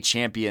 Your state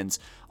champions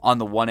on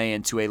the 1A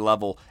and 2A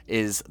level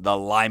is the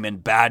Lyman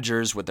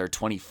Badgers with their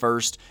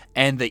 21st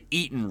and the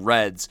Eaton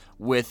Reds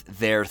with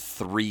their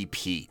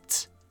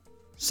three-peat.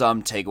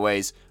 Some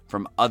takeaways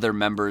from other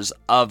members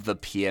of the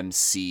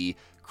PMC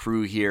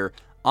crew here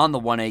on the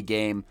 1A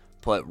game,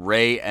 but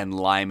Ray and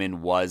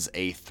Lyman was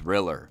a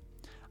thriller.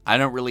 I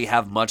don't really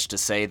have much to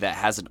say that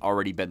hasn't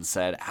already been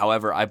said.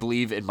 However, I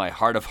believe in my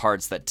heart of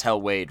hearts that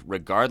Tell Wade,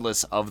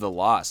 regardless of the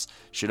loss,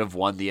 should have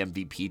won the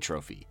MVP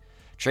trophy.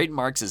 Trayton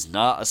Marks is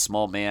not a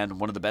small man,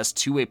 one of the best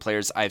two-way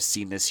players I've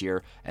seen this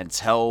year, and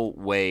Tell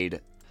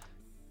Wade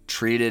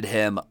treated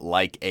him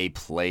like a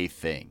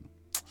plaything.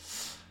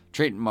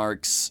 Trayton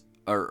Marks,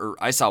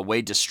 I saw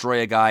Wade destroy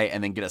a guy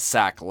and then get a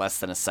sack less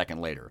than a second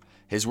later.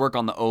 His work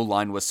on the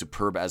O-line was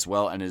superb as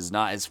well, and it is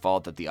not his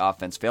fault that the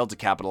offense failed to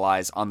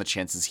capitalize on the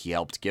chances he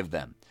helped give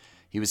them.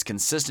 He was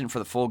consistent for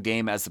the full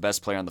game as the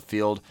best player on the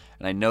field,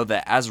 and I know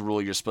that as a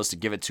rule you're supposed to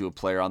give it to a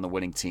player on the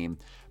winning team,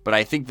 but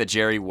I think the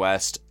Jerry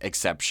West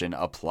exception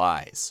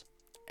applies.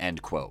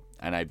 End quote.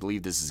 And I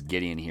believe this is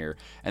Gideon here.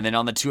 And then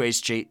on the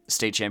 2A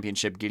state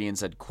championship, Gideon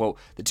said, quote,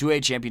 "The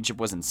 2A championship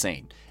was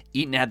insane.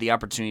 Eaton had the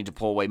opportunity to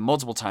pull away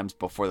multiple times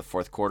before the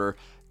fourth quarter.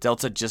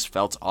 Delta just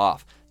felt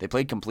off. They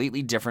played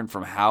completely different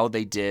from how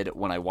they did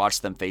when I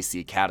watched them face the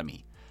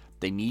academy.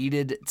 They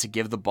needed to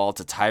give the ball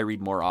to Tyreed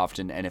more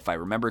often, and if I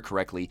remember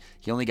correctly,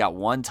 he only got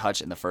one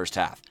touch in the first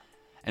half.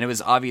 And it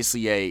was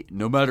obviously a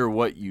no matter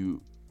what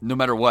you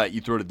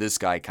throw to this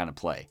guy kind of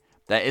play.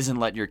 That isn't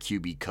let your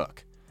QB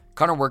cook.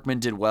 Connor Workman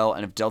did well,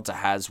 and if Delta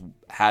has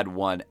had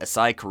one,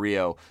 Asai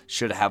Carrillo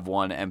should have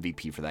won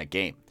MVP for that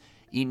game.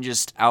 Eaton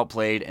just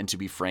outplayed and, to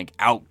be frank,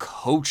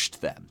 outcoached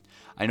them.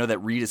 I know that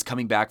Reed is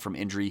coming back from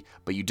injury,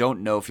 but you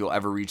don't know if you'll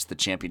ever reach the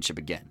championship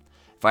again.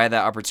 If I had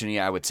that opportunity,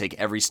 I would take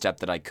every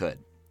step that I could.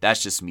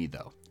 That's just me,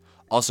 though.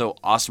 Also,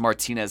 Austin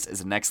Martinez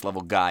is a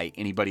next-level guy.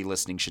 Anybody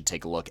listening should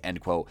take a look,"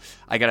 end quote.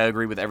 I got to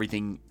agree with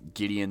everything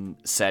Gideon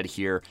said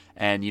here.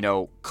 And,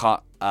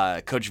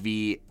 Coach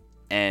V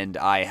and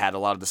I had a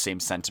lot of the same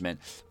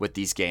sentiment with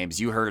these games.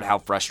 You heard how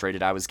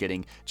frustrated I was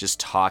getting just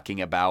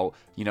talking about,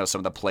 some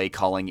of the play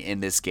calling in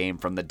this game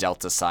from the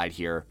Delta side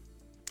here.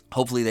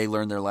 Hopefully they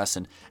learn their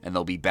lesson and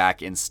they'll be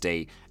back in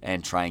state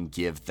and try and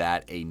give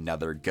that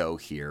another go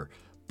here.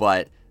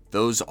 But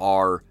those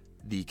are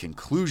the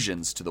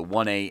conclusions to the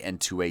 1A and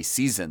 2A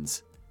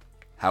seasons.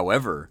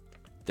 However,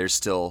 there's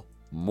still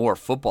more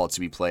football to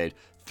be played,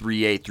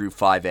 3A through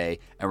 5A,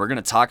 and we're going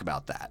to talk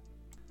about that.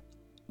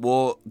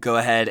 We'll go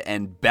ahead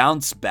and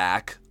bounce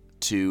back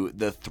to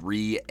the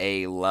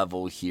 3A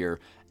level here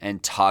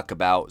and talk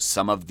about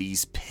some of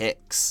these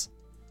picks.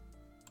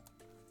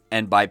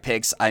 And by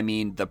picks, I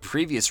mean the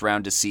previous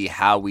round to see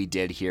how we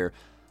did here.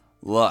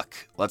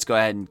 Look, let's go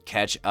ahead and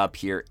catch up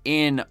here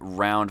in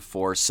round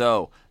 4.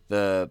 So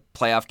the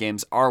playoff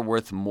games are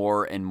worth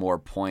more and more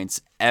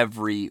points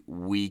every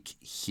week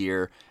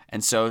here.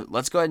 And so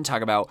let's go ahead and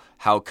talk about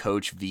how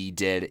Coach V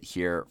did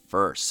here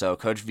first. So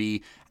Coach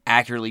V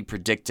accurately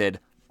predicted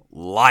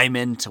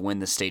Lyman to win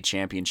the state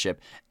championship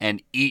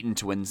and Eaton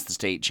to win the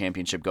state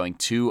championship, going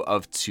 2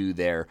 of 2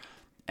 there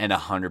and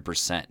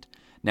 100%.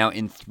 Now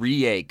in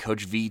 3A,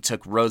 Coach V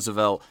took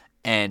Roosevelt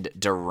and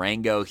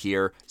Durango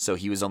here, so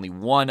he was only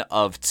 1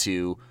 of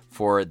 2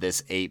 for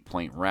this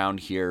 8-point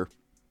round here.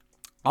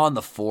 On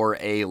the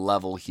 4A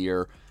level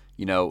here,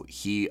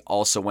 he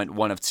also went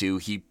 1 of 2.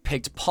 He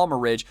picked Palmer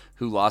Ridge,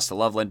 who lost to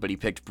Loveland, but he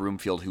picked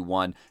Broomfield, who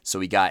won, so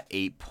he got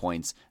 8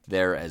 points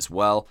there as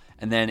well.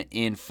 And then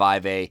in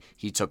 5A,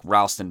 he took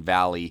Ralston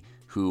Valley,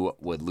 who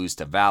would lose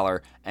to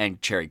Valor,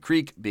 and Cherry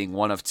Creek being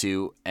 1 of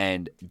 2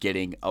 and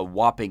getting a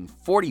whopping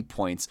 40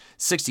 points,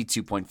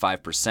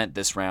 62.5%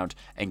 this round,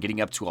 and getting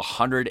up to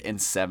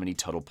 170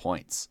 total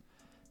points.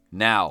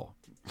 Now,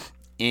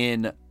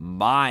 in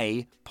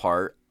my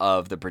part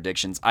of the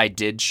predictions, I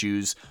did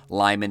choose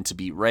Lyman to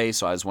beat Ray,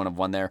 so I was 1 of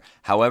 1 there.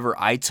 However,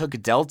 I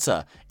took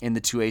Delta in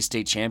the 2A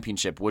state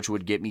championship, which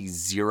would get me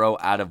 0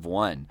 out of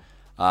 1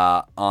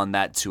 on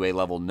that 2A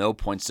level. No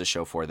points to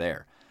show for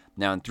there.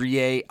 Now in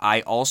 3A,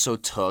 I also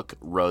took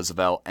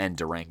Roosevelt and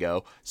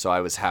Durango, so I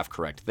was half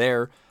correct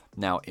there.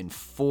 Now in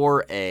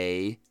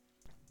 4A,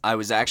 I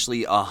was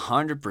actually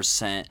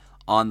 100%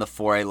 on the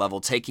 4A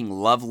level, taking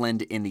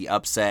Loveland in the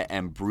upset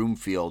and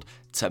Broomfield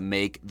to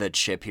make the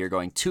chip here,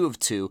 going 2 of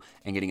 2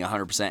 and getting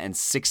 100% and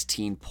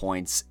 16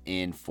 points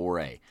in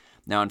 4A.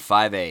 Now in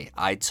 5A,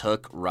 I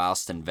took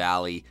Ralston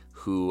Valley,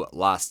 who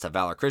lost to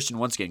Valor Christian.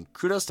 Once again,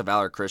 kudos to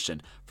Valor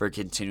Christian for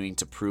continuing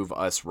to prove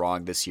us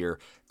wrong this year.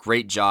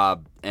 Great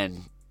job,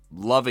 and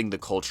loving the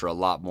culture a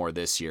lot more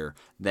this year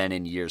than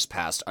in years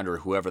past under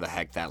whoever the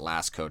heck that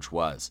last coach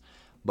was.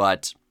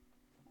 But,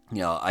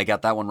 I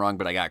got that one wrong,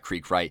 but I got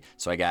Creek right.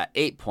 So I got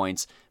 8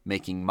 points,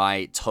 making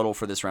my total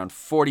for this round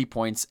 40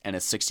 points and a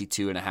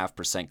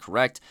 62.5%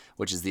 correct,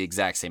 which is the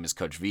exact same as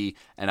Coach V,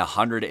 and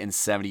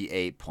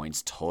 178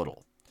 points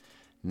total.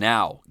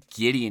 Now,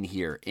 Gideon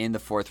here in the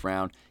 4th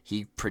round,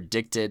 he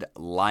predicted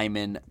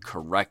Lyman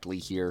correctly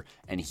here,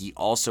 and he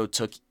also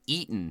took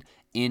Eaton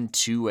in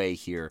 2A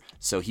here.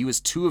 So he was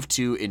 2 of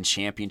 2 in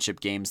championship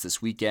games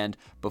this weekend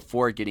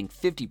before getting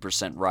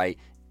 50% right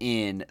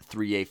in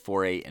 3A,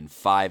 4A, and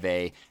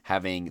 5A,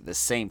 having the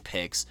same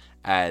picks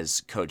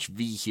as Coach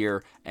V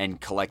here and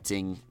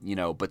collecting,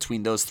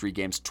 between those 3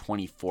 games,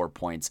 24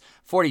 points,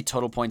 40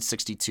 total points,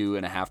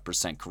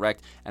 62.5%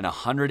 correct, and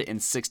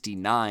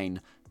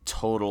 169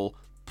 total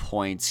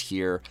points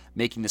here,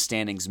 making the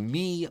standings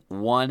me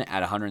 1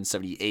 at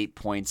 178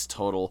 points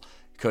total,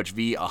 Coach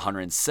V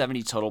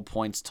 170 total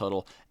points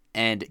total,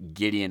 and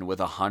Gideon with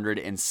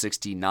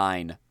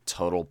 169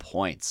 total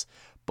points.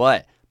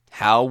 But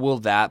how will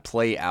that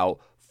play out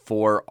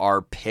for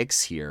our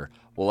picks here?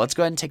 Well, let's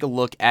go ahead and take a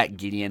look at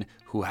Gideon,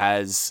 who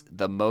has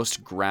the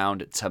most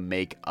ground to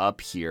make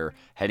up here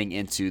heading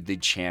into the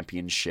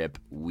championship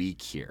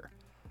week here.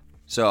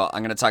 So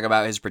I'm going to talk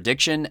about his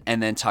prediction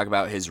and then talk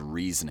about his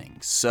reasoning.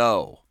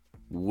 So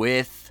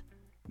with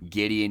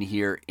Gideon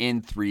here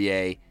in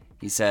 3A,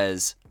 he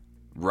says,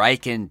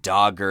 Riken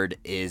Doggard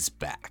is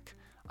back.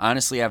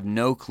 Honestly, I have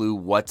no clue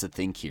what to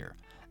think here.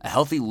 A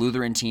healthy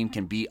Lutheran team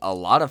can beat a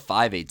lot of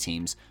 5A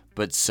teams,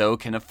 but so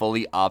can a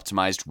fully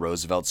optimized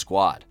Roosevelt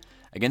squad.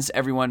 Against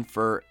everyone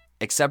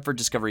except for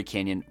Discovery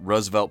Canyon,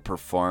 Roosevelt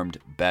performed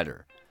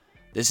better.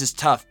 This is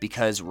tough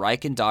because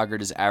Riken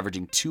Doggard is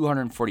averaging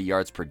 240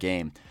 yards per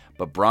game,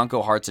 but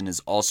Bronco Hartson is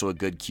also a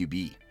good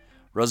QB.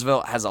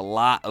 Roosevelt has a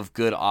lot of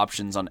good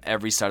options on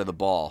every side of the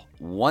ball.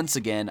 Once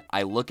again,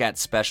 I look at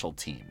special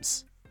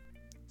teams.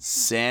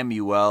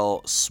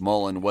 Samuel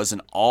Smolin was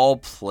an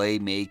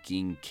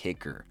all-playmaking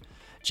kicker.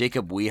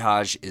 Jacob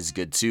Wehaj is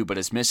good too, but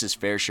has missed his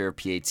fair share of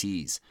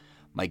PATs.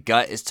 My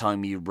gut is telling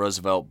me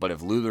Roosevelt, but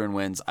if Lutheran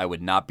wins, I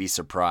would not be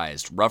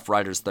surprised. Rough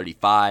Riders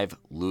 35,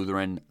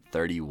 Lutheran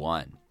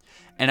 31.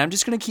 And I'm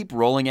just going to keep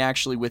rolling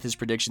actually with his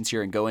predictions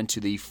here and go into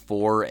the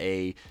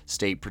 4A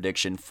state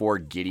prediction for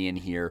Gideon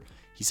here.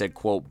 He said,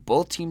 quote,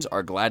 both teams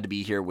are glad to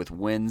be here with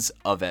wins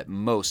of at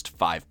most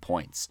 5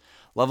 points.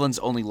 Loveland's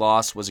only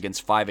loss was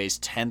against 5A's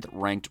 10th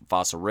ranked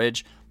Fossil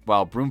Ridge,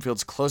 while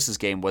Broomfield's closest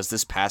game was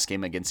this past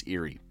game against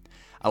Erie.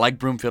 I like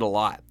Broomfield a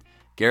lot.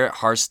 Garrett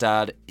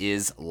Harstad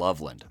is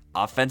Loveland.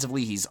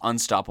 Offensively, he's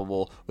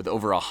unstoppable with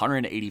over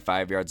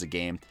 185 yards a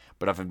game,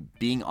 but if I'm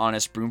being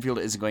honest, Broomfield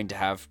isn't going to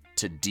have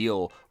to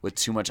deal with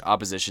too much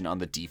opposition on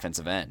the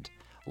defensive end.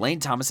 Lane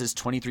Thomas's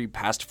 23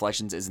 pass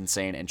deflections is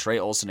insane, and Trey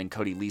Olson and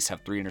Cody Lease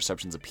have 3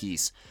 interceptions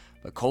apiece.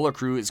 But Kohler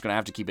Crew is going to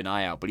have to keep an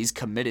eye out, but he's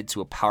committed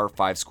to a Power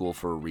 5 school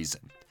for a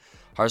reason.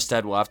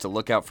 Harstad will have to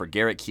look out for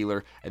Garrett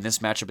Keeler, and this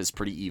matchup is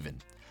pretty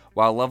even.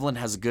 While Loveland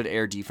has a good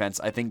air defense,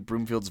 I think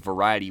Broomfield's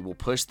variety will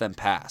push them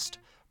past.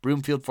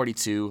 Broomfield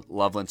 42,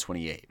 Loveland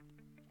 28.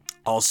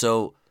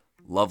 Also,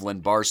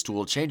 Loveland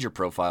Barstool change your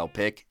profile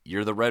pick.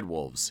 You're the Red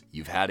Wolves.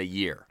 You've had a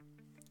year.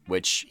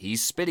 Which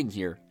he's spitting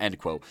here, end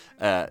quote.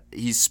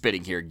 He's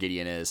spitting here,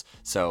 Gideon is.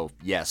 So,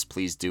 yes,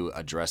 please do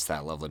address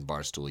that, Loveland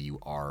Barstool. You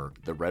are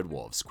the Red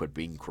Wolves. Quit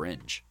being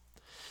cringe.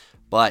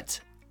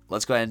 But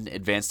let's go ahead and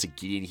advance to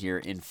Gideon here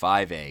in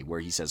 5A, where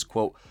he says,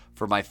 quote,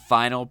 for my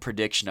final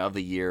prediction of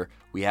the year,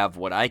 we have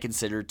what I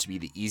consider to be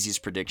the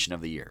easiest prediction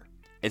of the year.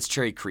 It's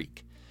Cherry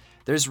Creek.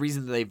 There's a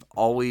reason that they've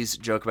always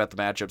joked about the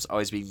matchups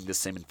always being the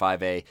same in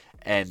 5A,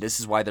 and this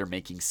is why they're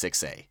making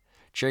 6A.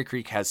 Cherry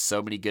Creek has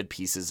so many good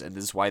pieces, and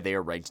this is why they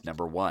are ranked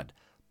number 1.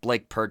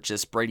 Blake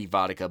Purchase, Brady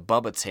Vodka,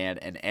 Bubba Tan,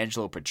 and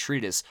Angelo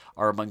Petridis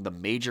are among the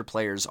major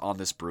players on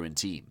this Bruin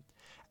team.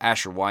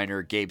 Asher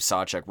Weiner, Gabe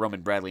Sawchuk,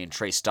 Roman Bradley, and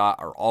Trey Stott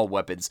are all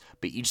weapons,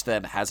 but each of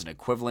them has an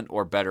equivalent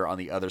or better on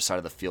the other side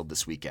of the field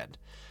this weekend.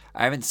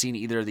 I haven't seen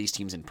either of these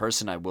teams in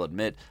person, I will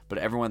admit, but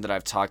everyone that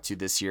I've talked to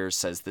this year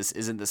says this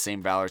isn't the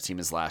same Valor team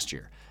as last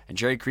year, and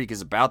Cherry Creek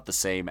is about the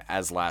same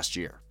as last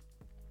year.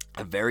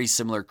 A very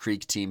similar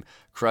Creek team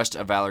crushed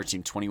a Valor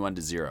team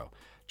 21-0.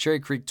 Cherry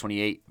Creek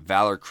 28,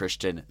 Valor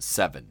Christian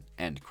 7,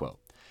 end quote.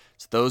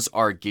 So those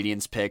are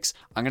Gideon's picks.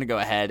 I'm going to go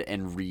ahead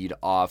and read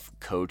off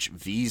Coach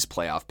V's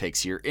playoff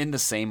picks here in the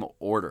same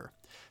order.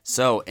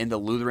 So in the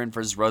Lutheran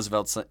versus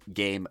Roosevelt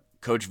game,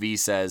 Coach V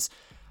says,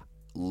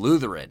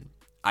 Lutheran,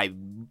 I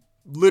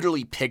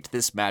literally picked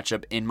this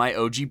matchup in my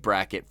OG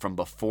bracket from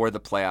before the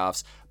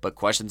playoffs, but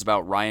questions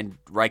about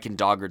Riken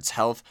Doggard's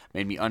health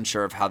made me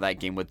unsure of how that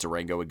game with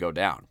Durango would go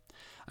down.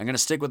 I'm going to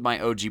stick with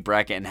my OG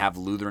bracket and have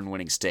Lutheran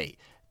winning state.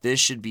 This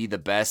should be the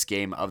best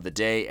game of the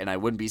day, and I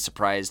wouldn't be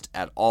surprised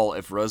at all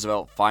if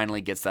Roosevelt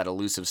finally gets that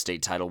elusive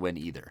state title win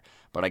either.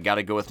 But I got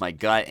to go with my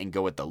gut and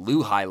go with the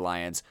Lehigh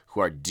Lions, who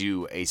are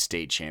due a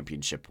state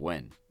championship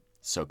win.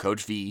 So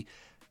Coach V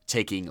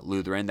taking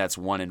Lutheran, that's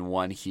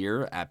 1-1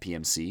 here at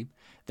PMC.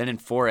 Then in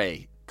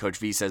 4A, Coach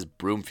V says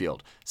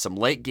Broomfield. Some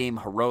late game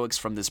heroics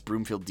from this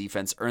Broomfield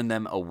defense earned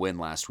them a win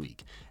last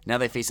week. Now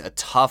they face a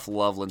tough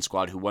Loveland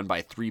squad who won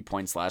by 3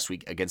 points last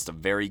week against a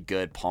very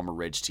good Palmer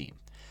Ridge team.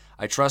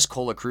 I trust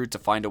Kohler Crew to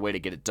find a way to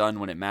get it done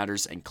when it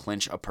matters and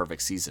clinch a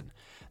perfect season.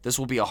 This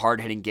will be a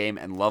hard-hitting game,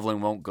 and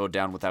Loveland won't go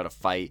down without a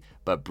fight,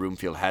 but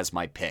Broomfield has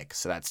my pick.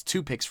 So that's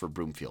 2 picks for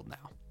Broomfield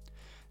now.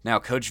 Now,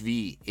 Coach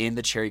V in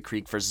the Cherry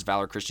Creek versus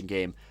Valor Christian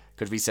game,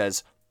 Coach V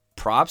says,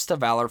 props to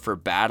Valor for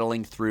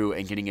battling through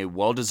and getting a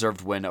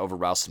well-deserved win over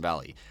Ralston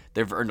Valley.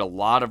 They've earned a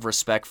lot of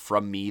respect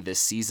from me this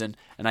season,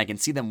 and I can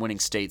see them winning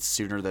states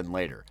sooner than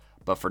later.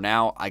 But for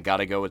now, I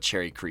gotta go with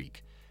Cherry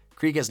Creek.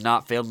 Creek has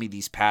not failed me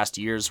these past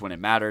years when it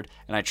mattered,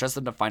 and I trust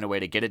them to find a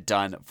way to get it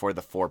done for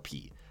the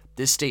 4P.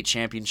 This state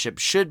championship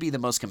should be the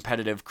most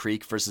competitive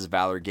Creek versus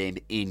Valor game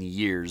in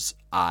years,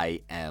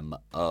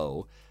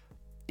 IMO,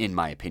 in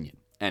my opinion,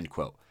 end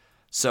quote.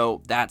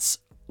 So that's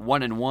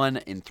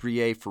 1-1 in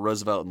 3A for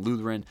Roosevelt and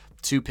Lutheran,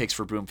 2 picks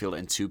for Broomfield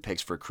and 2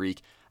 picks for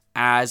Creek.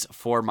 As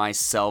for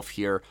myself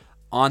here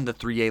on the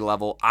 3A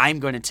level, I'm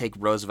going to take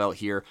Roosevelt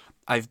here.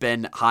 I've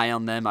been high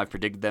on them. I've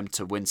predicted them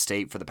to win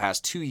state for the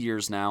past 2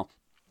 years now.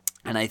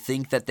 And I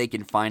think that they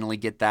can finally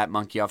get that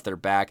monkey off their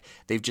back.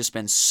 They've just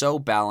been so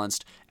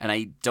balanced, and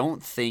I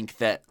don't think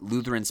that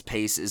Lutheran's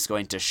pace is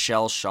going to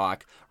shell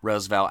shock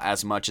Roosevelt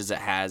as much as it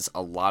has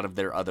a lot of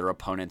their other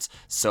opponents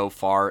so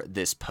far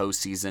this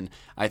postseason.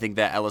 I think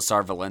that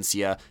LSR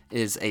Valencia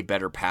is a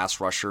better pass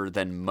rusher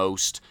than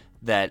most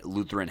that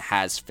Lutheran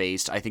has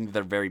faced. I think that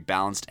they're very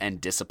balanced and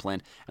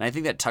disciplined, and I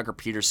think that Tucker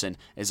Peterson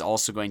is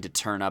also going to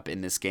turn up in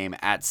this game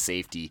at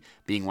safety,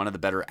 being one of the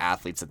better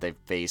athletes that they've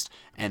faced.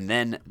 And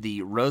then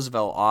the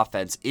Roosevelt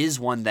offense is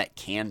one that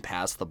can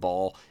pass the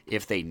ball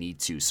if they need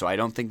to, so I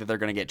don't think that they're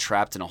going to get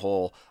trapped in a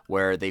hole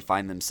where they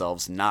find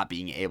themselves not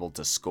being able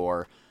to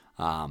score.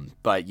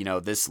 But,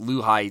 this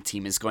Lehigh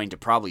team is going to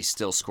probably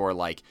still score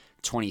like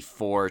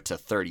 24 to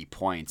 30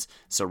 points.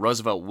 So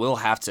Roosevelt will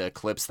have to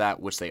eclipse that,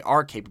 which they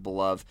are capable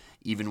of,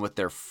 even with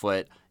their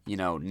foot,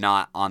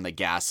 not on the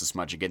gas as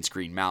much against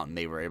Green Mountain.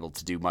 They were able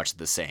to do much of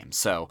the same.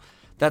 So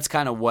that's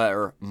kind of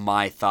where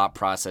my thought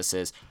process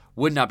is.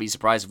 Would not be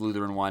surprised if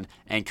Lutheran won,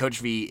 and Coach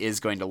V is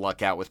going to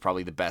luck out with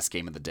probably the best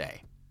game of the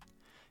day.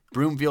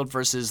 Broomfield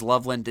versus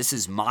Loveland. This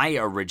is my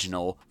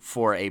original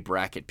for a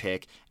bracket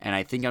pick, and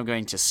I think I'm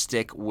going to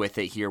stick with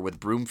it here with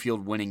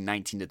Broomfield winning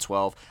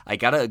 19-12. I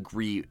got to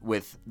agree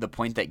with the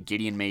point that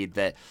Gideon made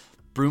that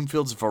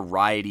Broomfield's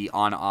variety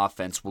on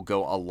offense will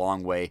go a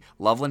long way.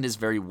 Loveland is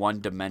very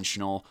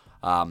one-dimensional.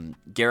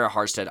 Garrett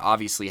Harstead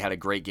obviously had a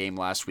great game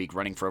last week,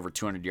 running for over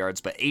 200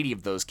 yards, but 80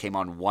 of those came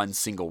on one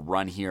single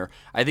run here.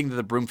 I think that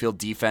the Broomfield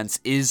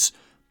defense is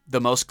the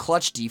most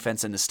clutch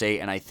defense in the state,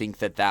 and I think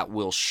that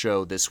will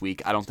show this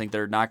week. I don't think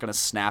they're not going to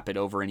snap it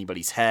over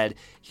anybody's head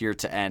here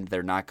to end.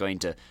 They're not going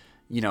to,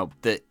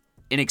 the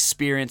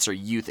inexperience or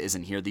youth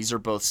isn't here. These are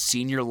both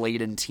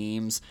senior-laden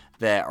teams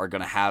that are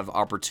going to have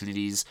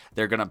opportunities.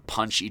 They're going to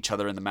punch each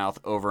other in the mouth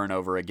over and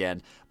over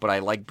again, but I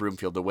like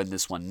Broomfield to win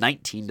this one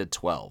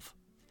 19-12.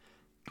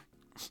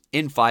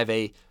 In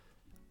 5A,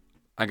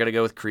 I got to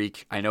go with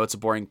Creek. I know it's a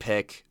boring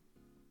pick,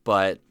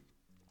 but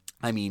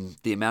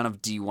the amount of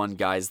D1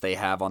 guys they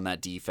have on that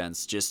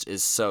defense just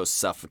is so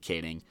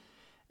suffocating.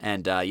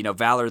 And,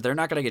 Valor, they're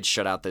not going to get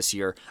shut out this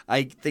year.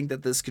 I think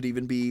that this could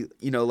even be,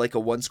 like a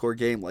one-score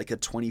game, like a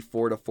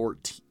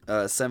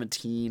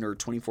 24-17 or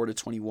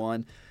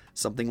 24-21,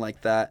 something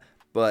like that.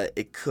 But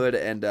it could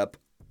end up,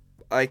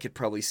 I could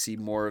probably see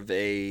more of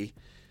a,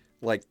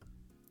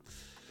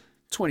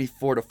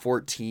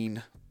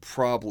 24-14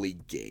 probably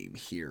game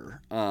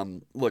here.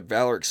 Look,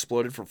 Valor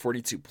exploded for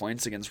 42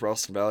 points against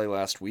Ralston Valley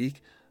last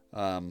week.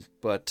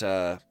 But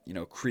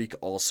Creek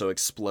also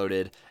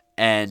exploded,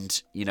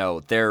 and,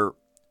 their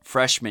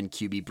freshman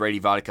QB, Brady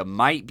Vodka,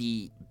 might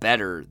be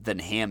better than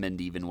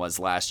Hammond even was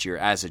last year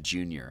as a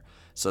junior.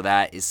 So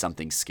that is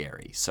something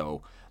scary.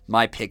 So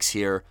my picks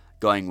here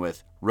going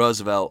with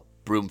Roosevelt,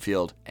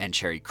 Broomfield, and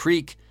Cherry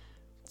Creek.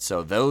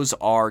 So those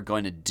are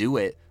going to do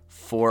it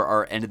for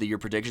our end of the year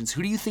predictions.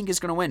 Who do you think is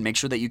going to win? Make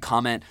sure that you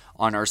comment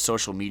on our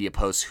social media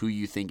posts who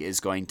you think is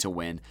going to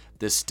win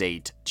the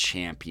state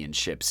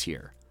championships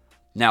here.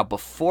 Now,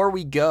 before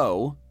we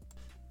go,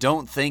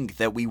 don't think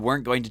that we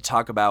weren't going to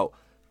talk about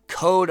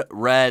Code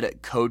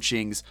Red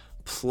Coaching's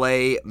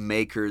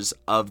Playmakers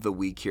of the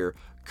Week here.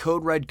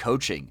 Code Red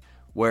Coaching,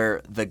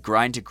 where the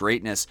grind to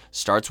greatness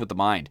starts with the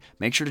mind.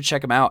 Make sure to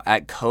check them out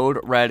at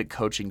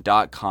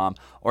coderedcoaching.com,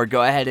 or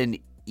go ahead and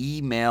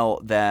email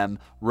them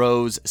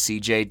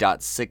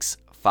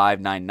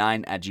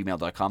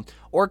rosecj.6599@gmail.com,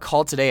 or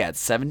call today at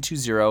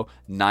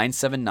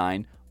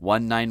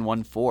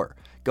 720-979-1914.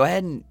 Go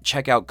ahead and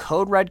check out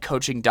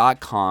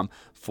coderedcoaching.com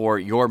for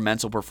your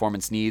mental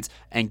performance needs,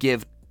 and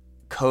give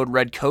Code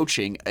Red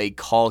Coaching a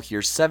call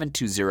here,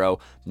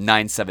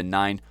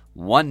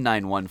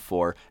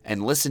 720-979-1914,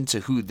 and listen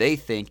to who they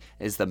think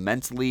is the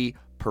mental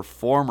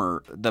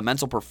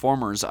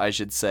performers, I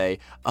should say,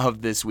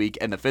 of this week,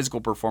 and the physical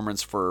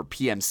performance for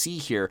PMC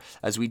here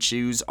as we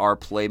choose our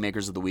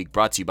Playmakers of the Week,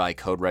 brought to you by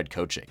Code Red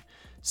Coaching.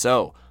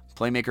 So,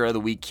 Playmaker of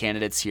the Week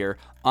candidates here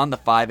on the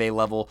 5A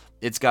level.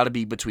 It's got to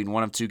be between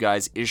one of two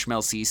guys,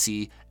 Ishmael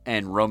Cece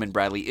and Roman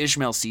Bradley.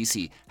 Ishmael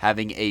Cece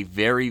having a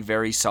very,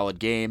 very solid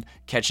game,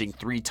 catching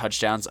 3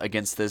 touchdowns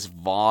against this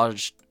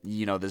vaunted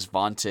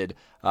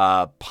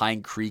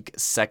Pine Creek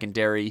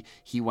secondary.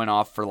 He went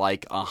off for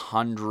like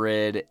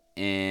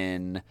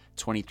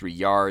 123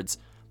 yards.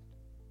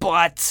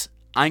 But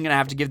I'm going to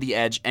have to give the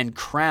edge and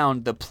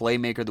crown the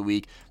Playmaker of the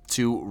Week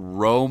to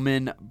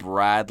Roman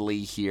Bradley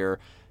here.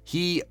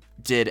 He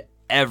did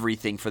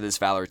everything for this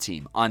Valor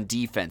team. On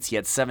defense, he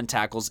had 7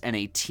 tackles and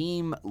a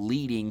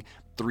team-leading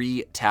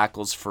 3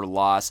 tackles for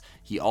loss.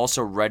 He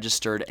also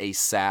registered a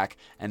sack.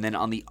 And then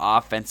on the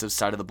offensive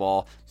side of the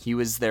ball, he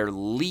was their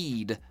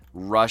lead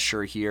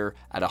rusher here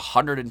at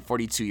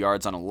 142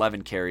 yards on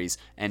 11 carries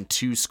and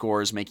 2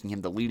 scores, making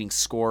him the leading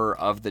scorer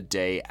of the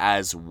day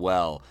as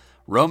well.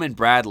 Roman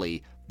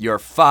Bradley, your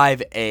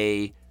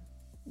 5A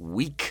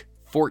Week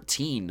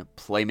 14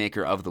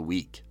 Playmaker of the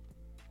Week.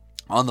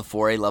 On the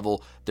 4A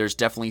level, there's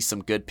definitely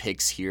some good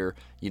picks here.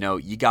 You know,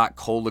 you got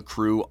Cole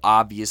LaCrue,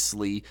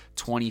 obviously,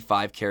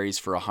 25 carries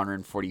for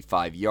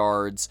 145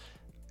 yards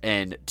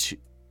and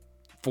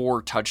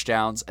 4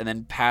 touchdowns, and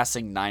then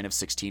passing 9 of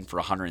 16 for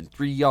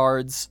 103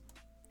 yards.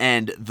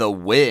 And the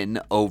win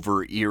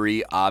over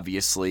Erie,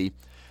 obviously.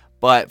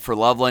 But for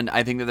Loveland,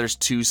 I think that there's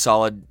 2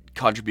 solid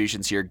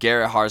contributions here.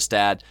 Garrett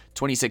Harstad,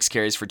 26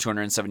 carries for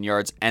 207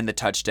 yards and the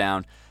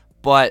touchdown.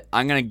 But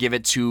I'm going to give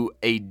it to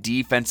a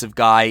defensive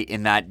guy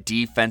in that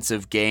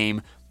defensive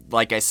game.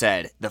 Like I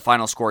said, the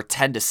final score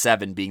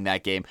 10-7 being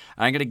that game.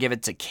 And I'm going to give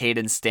it to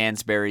Caden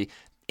Stansberry.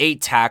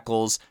 8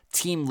 tackles,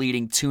 team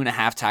leading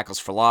 2.5 tackles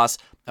for loss,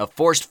 a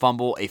forced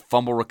fumble, a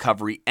fumble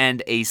recovery,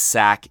 and a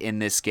sack in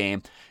this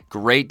game.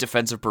 Great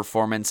defensive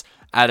performance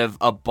out of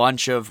a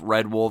bunch of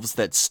Red Wolves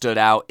that stood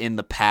out in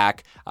the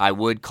pack. I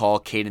would call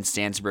Caden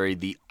Stansberry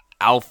the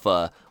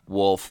alpha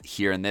wolf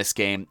here in this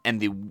game, and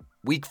the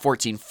Week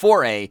 14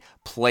 4A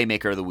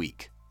Playmaker of the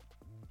Week.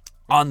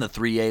 On the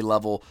 3A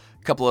level,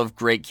 a couple of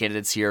great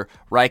candidates here.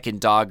 Ryken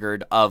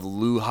Doggard of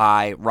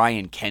Lehigh,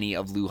 Ryan Kenny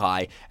of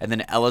Lehigh, and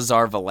then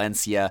Elazar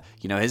Valencia.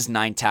 You know, his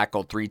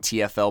 9-tackle, 3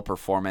 TFL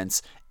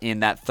performance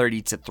in that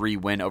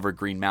 30-3 win over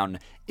Green Mountain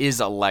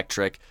is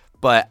electric.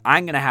 But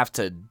I'm going to have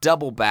to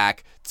double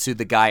back to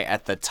the guy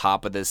at the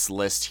top of this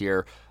list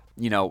here.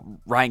 You know,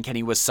 Ryan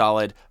Kenny was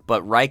solid,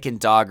 but Ryken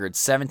Doggard,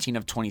 17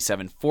 of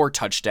 27, 4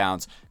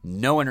 touchdowns,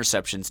 no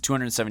interceptions,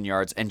 207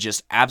 yards, and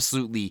just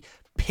absolutely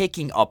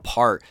picking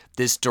apart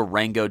this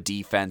Durango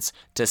defense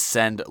to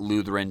send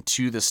Lutheran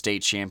to the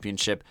state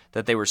championship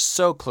that they were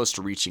so close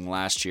to reaching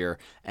last year,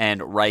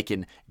 and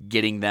Ryken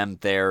getting them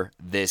there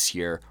this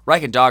year.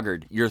 Ryken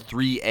Doggard, your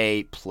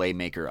 3A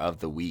Playmaker of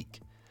the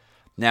Week.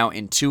 Now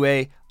in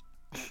 2A,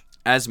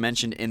 as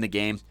mentioned in the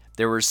game,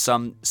 there were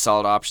some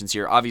solid options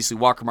here. Obviously,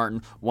 Walker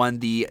Martin won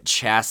the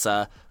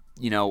CHSAA,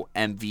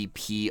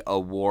 MVP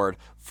award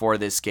for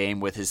this game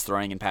with his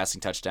throwing and passing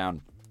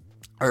touchdown,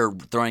 or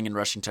throwing and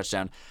rushing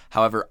touchdown.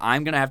 However,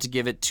 I'm going to have to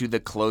give it to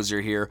the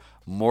closer here,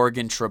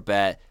 Morgan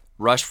Trebet.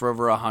 Rushed for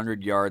over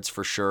 100 yards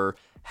for sure.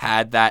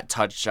 Had that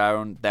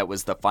touchdown that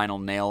was the final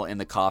nail in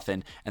the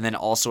coffin, and then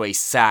also a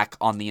sack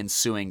on the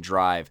ensuing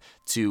drive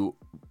to,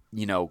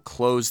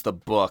 close the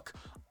book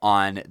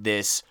on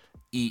this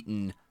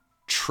Eaton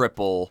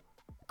triple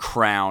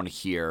crown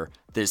here,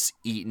 this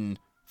Eaton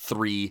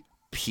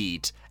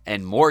 3-peat.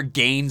 And more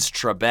Gaines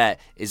Trebet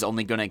is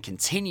only going to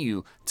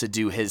continue to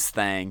do his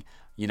thing,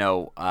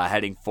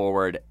 heading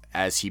forward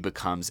as he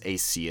becomes a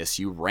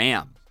CSU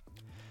Ram.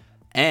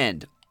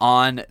 And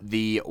on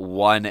the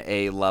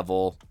 1A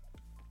level,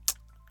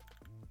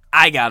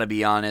 I gotta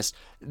be honest,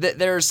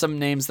 there are some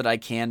names that I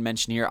can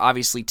mention here.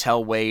 Obviously,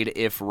 Tell Wade,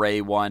 if Ray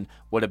won,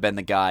 would have been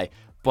the guy.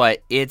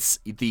 But it's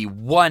the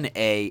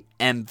 1A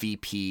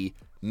MVP,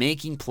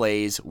 making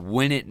plays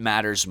when it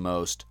matters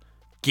most,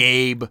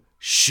 Gabe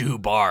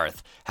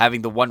Schubarth,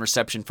 having the 1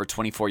 reception for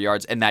 24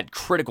 yards and that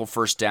critical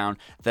first down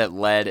that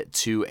led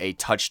to a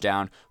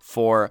touchdown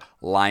for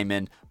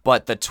Lyman.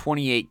 But the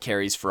 28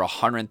 carries for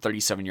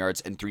 137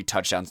 yards and 3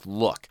 touchdowns.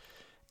 Look,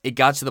 it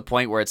got to the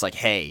point where it's like,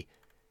 hey,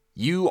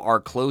 you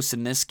are close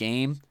in this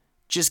game.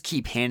 Just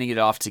keep handing it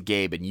off to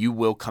Gabe and you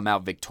will come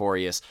out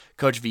victorious.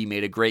 Coach V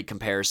made a great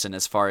comparison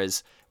as far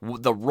as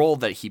the role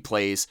that he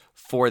plays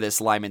for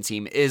this Lyman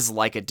team is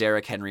like a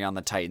Derrick Henry on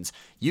the Titans.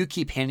 You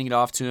keep handing it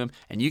off to him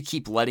and you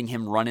keep letting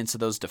him run into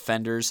those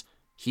defenders.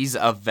 He's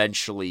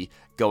eventually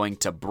going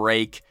to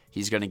break.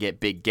 He's going to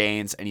get big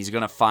gains and he's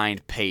going to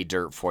find pay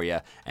dirt for you.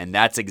 And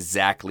that's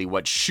exactly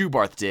what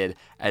Schubarth did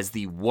as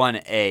the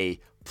 1A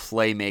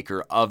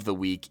Playmaker of the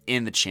Week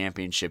in the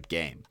championship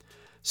game.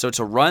 So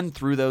to run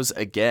through those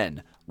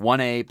again,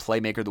 1A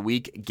Playmaker of the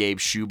Week, Gabe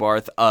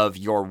Schubarth of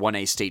your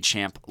 1A state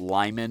champ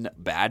Lyman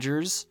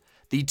Badgers.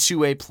 The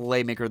 2A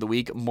Playmaker of the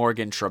Week,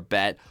 Morgan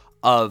Trebet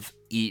of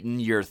Eaton,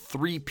 your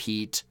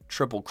 3-peat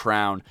Triple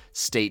Crown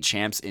state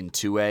champs in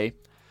 2A.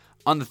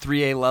 On the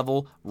 3A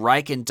level,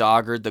 Ryken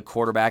Doggard, the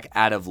quarterback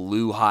out of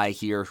Lehigh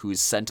here,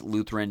 who's sent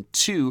Lutheran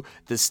to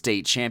the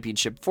state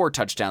championship, 4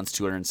 touchdowns,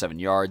 207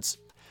 yards.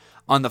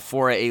 On the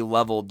 4A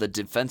level, the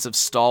defensive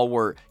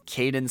stalwart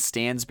Caden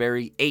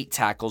Stansberry, 8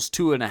 tackles,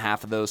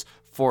 2.5 of those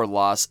for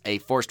loss, a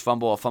forced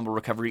fumble, a fumble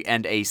recovery,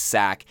 and a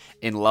sack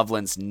in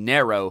Loveland's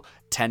narrow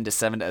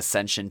 10-7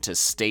 ascension to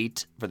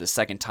state for the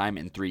second time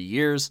in 3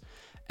 years.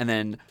 And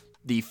then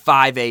the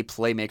 5A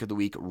Playmaker of the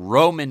Week,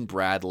 Roman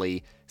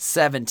Bradley,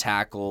 7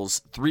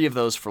 tackles, 3 of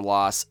those for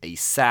loss, a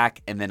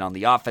sack, and then on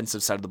the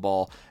offensive side of the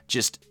ball,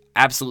 just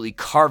absolutely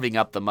carving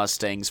up the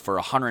Mustangs for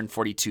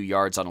 142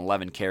 yards on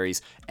 11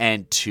 carries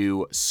and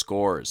 2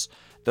 scores.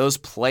 Those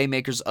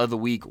Playmakers of the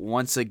Week,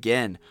 once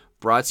again,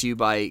 brought to you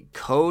by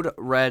Code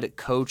Red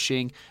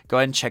Coaching. Go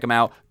ahead and check them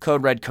out,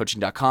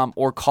 coderedcoaching.com,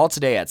 or call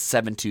today at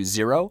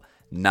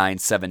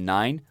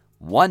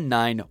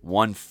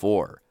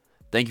 720-979-1914.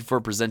 Thank you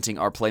for presenting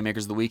our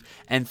Playmakers of the Week,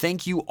 and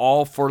thank you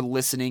all for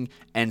listening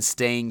and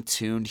staying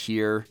tuned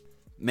here.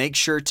 Make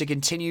sure to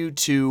continue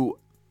to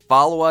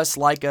follow us,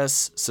 like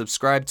us,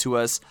 subscribe to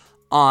us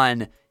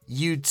on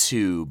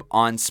YouTube,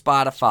 on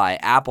Spotify,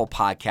 Apple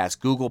Podcasts,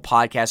 Google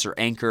Podcasts, or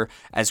Anchor,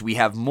 as we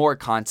have more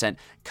content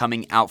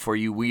coming out for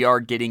you. We are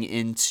getting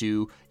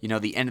into,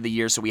 the end of the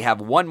year, so we have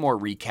one more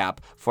recap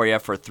for you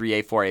for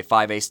 3A, 4A,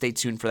 5A. Stay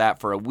tuned for that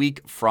for a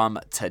week from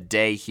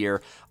today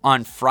here.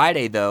 On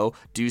Friday, though,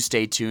 do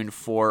stay tuned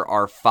for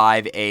our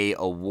 5A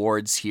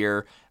awards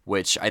here,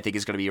 which I think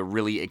is going to be a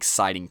really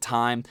exciting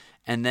time.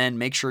 And then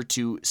make sure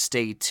to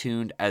stay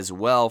tuned as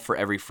well for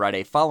every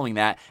Friday following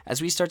that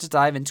as we start to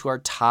dive into our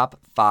top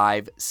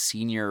 5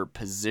 senior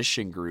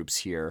position groups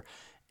here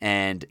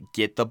and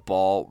get the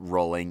ball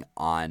rolling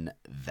on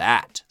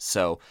that.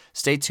 So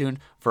stay tuned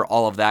for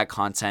all of that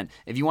content.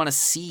 If you want to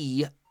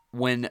see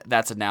when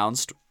that's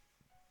announced,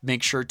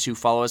 make sure to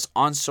follow us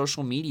on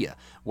social media,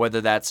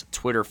 whether that's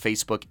Twitter,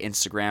 Facebook,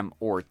 Instagram,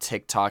 or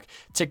TikTok.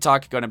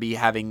 TikTok going to be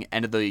having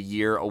end of the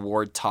year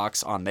award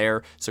talks on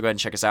there, so go ahead and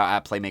check us out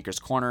at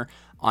Playmakers Corner.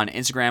 On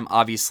Instagram,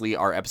 obviously,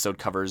 our episode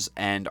covers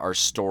and our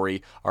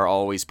story are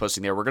always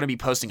posting there. We're going to be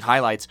posting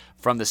highlights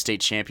from the state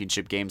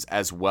championship games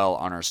as well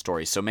on our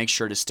story, so make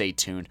sure to stay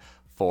tuned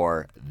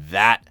for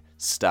that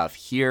stuff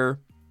here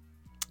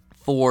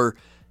for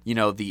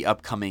the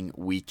upcoming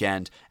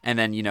weekend, and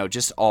then,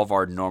 just all of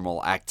our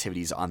normal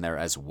activities on there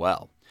as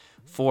well.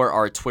 For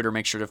our Twitter,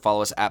 make sure to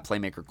follow us at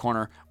Playmaker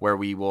Corner, where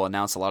we will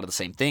announce a lot of the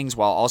same things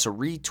while also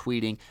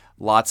retweeting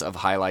lots of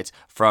highlights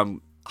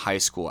from high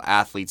school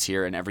athletes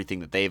here and everything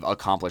that they've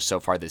accomplished so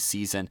far this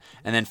season.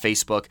 And then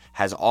Facebook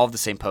has all of the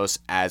same posts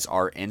as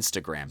our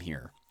Instagram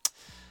here.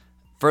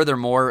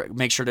 Furthermore,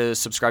 make sure to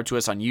subscribe to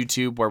us on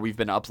YouTube, where we've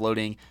been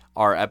uploading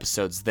our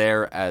episodes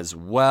there as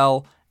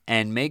well.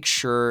 And make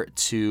sure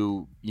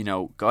to,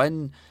 go ahead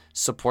and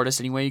support us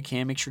any way you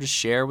can. Make sure to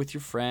share with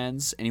your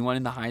friends. Anyone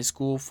in the high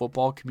school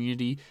football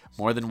community,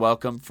 more than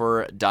welcome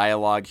for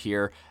dialogue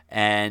here.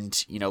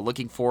 And,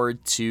 looking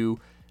forward to,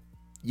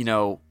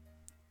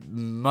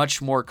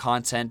 much more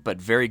content, but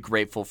very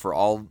grateful for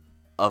all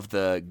of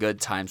the good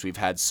times we've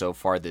had so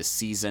far this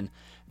season.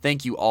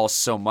 Thank you all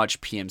so much,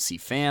 PMC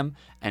fam.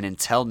 And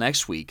until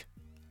next week,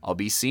 I'll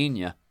be seeing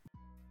ya.